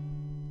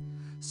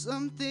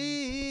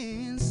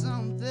 something,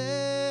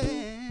 something.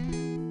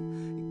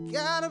 You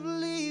gotta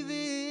believe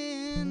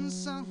in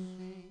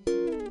something,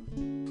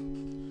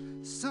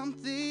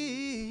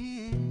 something.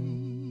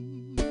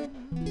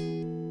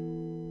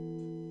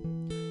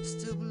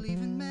 Still believe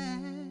in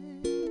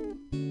man.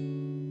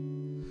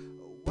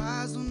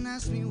 Wise don't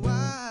ask me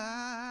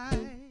why.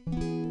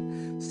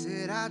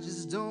 Said I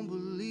just don't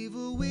believe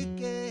we're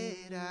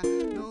wicked. I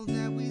know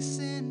that we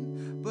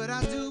sin, but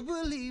I do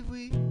believe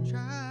we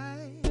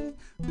try.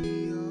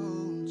 We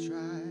all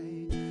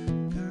try.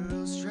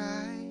 Girls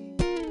try.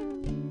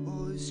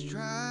 Boys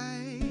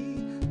try.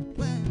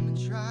 Women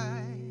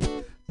try.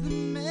 The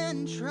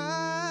men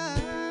try.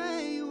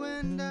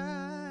 And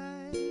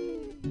I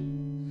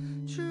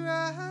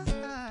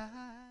try.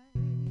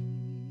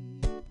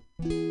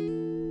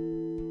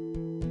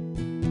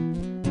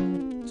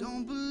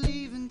 Don't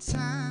believe in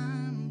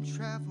time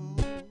travel.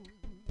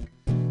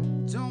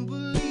 Don't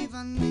believe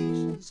our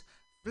nation's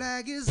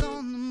flag is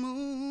on the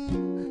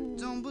moon.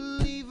 Don't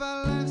believe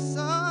our lives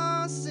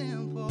are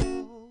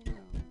simple.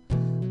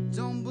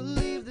 Don't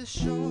believe the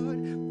short,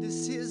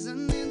 this is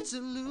an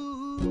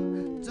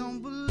interlude.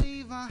 Don't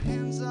believe our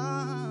hands are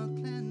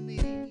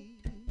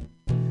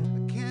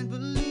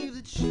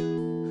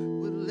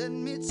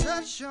it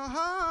touched your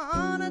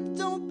heart? I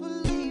don't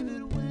believe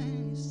it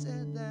when you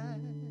said that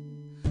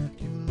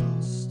you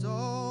lost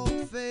all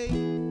faith,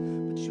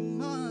 but you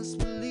must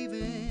believe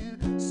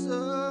in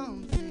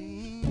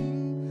something,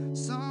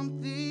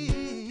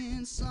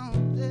 something,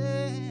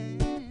 something.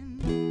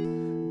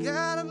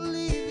 Gotta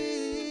believe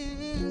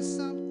in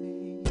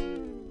something,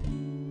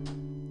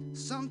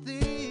 something.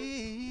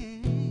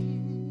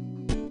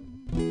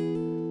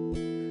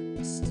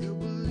 I still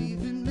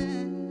believe in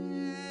man.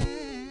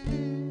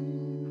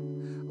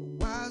 A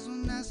wise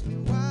one asked me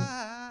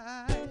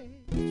why.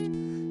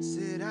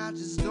 Said I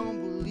just don't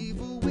believe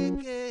we're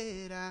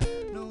wicked. I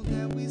know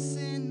that we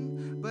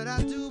sin, but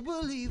I do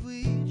believe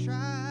we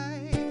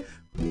try.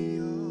 We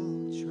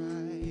all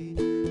try.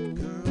 The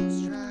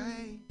girls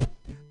try.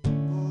 The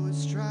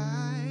boys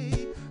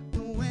try.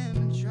 The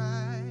women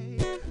try.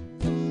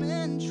 The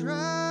men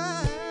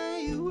try.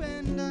 You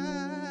and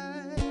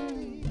I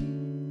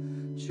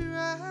try.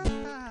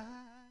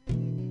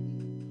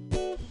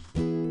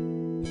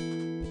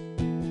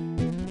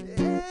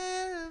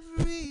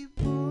 Every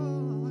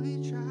boy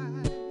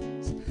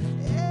tries,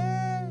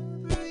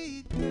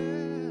 every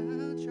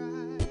girl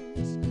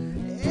tries,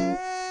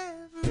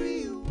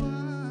 everyone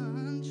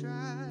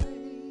tries.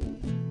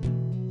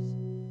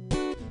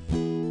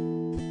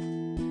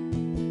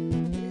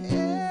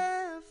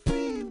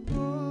 Every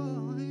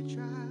boy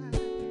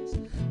tries,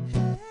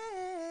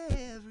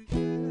 every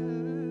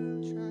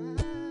girl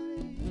tries.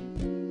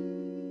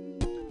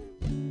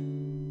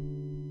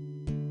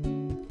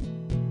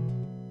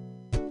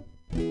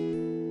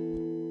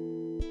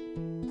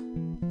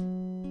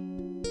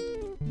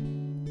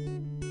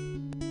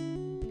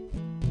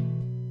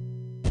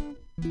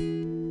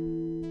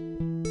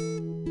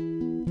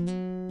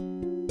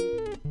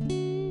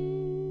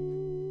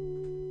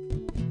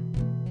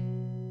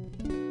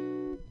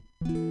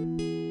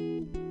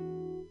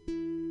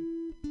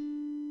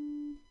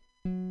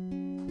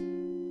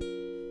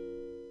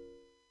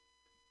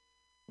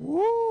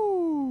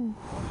 Woo!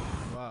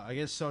 Wow, I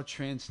get so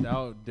tranced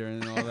out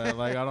during all that.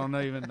 Like, I don't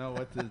even know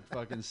what to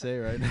fucking say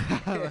right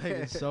now. Like,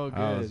 it's so good.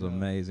 That was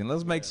amazing.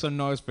 Let's make some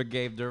noise for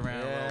Gabe Duran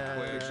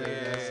real quick.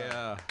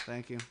 Yeah.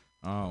 Thank you.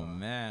 Oh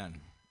man,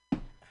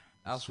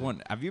 that's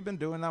one. Have you been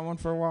doing that one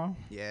for a while?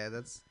 Yeah,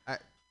 that's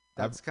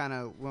kind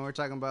of when we're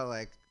talking about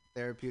like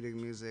therapeutic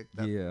music.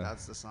 Yeah.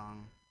 That's the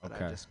song that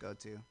Okay. I just go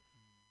to,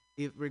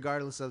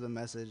 regardless of the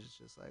message. It's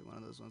just like one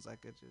of those ones I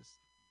could just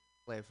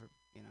play for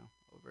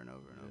over and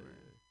over and over.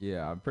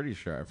 Yeah, I'm pretty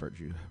sure I've heard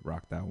you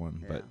rock that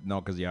one. Yeah. But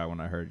no, because when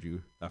I heard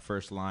you that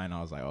first line,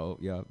 I was like, oh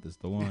yeah, this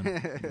the one.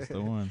 This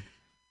the one.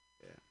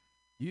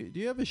 Do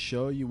you have a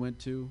show you went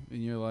to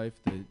in your life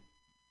that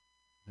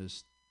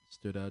has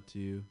stood out to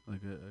you,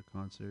 like a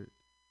concert?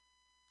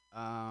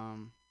 I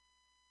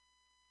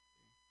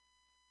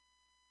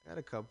got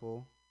a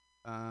couple.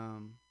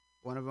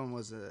 One of them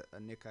was a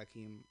Nick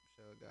Hakim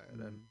show guy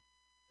that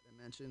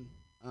I mentioned.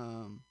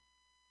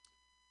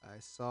 I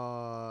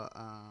saw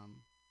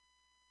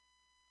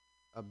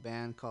a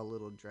band called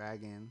Little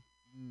Dragon,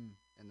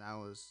 and that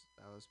was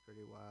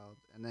pretty wild.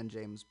 And then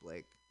James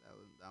Blake,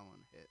 that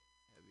one hit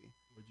heavy.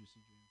 Where'd you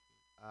see James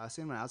Blake? I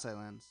seen him at Outside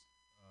Lands.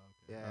 Oh,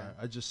 okay. Yeah.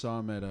 I just saw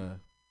him at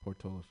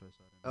Portola Fest.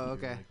 I don't know Oh,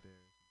 if you were, okay. like,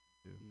 there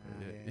too. Nah,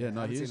 But yeah, yeah, I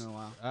no, haven't he's. seen him in a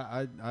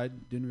while. I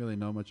didn't really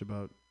know much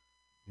about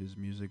his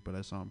music, but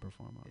I saw him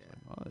perform. I was like,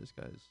 oh, this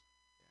guy's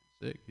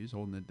sick. He's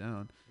holding it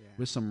down Yeah.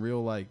 with some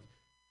real like,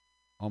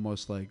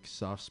 almost like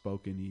soft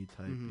spoken-y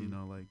type. Mhm. You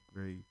know, like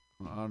very.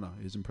 I don't know.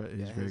 He's he's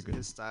Yeah, very good.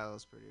 His style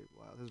is pretty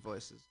wild. His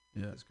voice is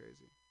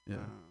crazy. Yeah.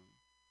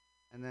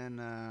 And then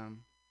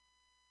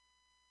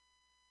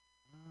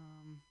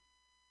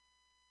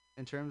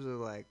in terms of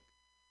like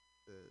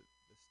the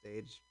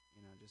stage,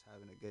 just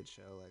having a good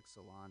show like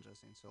Solange. I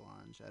seen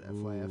Solange at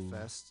FYF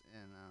Fest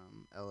in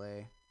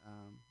LA.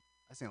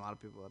 I seen a lot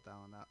of people at that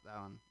one. That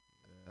one,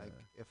 like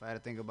if I had to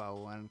think about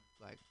one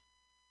like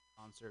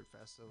concert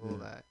festival,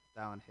 that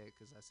one hit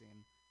because I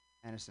seen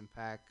Anderson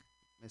 .Paak,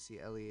 Missy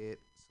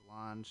Elliott,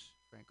 Solange,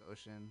 Frank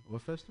Ocean.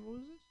 What festival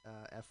is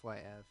this?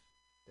 FYF.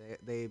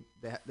 They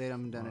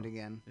haven't done it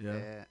again.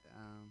 Yeah.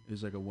 It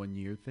was like a 1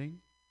 year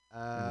thing.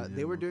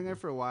 They were doing it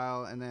for a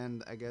while, and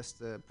then I guess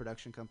the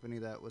production company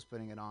that was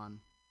putting it on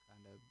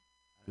kind of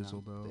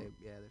Fizzled out. They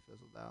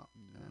fizzled out.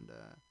 Yeah. And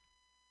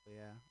but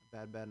yeah,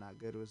 Bad Bad Not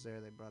Good was there.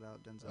 They brought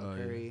out Denzel Oh,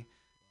 yeah. Curry.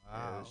 Wow.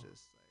 Yeah, it was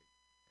just like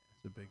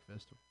It's a big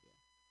festival.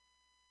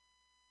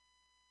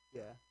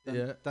 yeah.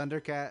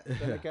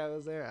 Thundercat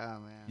was there. Oh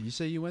man. Did you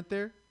say you went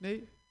there,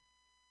 Nate?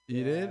 You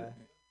Yeah. did?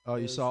 Oh,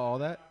 you saw all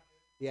that?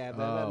 Yeah, Bad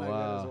Bad Not Good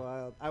was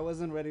wild. I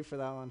wasn't ready for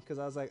that one because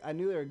I was like, I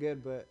knew they were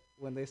good, but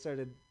when they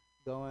started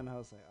going, I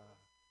was like, oh,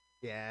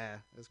 yeah,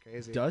 it was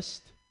crazy.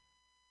 Dust?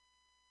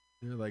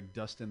 They're like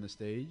dust in the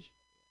stage?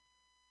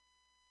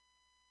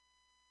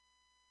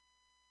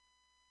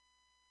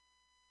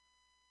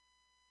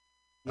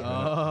 Yeah.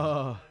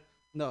 Oh.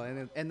 No,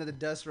 and then the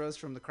dust rose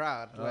from the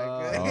crowd. What?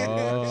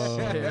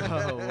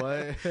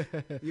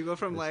 You go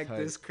from That's like tight.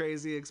 this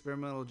crazy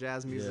experimental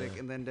jazz music, Yeah.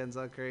 and then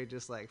Denzel Curry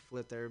just like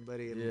flipped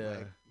everybody, and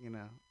like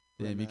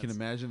Damn, you can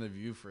imagine the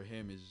view for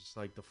him is just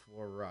like the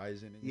floor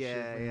rising and shit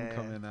for him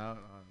coming out.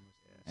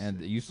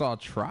 And you saw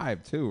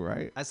Tribe too,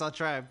 right? I saw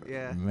Tribe.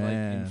 Yeah, Man. Like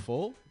in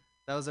full.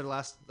 That was their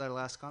last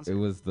concert. It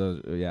was it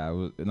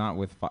was not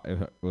with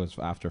it was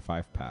after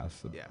Five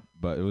Pass. Yeah,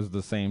 but it was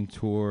the same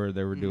tour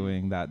they were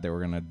doing that they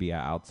were gonna be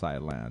at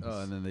Outside Lands.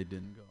 Oh, and then they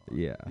didn't go.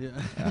 Yeah,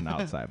 and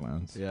Outside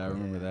Lands. Yeah, I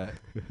remember that.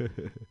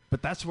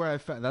 But that's where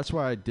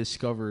I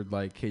discovered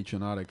like K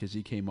Tronada because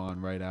he came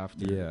on right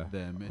after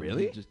them. And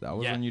Really? That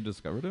was when you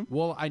discovered him?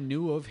 Well, I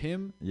knew of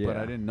him, but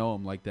I didn't know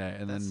him like that.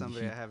 And that's then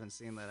somebody I haven't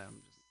seen that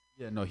I'm just.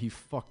 Yeah, no, he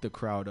fucked the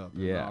crowd up.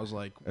 Yeah, and I was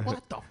like,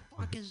 what the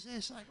fuck is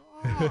this? Like,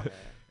 oh.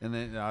 And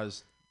then I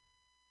was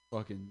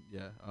fucking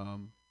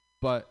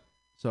but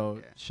so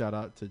shout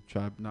out to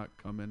Tribe not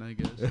coming, I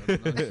guess.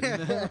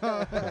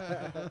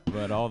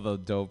 But all the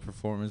dope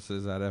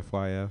performances at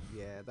FYF.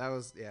 Yeah, that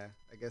was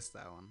I guess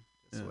that one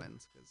just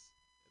wins because it's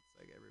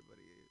like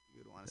everybody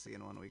you'd want to see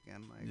in one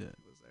weekend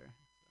was there. So.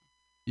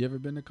 You ever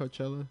been to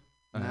Coachella?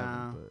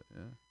 No.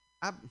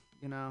 I haven't,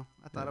 but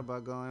I thought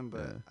about going,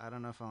 but I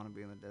don't know if I want to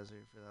be in the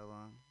desert for that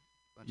long.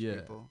 Bunch of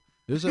people.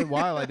 There's a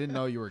while I didn't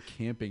know you were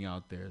camping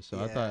out there, so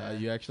I thought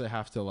you actually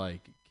have to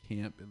like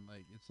camp and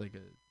like it's like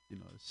a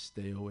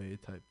stay away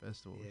type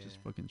festival, which is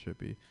fucking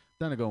trippy. I'm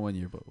gonna go 1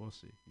 year, but we'll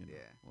see.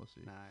 We'll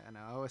see. Nah, I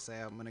know. I always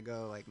say I'm gonna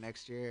go like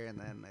next year, and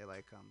then they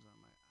like comes.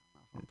 I'm like, I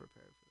don't know if I'm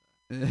prepared for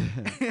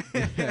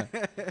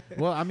that.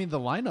 Well, I mean, the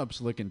lineups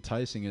look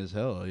enticing as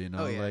hell. Oh,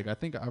 yeah. Like I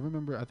think the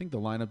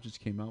lineup just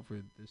came out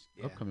for this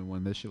upcoming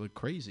one. This shit look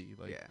crazy.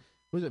 Like,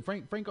 was it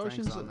Frank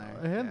Ocean's on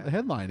there.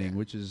 headlining,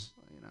 which is.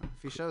 If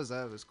he shows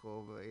up, it's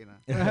cool, but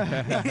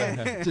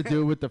to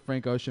do with the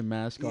Frank Ocean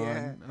mask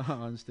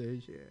on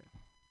stage. Yeah,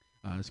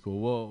 that's cool.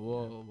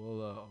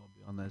 We'll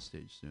be on that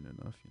stage soon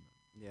enough.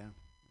 Yeah.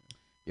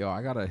 Yo,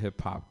 I got a hip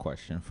hop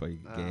question for you,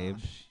 Gabe.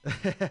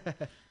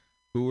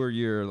 Who are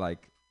your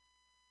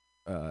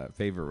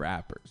favorite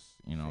rappers?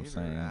 You know what I'm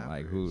saying?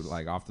 Like who,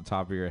 like off the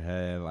top of your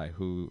head, like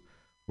who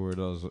are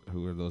those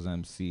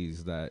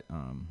MCs that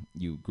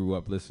you grew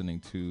up listening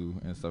to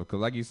and stuff?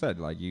 Because like you said,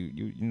 like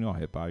you know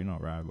hip hop, you know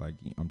rap. Like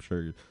I'm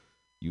sure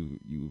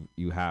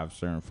you have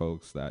certain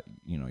folks that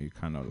you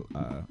kind of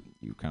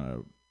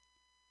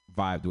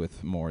vibed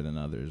with more than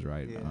others,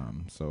 right? Yeah.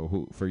 So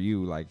who for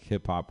you, like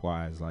hip hop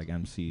wise, like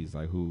MCs,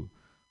 like who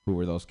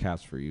were those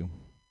cats for you?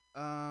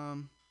 I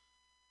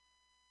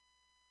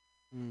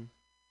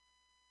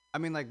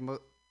mean, like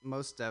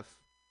Most Def.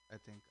 I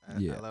think I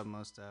love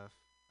Most Def.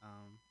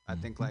 I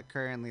think like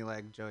currently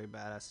like Joey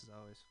Badass is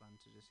always fun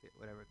to just hit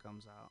whatever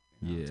comes out.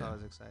 It's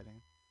always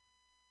exciting.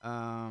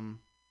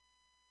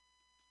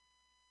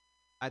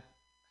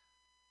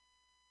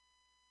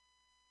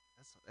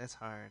 That's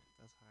hard.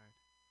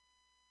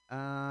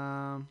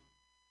 I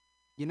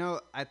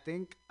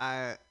think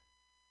I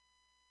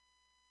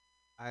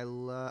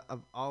love.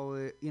 I've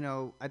always,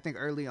 I think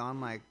early on,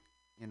 like,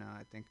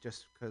 I think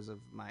just because of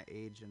my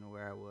age and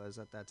where I was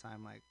at that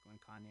time, like when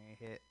Kanye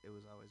hit, it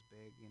was always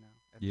big,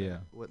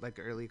 with like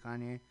early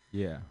Kanye.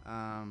 Yeah.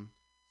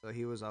 So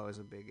he was always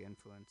a big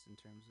influence in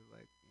terms of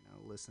like,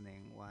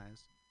 listening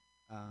wise.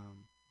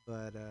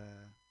 But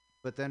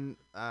then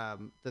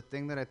the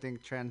thing that I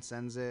think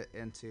transcends it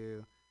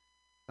into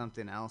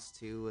something else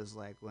too was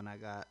like when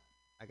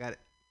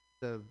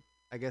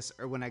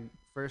when I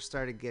first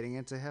started getting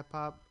into hip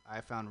hop,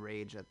 I found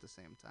Rage at the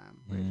same time,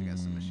 Rage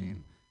Against the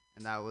Machine,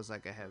 and that was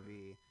like a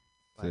heavy,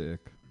 like,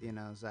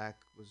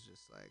 Zach was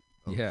just like,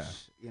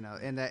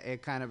 and that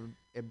it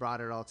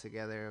brought it all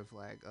together of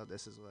like, oh,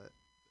 this is what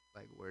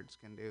like words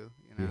can do,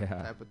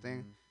 type of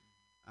thing,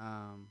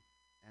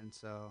 and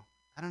so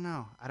I don't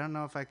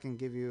know if I can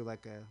give you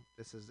like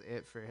this is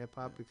it for hip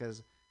hop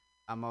because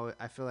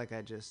I feel like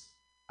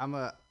I'm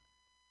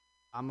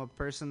a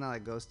person that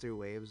like goes through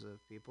waves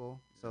of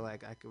people. So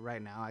like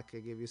right now I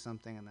could give you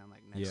something and then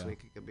like next week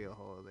it could be a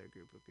whole other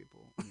group of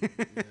people.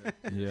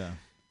 Yeah.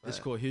 It's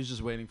cool. He was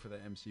just waiting for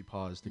the MC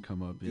pause to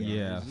come up.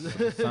 Yeah,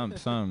 some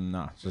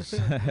not just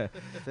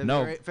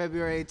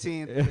February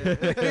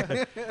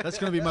 18th. That's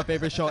gonna be my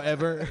favorite show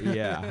ever.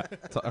 Yeah,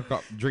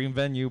 Dream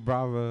Venue,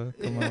 Brava.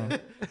 Come on,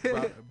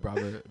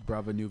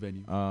 Brava new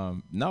venue.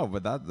 No,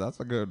 but that's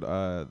a good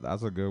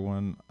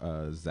one.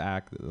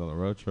 Zach La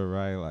Rocha,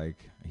 right?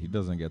 Like he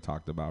doesn't get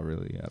talked about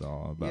really at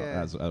all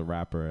as a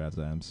rapper, as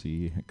an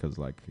MC, because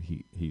like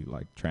he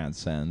like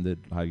transcended,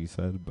 how you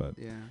said, but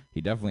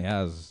he definitely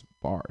has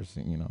bars,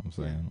 you know what I'm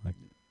saying? Like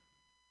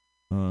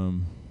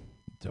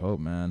dope,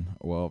 man.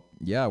 Well,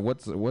 yeah,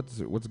 what's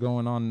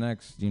going on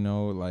next?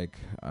 Like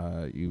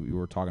you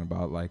were talking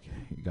about like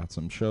you got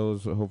some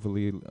shows,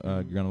 hopefully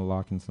you're gonna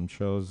lock in some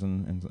shows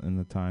in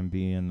the time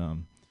being. I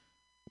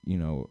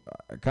kinda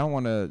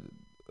wanna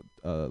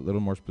a little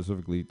more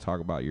specifically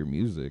talk about your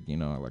music,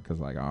 like because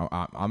like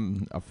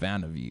I'm a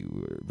fan of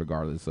you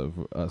regardless of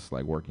us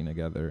like working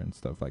together and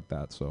stuff like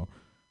that. So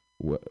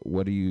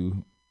what is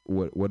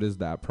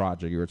that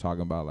project you were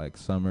talking about, like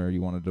summer you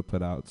wanted to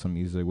put out some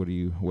music? What are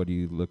you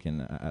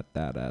looking at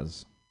that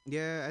as?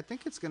 Yeah, I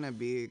think it's gonna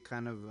be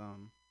kind of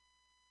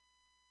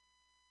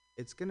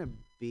it's gonna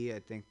be, I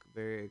think,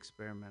 very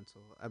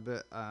experimental.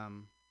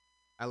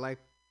 I like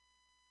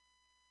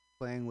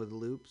playing with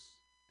loops,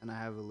 and I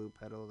have a loop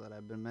pedal that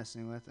I've been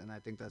messing with, and I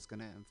think that's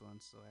gonna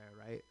influence the way I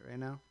write right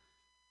now.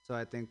 So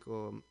I think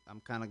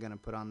I'm kind of gonna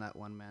put on that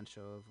one man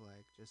show of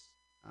like just,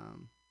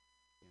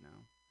 you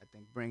know, I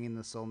think bringing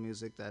the soul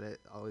music that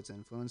it always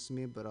influenced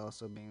me, but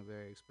also being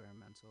very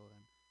experimental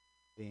and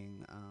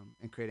being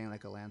and creating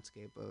like a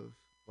landscape of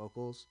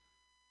vocals.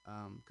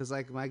 Cause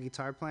like my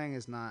guitar playing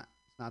is not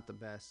it's not the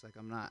best. Like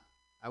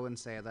I wouldn't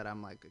say that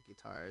I'm like a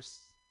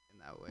guitarist in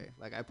that way.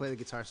 Like I play the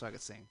guitar so I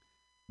could sing.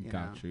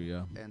 Got you,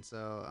 yeah. And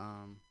so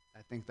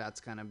I think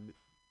that's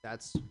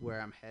that's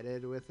where I'm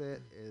headed with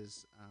it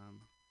is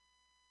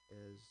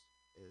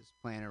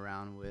playing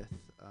around with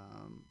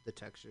the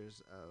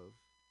textures of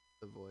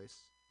the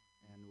voice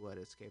and what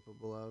it's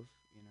capable of,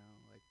 you know,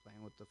 like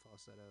playing with the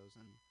falsettos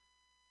and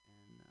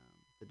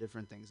the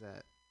different things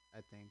that I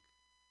think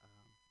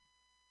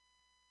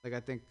like I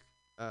think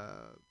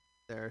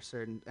there are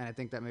certain, and I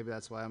think that maybe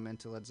that's why I'm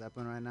into Led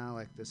Zeppelin right now,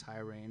 like this high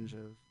range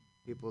of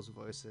people's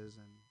voices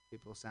and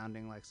people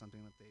sounding like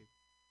something that they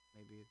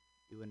maybe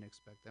you wouldn't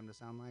expect them to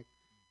sound like.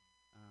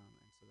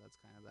 And so that's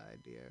kind of the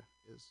idea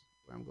is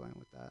where I'm going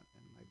with that.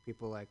 And like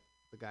people like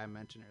the guy I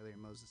mentioned earlier,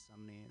 Moses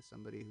Sumney, is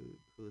somebody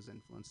who's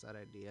influenced that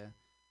idea.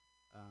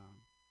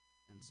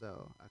 And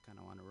so I kind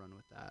of want to run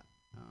with that.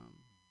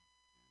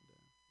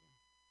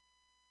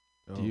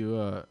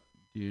 Do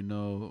you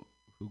know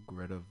who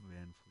Greta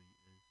Van Fleet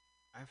is?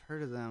 I've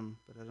heard of them,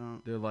 but I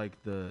don't. They're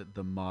like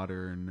the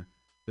modern.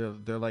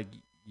 They're like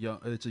young.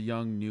 It's a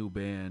young new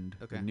band,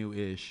 Okay.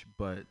 new-ish,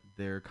 but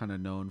they're kind of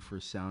known for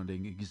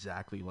sounding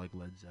exactly like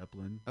Led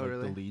Zeppelin. Oh, like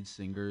really? The lead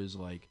singer is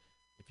like,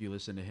 if you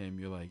listen to him,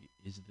 you're like,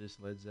 is this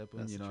Led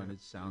Zeppelin? That's you know, true. and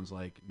it sounds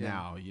like Yeah.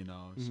 now, you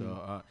know. Mhm.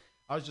 So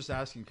I was just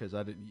asking because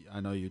I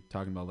know you're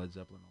talking about Led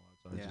Zeppelin a lot,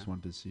 so I Yeah. just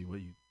wanted to see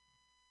what you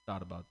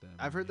thought about them.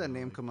 I've heard you that know,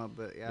 name like- come up,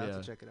 but yeah, I'll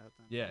have to check it out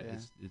then. Yeah,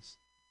 it's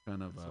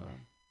kind of That's wild.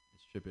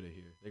 it's trippy to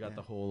hear. They got Yeah.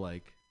 the whole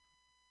like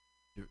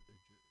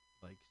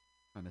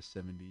kind of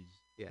 70s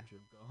Yeah.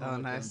 drip going Oh, with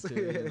them nice. too,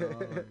 you know, a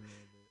little bit.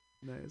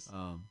 Nice.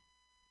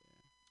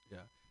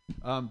 Yeah.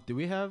 Do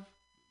we have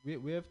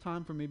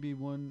time for maybe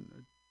one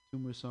or two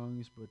more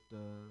songs, but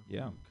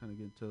Yeah. kind of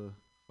get to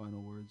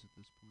final words at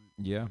this point.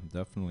 Yeah,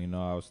 definitely.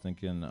 No, I was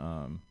thinking,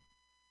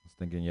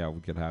 yeah,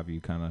 we could have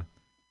you kind of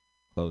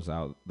close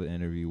out the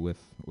interview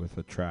with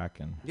a track,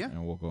 and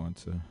and we'll go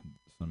into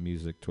some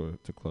music to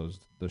close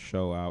the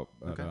show out.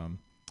 But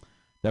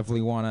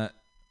definitely want to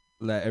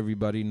let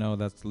everybody know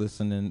that's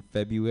listening.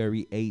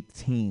 February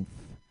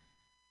 18th,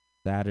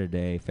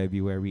 Saturday,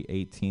 February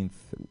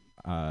 18th,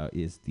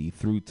 is the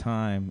Through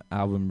Time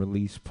album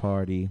release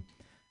party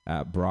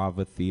at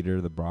Brava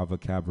Theater, the Brava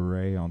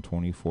Cabaret on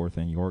 24th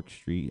and York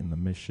Street in the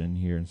Mission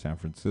here in San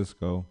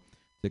Francisco.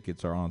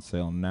 Tickets are on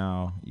sale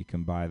now. You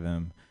can buy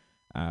them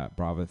at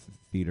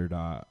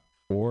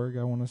bravatheater.org,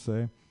 I want to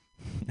say.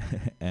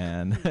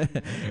 And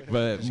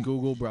but just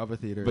Google Brava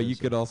Theater. But you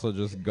could also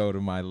just go to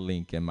my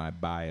link in my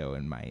bio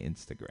and my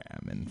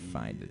Instagram and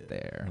find it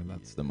there.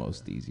 That's the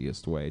most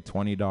easiest way.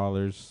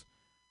 $20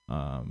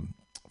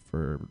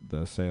 for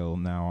the sale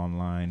now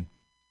online.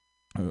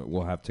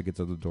 We'll have tickets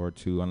at the door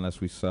too, unless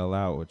we sell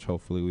out, which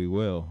hopefully we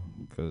will,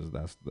 because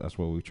that's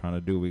what we're trying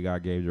to do. We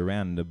got Gabe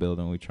Duran in the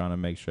building. We're trying to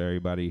make sure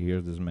everybody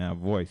hears this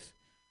man's voice.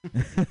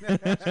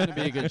 It's gonna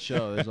be a good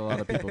show. There's a lot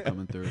of people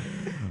coming through.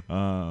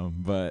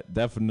 But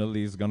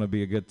definitely it's gonna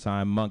be a good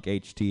time. Monk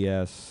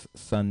HTS,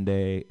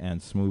 Sunday,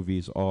 and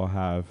Smoothies all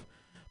have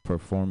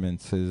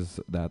performances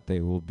that they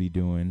will be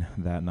doing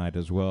that night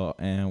as well.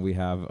 And we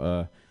have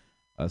a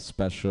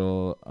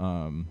special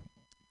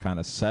kind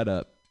of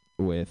setup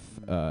with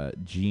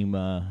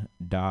Jima,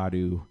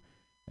 Dadu,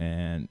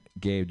 and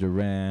Gabe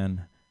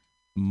Duran,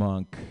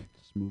 Monk,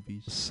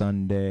 Smoothies,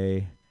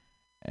 Sunday,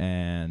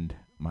 and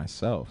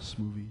myself.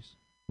 Smoothies.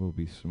 We'll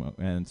be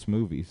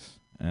Smoothies,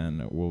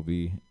 and we'll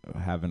be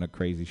having a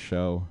crazy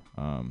show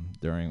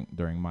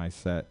during my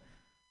set.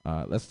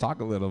 Let's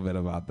talk a little bit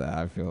about that.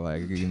 I feel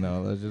like,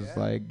 let's just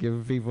like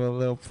give people a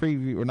little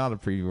preview, or not a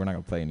preview. We're not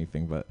gonna play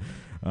anything, but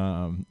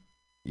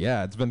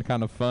yeah, it's been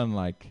kind of fun.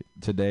 Like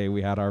today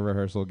we had our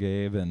rehearsal,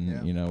 Gabe,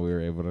 and we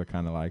were able to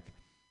kind of like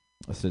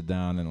sit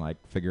down and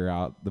like figure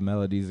out the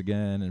melodies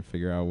again and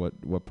figure out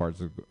what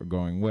parts are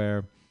going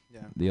where.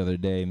 Yeah. The other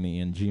day,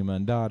 me and Jima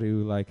and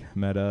Dadu like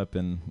met up,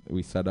 and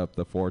we set up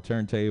the 4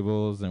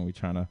 turntables, and we're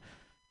trying to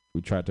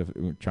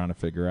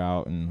figure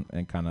out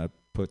and kind of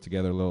put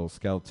together a little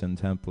skeleton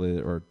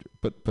template, or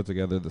put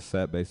together the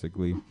set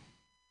basically.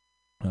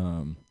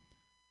 I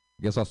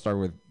guess I'll start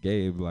with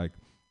Gabe. Like,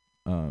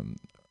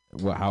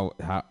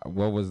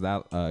 what was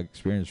that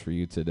experience for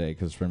you today?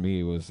 Because for me,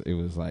 it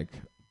was like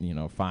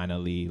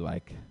finally,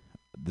 like,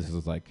 this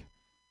is like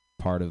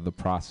part of the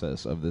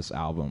process of this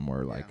album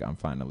where like I'm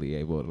finally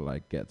able to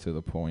like get to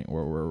the point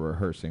where we're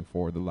rehearsing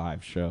for the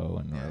live show,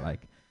 and we're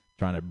like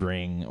trying to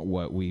bring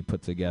what we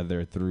put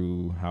together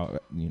through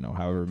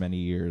however many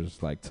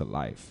years like to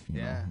life.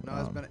 You know?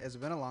 It's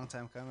been a long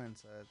time coming,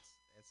 so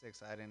it's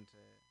exciting to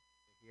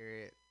hear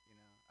it.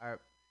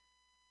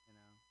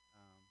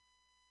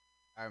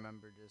 I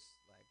remember just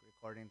like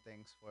recording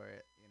things for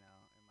it, you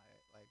know, in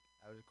my like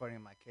I was recording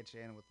in my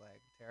kitchen with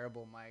like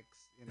terrible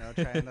mics, you know,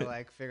 trying to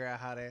like figure out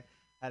how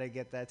to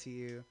get that to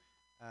you.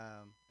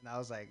 And I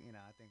was like, you know,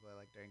 I think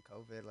like during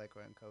COVID, like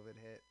when COVID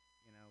hit,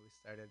 you know, we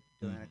started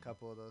doing a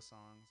couple of those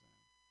songs.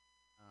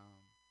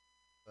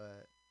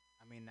 But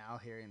I mean, now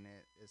hearing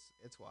it,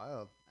 it's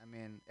wild. I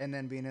mean, and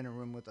then being in a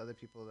room with other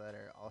people that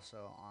are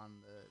also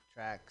on the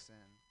tracks,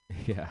 and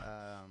Yeah.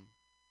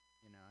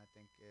 you know, I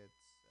think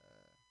it's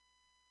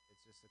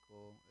just a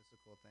cool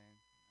thing.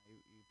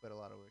 You put a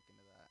lot of work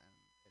into that, and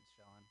it's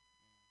showing.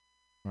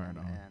 Right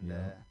on. And Yeah.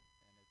 and it's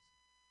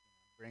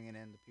bringing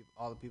in the people,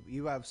 all the people.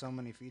 You have so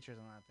many features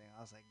on that thing.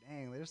 I was like,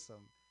 dang, there's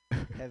some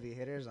heavy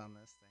hitters on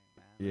this thing,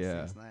 man. This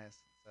Yeah. thing's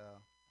nice.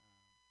 So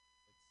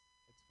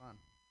it's fun.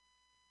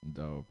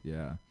 Dope.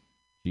 Yeah.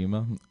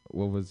 Jima,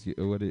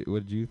 what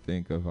did you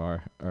think of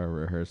our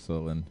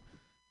rehearsal and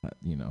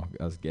you know,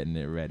 us getting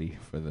it ready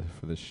for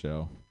the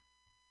show?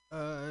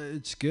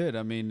 It's good.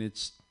 I mean,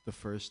 it's the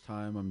first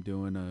time I'm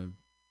doing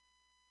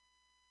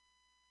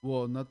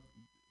not.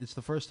 It's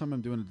the first time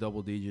I'm doing a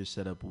double DJ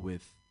setup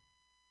with,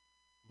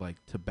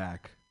 like, to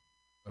back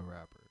a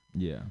rapper.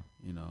 Yeah.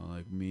 You know,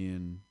 like me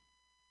and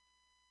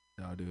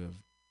Dadu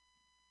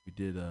we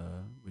did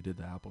the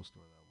Apple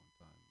Store that one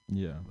time.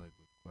 Yeah. Like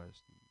with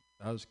Quest.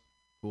 That was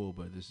cool,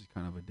 but this is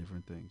kind of a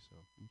different thing. So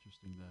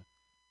interesting to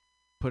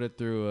put it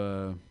through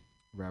a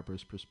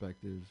rapper's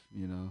perspective.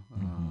 You know,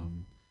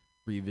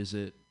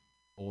 revisit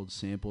old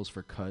samples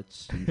for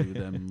cuts and do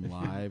them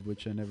live,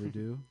 which I never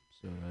do.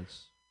 So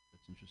that's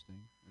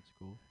interesting. That's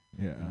cool.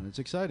 Yeah. It's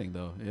exciting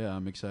though. Yeah,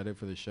 I'm excited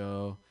for the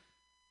show,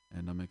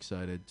 and I'm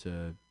excited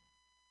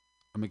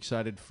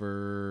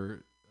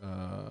for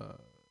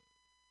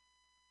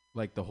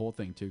like the whole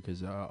thing too,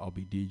 because I'll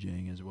be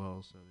DJing as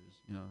well. So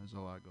there's a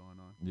lot going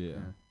on. Yeah.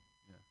 But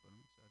I'm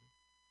excited.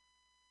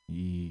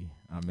 Yeah,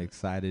 I'm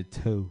excited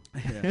too.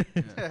 Yeah.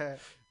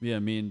 Yeah,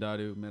 me and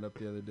Dadu met up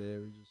the other day.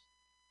 We're just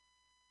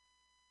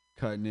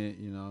cutting it,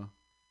 you know.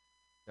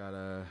 Got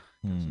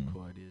some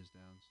cool ideas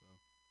down. So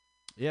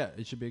yeah,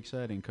 it should be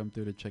exciting. Come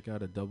through to check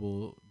out a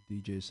double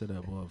DJ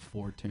setup. We'll have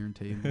 4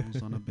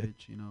 turntables on a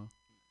bitch, you know.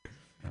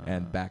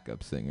 And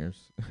backup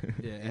singers.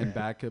 Yeah, and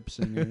backup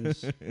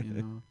singers, you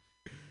know.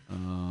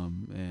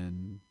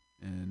 And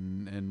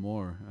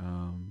more.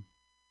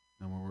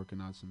 And we're working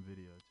on some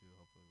video too.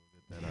 Hopefully we'll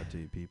get that out to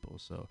you people.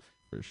 So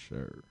for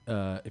sure.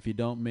 If you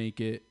don't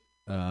make it,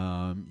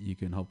 you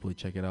can hopefully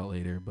check it out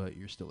later, but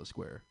you're still a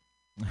square.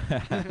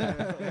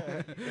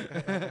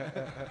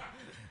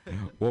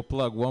 We'll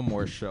plug one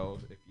more show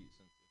since you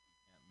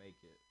can't make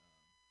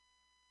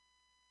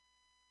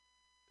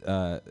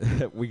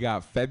it. We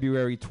got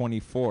February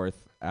 24th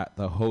at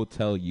the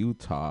Hotel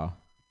Utah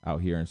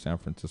out here in San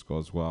Francisco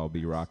as well. I'll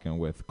be rocking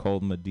with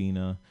Cold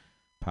Medina,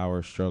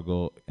 Power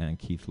Struggle, and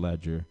Keith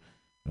Ledger.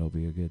 It'll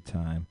be a good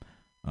time.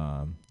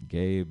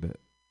 Gabe,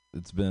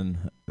 it's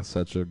been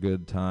such a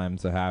good time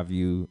to have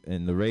you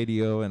in the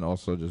radio and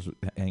also just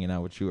hanging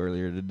out with you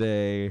earlier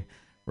today,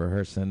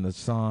 rehearsing the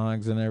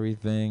songs and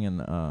everything.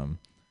 And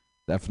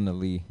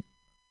definitely,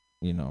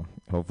 you know,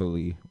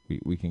 hopefully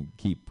we can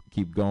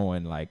keep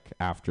going, like,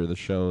 after the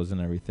shows and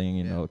everything,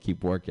 you know,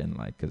 keep working,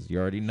 like, because you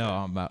already know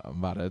I'm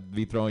about to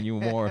be throwing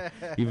you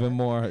even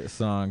more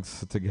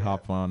songs to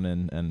hop on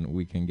and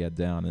we can get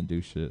down and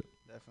do shit.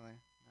 Definitely.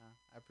 No,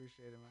 I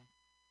appreciate it, man.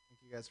 Thank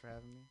you guys for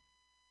having me.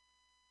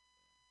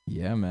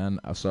 Yeah, man.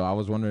 So I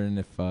was wondering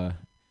if,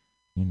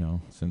 you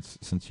know,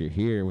 since you're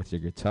here with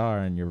your guitar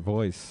and your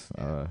voice,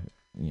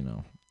 you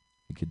know,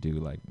 you could do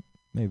like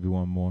maybe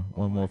one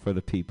more for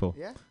the people.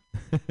 Yeah,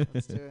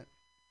 let's do it.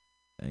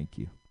 Thank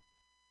you.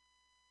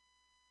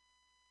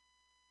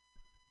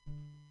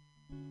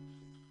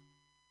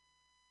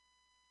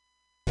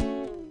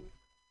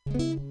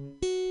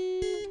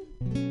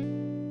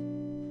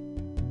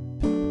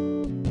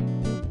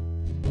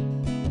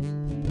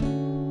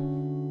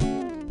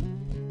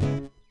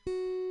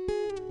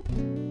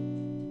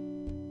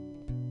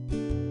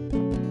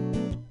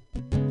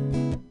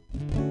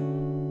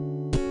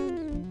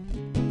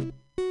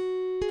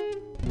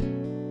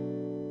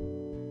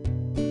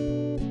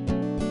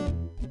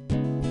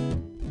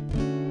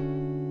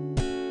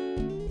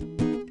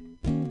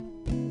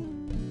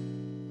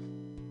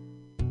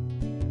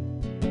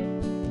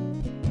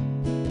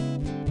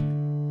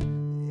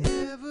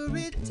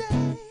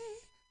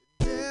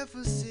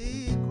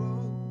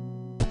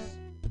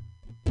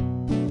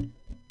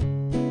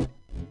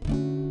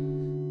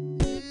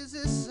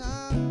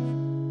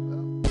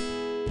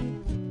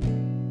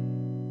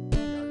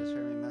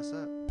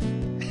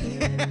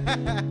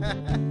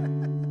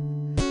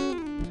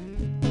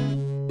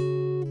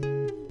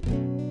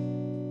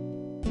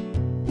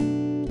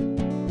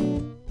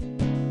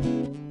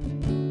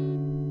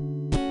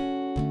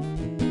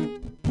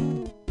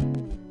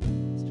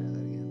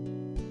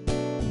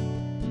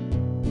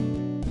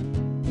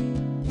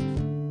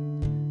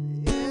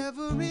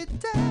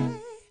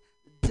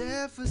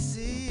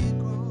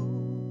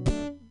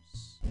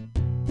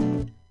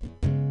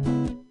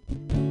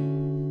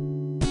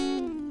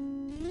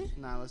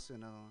 Nah, let's do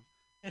another one.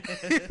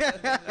 Let's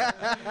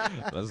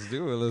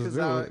do it. Let's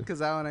do it. Because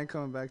that one ain't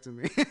coming back to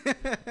me.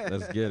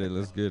 Let's get it.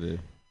 Let's get it.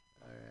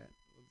 All right,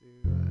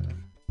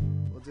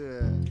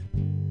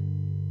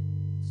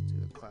 let's do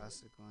a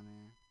classic one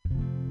here.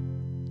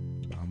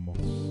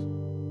 Vamos.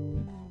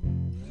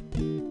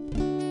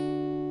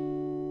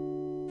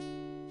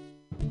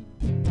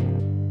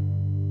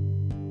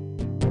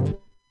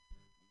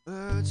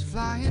 Birds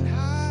flying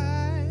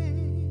high,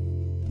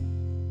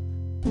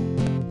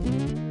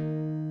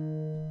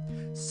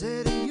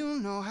 said you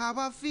know how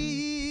I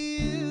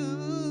feel.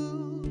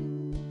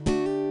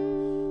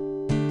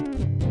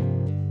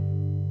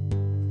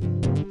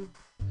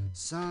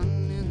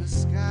 Sun in the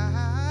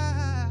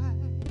sky,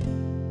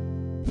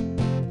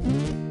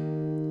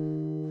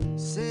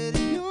 said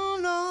you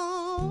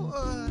know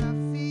what I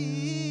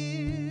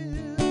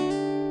feel.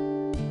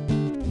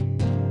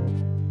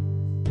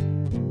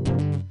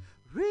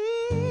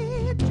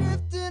 Reed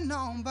drifting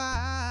on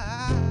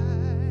by,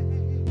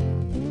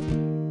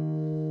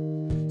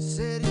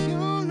 said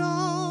you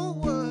know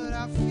what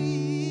I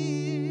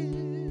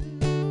feel.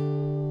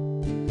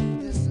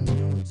 It's a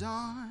new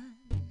dawn,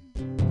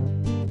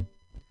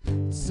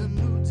 it's a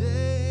new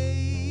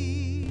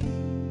day,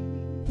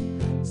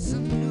 it's a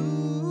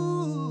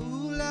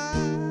new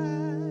life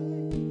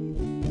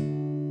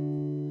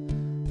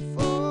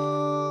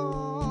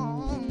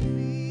for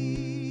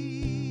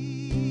me,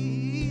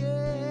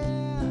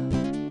 yeah.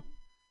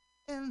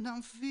 And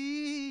I'm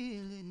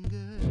feeling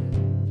good.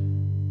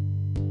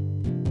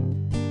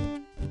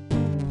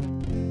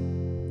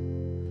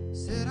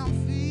 Said I'm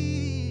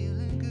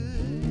feeling good.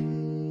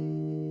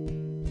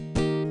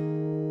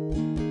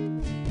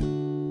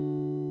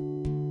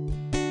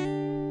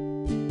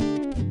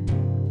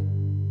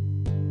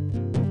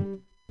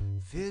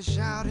 Fish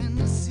out in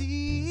the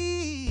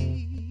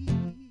sea,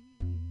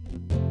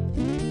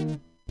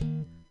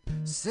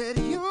 said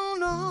you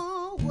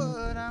know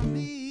what I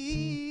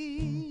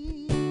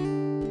mean.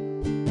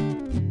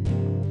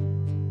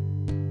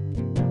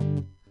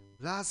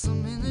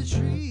 Blossom in the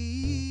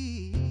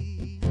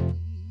tree,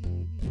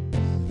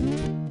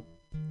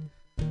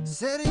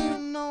 said you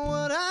know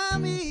what I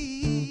mean.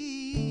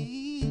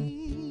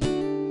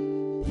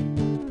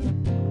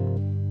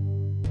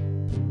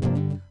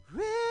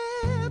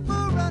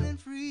 River running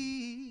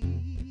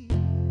free,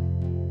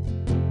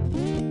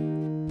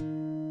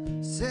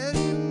 said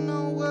you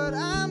know what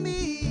I mean.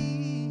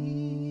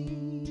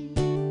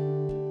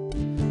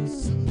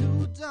 It's a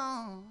new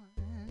dawn,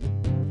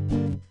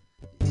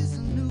 it's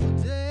a new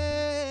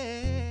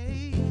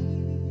day,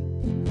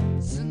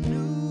 it's a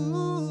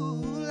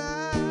new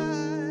life.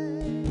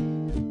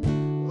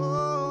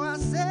 Oh, I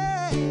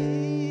say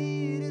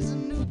it is a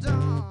new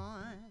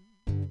dawn,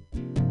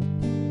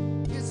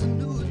 it's a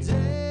new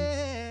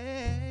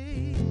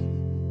day,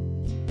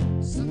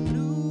 it's a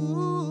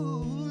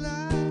new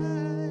life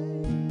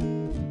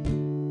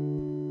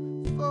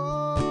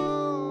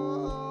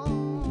for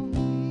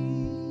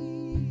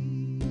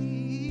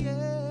me,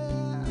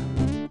 yeah.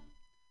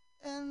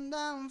 And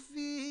I'm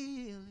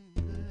feeling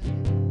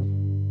good.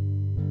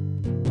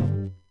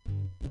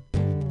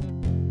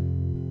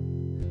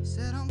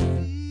 Said I'm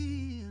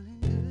feeling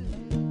good.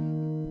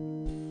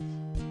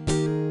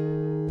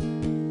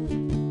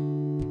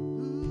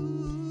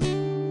 Ooh.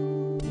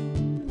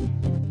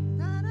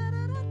 Da, da,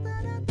 da, da,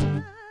 da, da,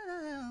 da.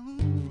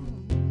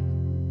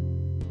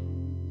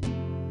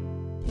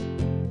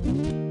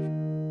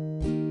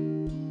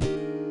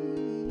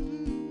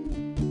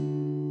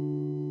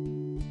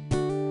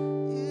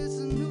 It's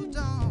a new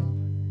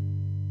dawn,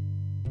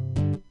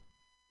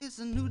 it's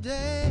a new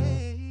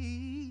day,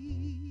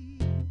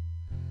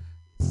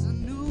 it's a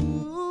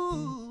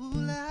new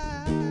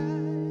life.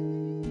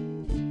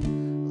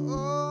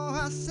 Oh,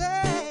 I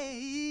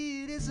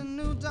say it is a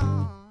new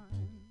dawn,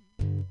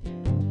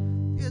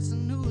 it's a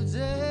new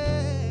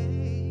day,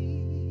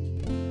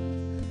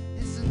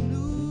 it's a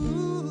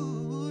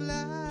new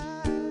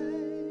life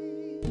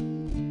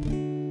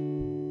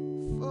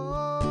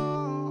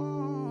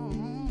for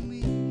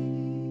me.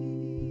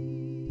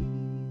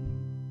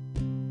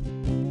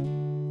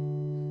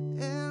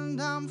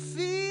 And I'm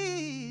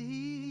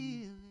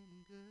feeling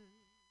good.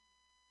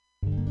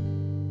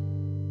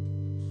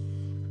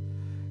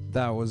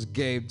 That was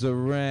Gabe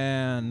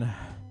Duran.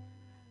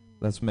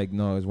 Let's make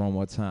noise one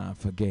more time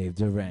for Gabe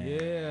Duran.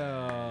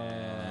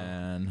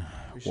 Yeah.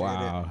 Appreciate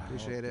Wow. it.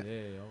 Appreciate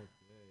it.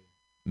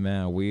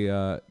 Man, we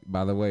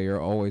by the way, you're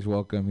always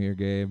welcome here,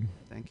 Gabe.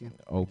 Thank you.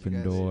 Open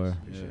Thank you guys. door.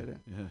 Appreciate it.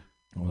 Yeah.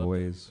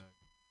 Always.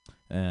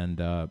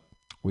 And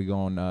we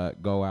gonna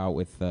go out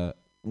with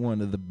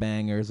one of the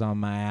bangers on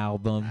my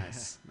album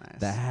Nice.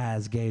 that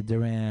has Gabe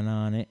Duran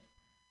on it.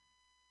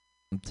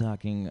 I'm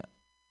talking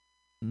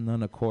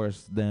none of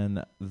course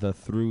than the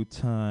Through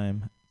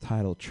Time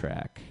title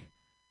track.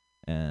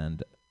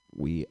 And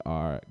we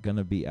are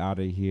gonna be out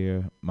of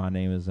here. My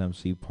name is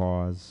MC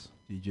Pause.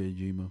 DJ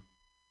Jima.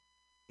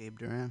 Gabe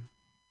Duran.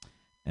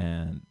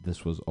 And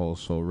this was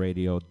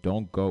OldSoulRadio.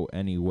 Don't go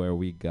anywhere.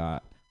 We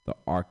got the The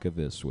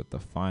Archivist with the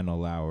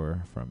final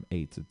hour from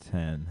 8 to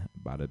 10.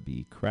 About to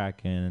be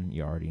cracking.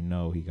 You already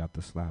know he got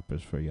the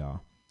slappers for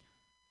y'all.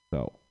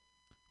 So,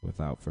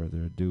 without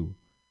further ado,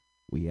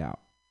 we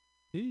out.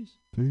 Peace.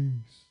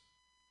 Peace.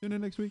 Tune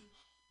in next week.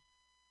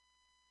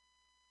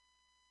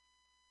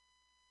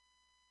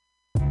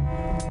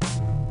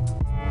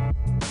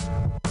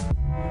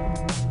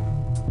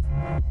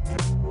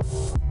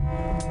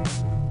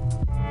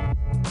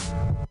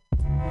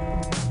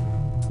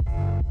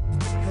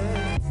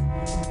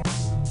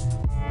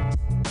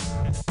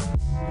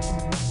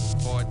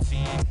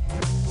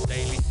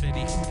 Daly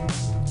City,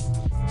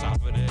 top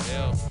of the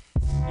hill.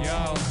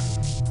 Yo,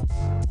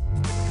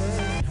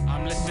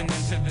 I'm listening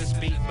to this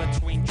beat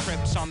between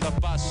trips on the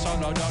bus,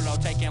 solo dolo,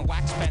 taking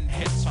wax pen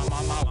hits. I'm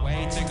on my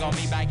way to go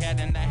meet back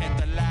heading to hit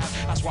the lab.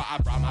 That's why I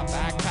brought my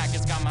backpack.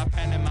 It's got my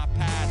pen and my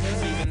pad,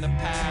 leaving the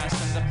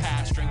past in the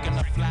past, drinking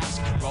a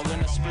flask, rolling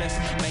a spliff,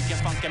 making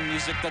funkin'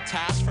 music the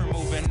task for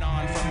moving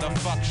on from the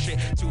fuck shit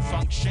to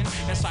function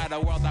inside a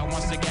world that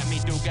wants to get me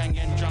through gang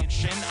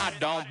injunction. I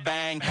don't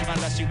bang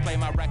unless you play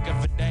my record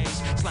for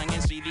days, slanging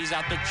CDs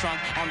out the trunk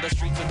on the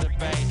streets of the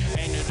Bay.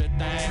 Ain't it a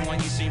thing when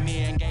you see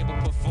me and Gable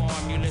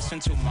perform? You listen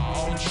to my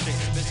old shit.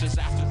 This is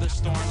after the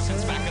storm.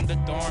 Since back in the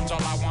dorms,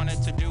 all I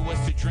wanted to do was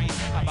to dream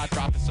about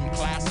dropping some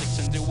classics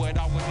and do it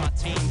all with my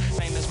team.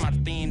 Fame is my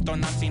theme,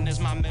 Donatin is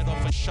my middle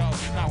for show.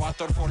 Now I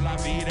thought for la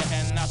vida,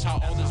 and that's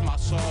how old is my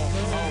soul.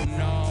 Oh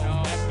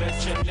no,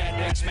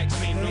 epigenetics makes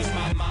me lose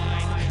my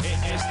mind. It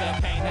is the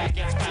pain that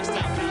gets passed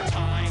down through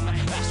time.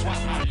 That's why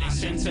I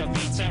listen to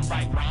beats and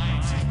write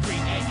rhymes,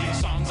 creating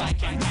songs I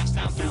can pass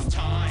down through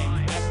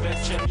time.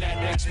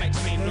 Epigenetics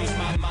makes me lose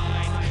my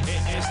mind.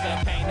 It is the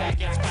pain that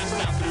gets passed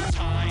down through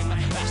time.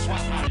 That's why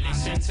I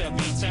listen to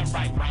beats and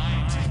write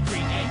rhymes,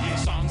 creating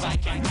songs I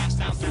can pass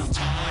down through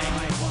time.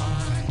 I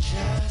want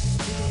justice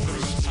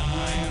through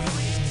time,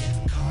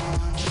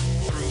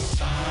 through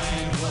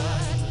time,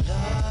 what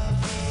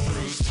love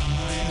is, through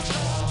time,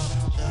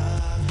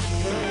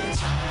 through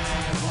time.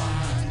 I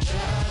want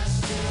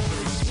justice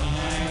through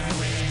time,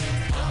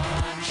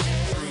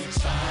 through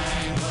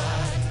time,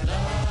 what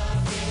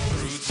love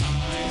is, through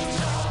time,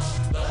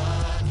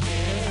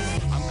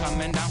 I'm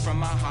coming down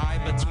from a high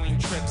between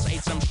trips,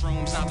 ate some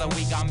shrooms, now the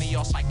week got me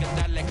all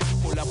psychedelic.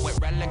 Pull up with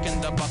Relic in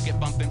the bucket,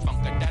 bumping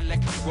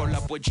funkadelic. Roll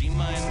up with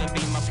Jima in the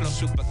Beamer, flow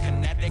super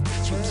kinetic.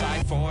 Swoop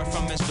side forward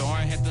from his door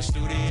and hit the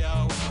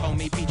studio. Oh,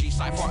 me, PG,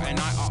 Cypher, and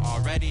I are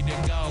all ready to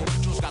go.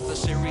 Jules got the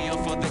cereal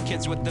for the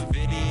kids with the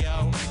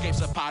video.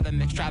 Gabe's a pot of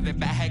mix, Travis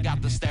Bathead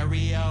got the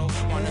stereo.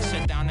 Wanna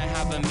sit down and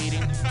have a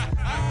meeting?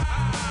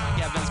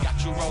 Kevin's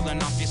got you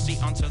rolling off your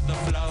seat onto the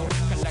flow.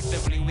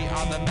 Collectively, we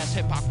are the best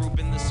hip-hop group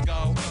in the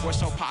scope. We're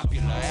so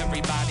popular,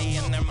 everybody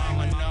and their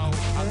mama know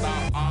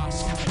about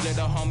us.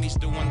 Little homies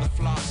doing the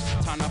floss.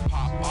 Time to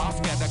pop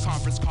off, get a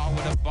conference call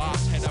with a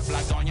boss. Hit up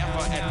Lagonia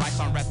for advice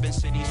on reppin'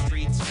 city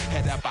streets.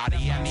 Hit up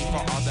Body and me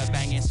for all the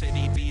banging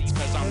city beats.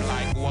 Cause I'm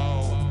like,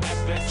 whoa,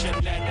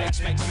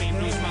 epigenetics makes me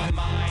lose my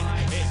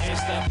mind. It is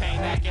the pain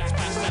that gets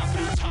passed down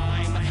through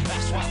time.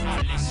 That's why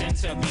I listen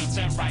to beats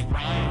and write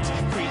rhymes,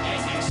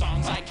 creating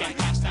songs I can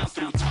pass down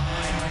through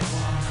time.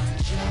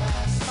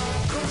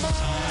 Through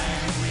time,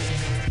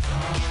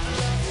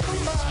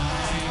 through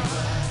time, through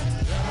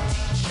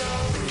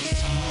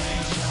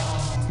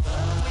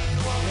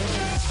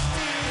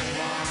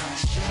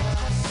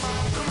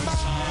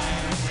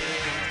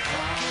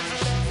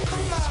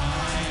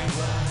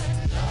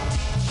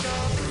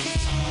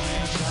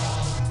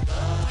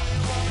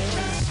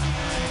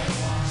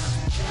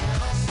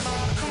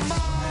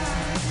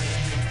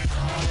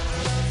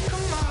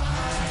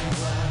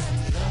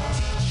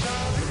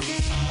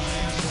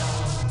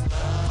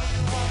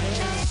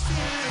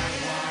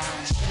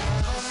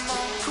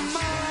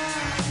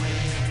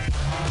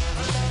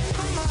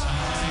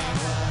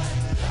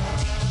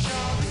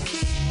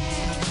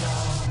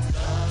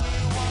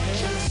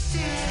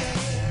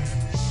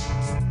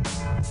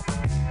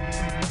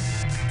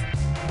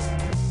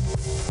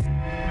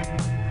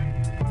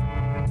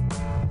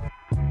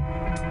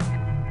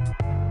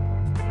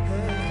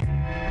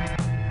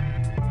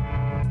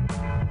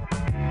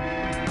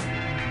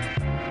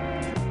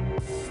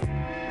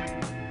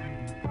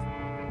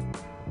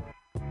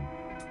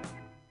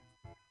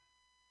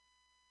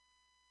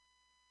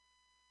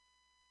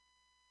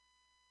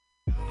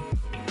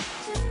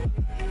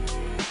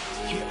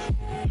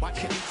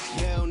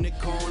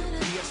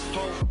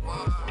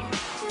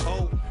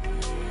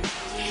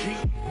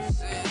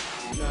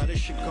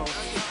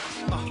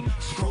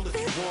Scroll if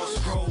you want,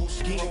 scroll.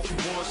 Scheme if you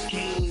want,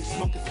 scheme.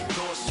 Smoke if you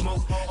want,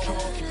 smoke.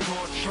 Truck if you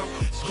want, truck.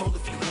 Scroll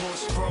if you want,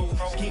 scroll.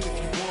 Scheme if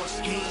you want,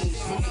 scheme.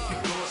 Smoke if you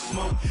want,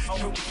 smoke.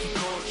 Truck if you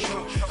want,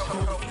 truck.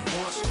 Scroll if you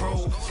want,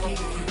 scroll. Scheme if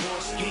you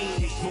want,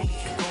 scheme. Smoke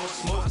if you want,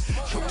 smoke.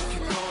 Truck if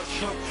you want,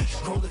 truck.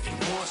 Scroll if you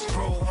want,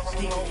 scroll.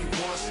 Scheme if you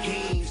want,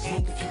 scheme.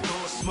 Smoke if you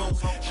want, smoke.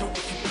 Truck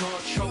if you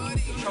want, truck.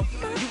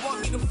 You want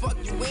me to fuck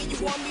you and you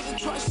want me to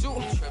trust you?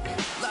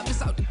 Love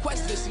is out the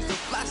question, she's a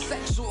fly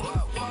sexual.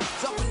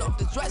 Jumping off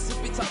the dresser,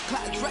 bitch, I'll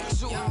clad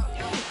Drexel.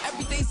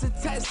 Every day's a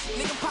test,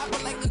 nigga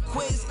poppin' like a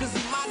quiz, cause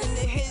he mindin'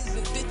 the his.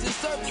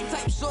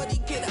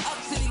 dedicated up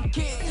to the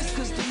kid. Just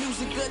cause the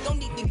music good, don't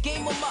need to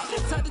game them up.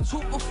 Tell the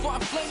truth before I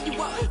flame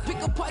you up.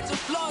 Pick apart your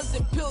flaws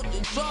and peel the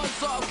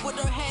drawers off. With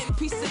her hand,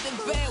 piece of the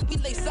van. We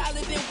lay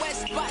solid in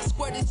west spot.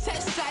 Squirt the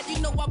chest side, you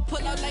know I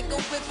pull out like a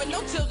whip. And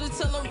no children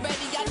till I'm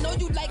ready. I know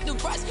you like the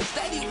rush.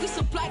 Steady, we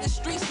supply the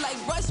streets like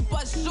rush,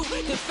 bus, shoot,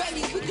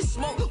 confetti. We can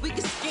smoke, we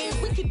can skin,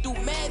 we can do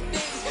mad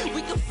things.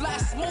 We can fly,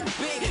 smoke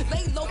big,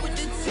 lay low with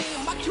the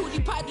team. My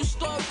cutie pie do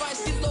store run,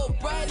 she little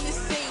Brian the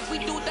scene. We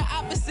do the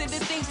opposite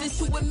of things that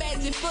you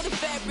imagine. Feel the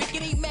fabric,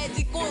 it ain't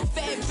magic on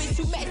fabric.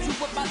 You match you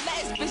with my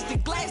last bitch, the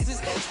glasses.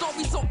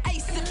 Stories on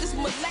ice, sip this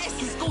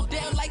molasses. Go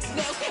down like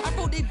snails. I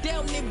wrote it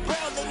down in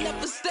brown, it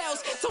never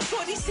styles. So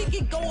shorty, she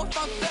can go if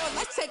I fail.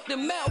 I check the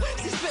mail.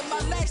 She spent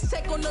my last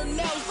check on her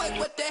nails, like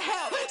what the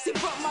hell? She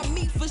brought my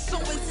meat for show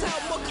and tell.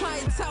 More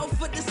clientele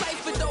for the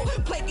cipher though.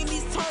 Plaguing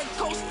these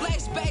turncoats,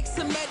 flashbacks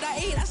to med I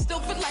eat. I still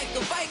feel like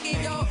a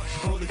Viking, yo.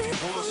 Scroll if you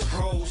want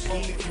scroll,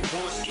 scheme if you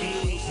want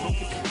scheme,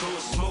 smoke if you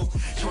gon' smoke,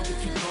 choke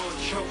if you gon'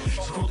 choke.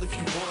 Scroll if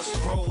you want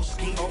scroll,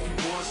 scheme if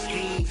you want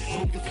scheme,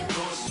 smoke if you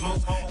gon'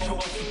 smoke,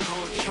 choke if you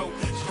gon' choke.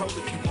 Scroll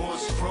if you want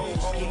scroll,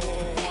 scheme if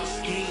you want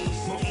scheme,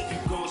 smoke if you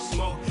gon'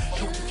 smoke,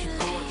 choke if you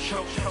gon'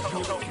 choke.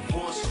 Scroll if you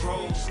want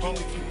scroll, scheme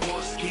if you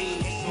want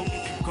scheme, smoke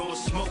if you gon'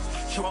 smoke,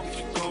 choke if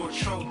you gon'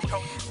 choke.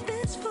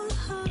 It's for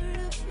her.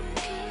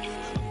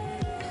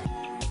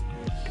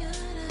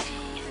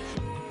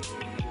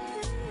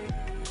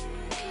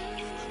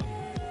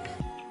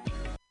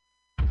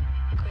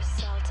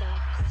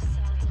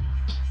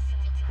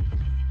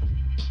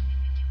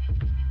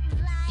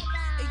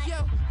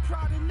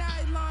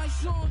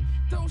 On.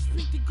 Don't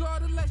speak to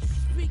God unless you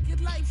speak it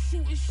life.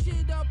 Shooting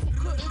shit up, who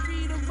couldn't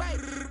read or write.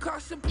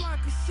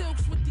 Casablanca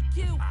silks with the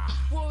guilt.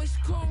 Boys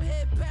comb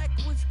head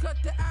backwards, cut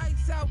the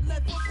eyes out,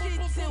 let the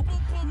shit tilt.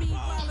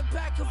 Meanwhile, the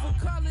back of a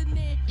colored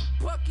in,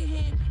 bucket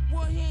him.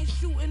 One hand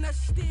shooting, I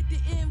steered the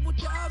end with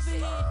the other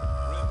hand.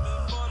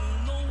 Remember,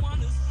 no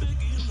one is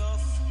big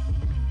enough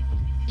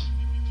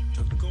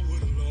to go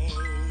it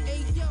alone.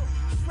 Hey yo,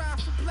 try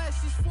for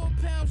blessings, 4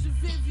 pounds of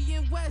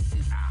Vivian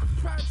West's.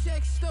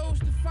 Project stoves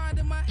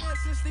defining my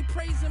essence, they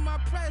praising my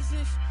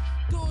presence.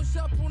 Doors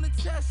up on the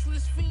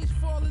Teslas, fiends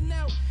falling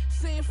out.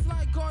 Saying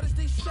fly guards,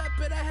 they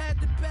separate. I had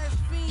the best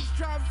fiends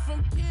driving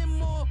from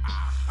Kenmore.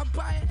 I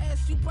buy an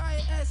S, you buy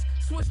an S.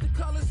 Switch the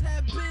colors,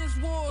 have Benz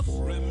wars.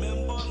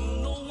 Remember,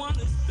 no one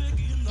is big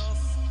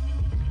enough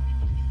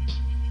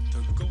to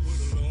go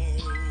it alone.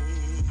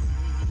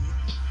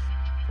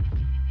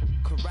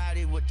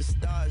 Karate with the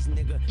stars,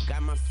 nigga.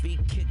 Got my feet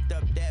kicked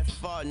up that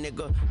far,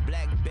 nigga.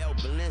 Black belt,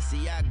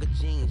 Balenciaga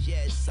jeans,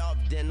 yeah, it's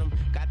soft denim.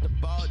 Got the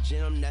ball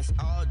denim, that's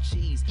all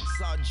cheese.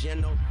 Saw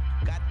Geno,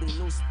 got the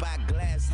new spot glass.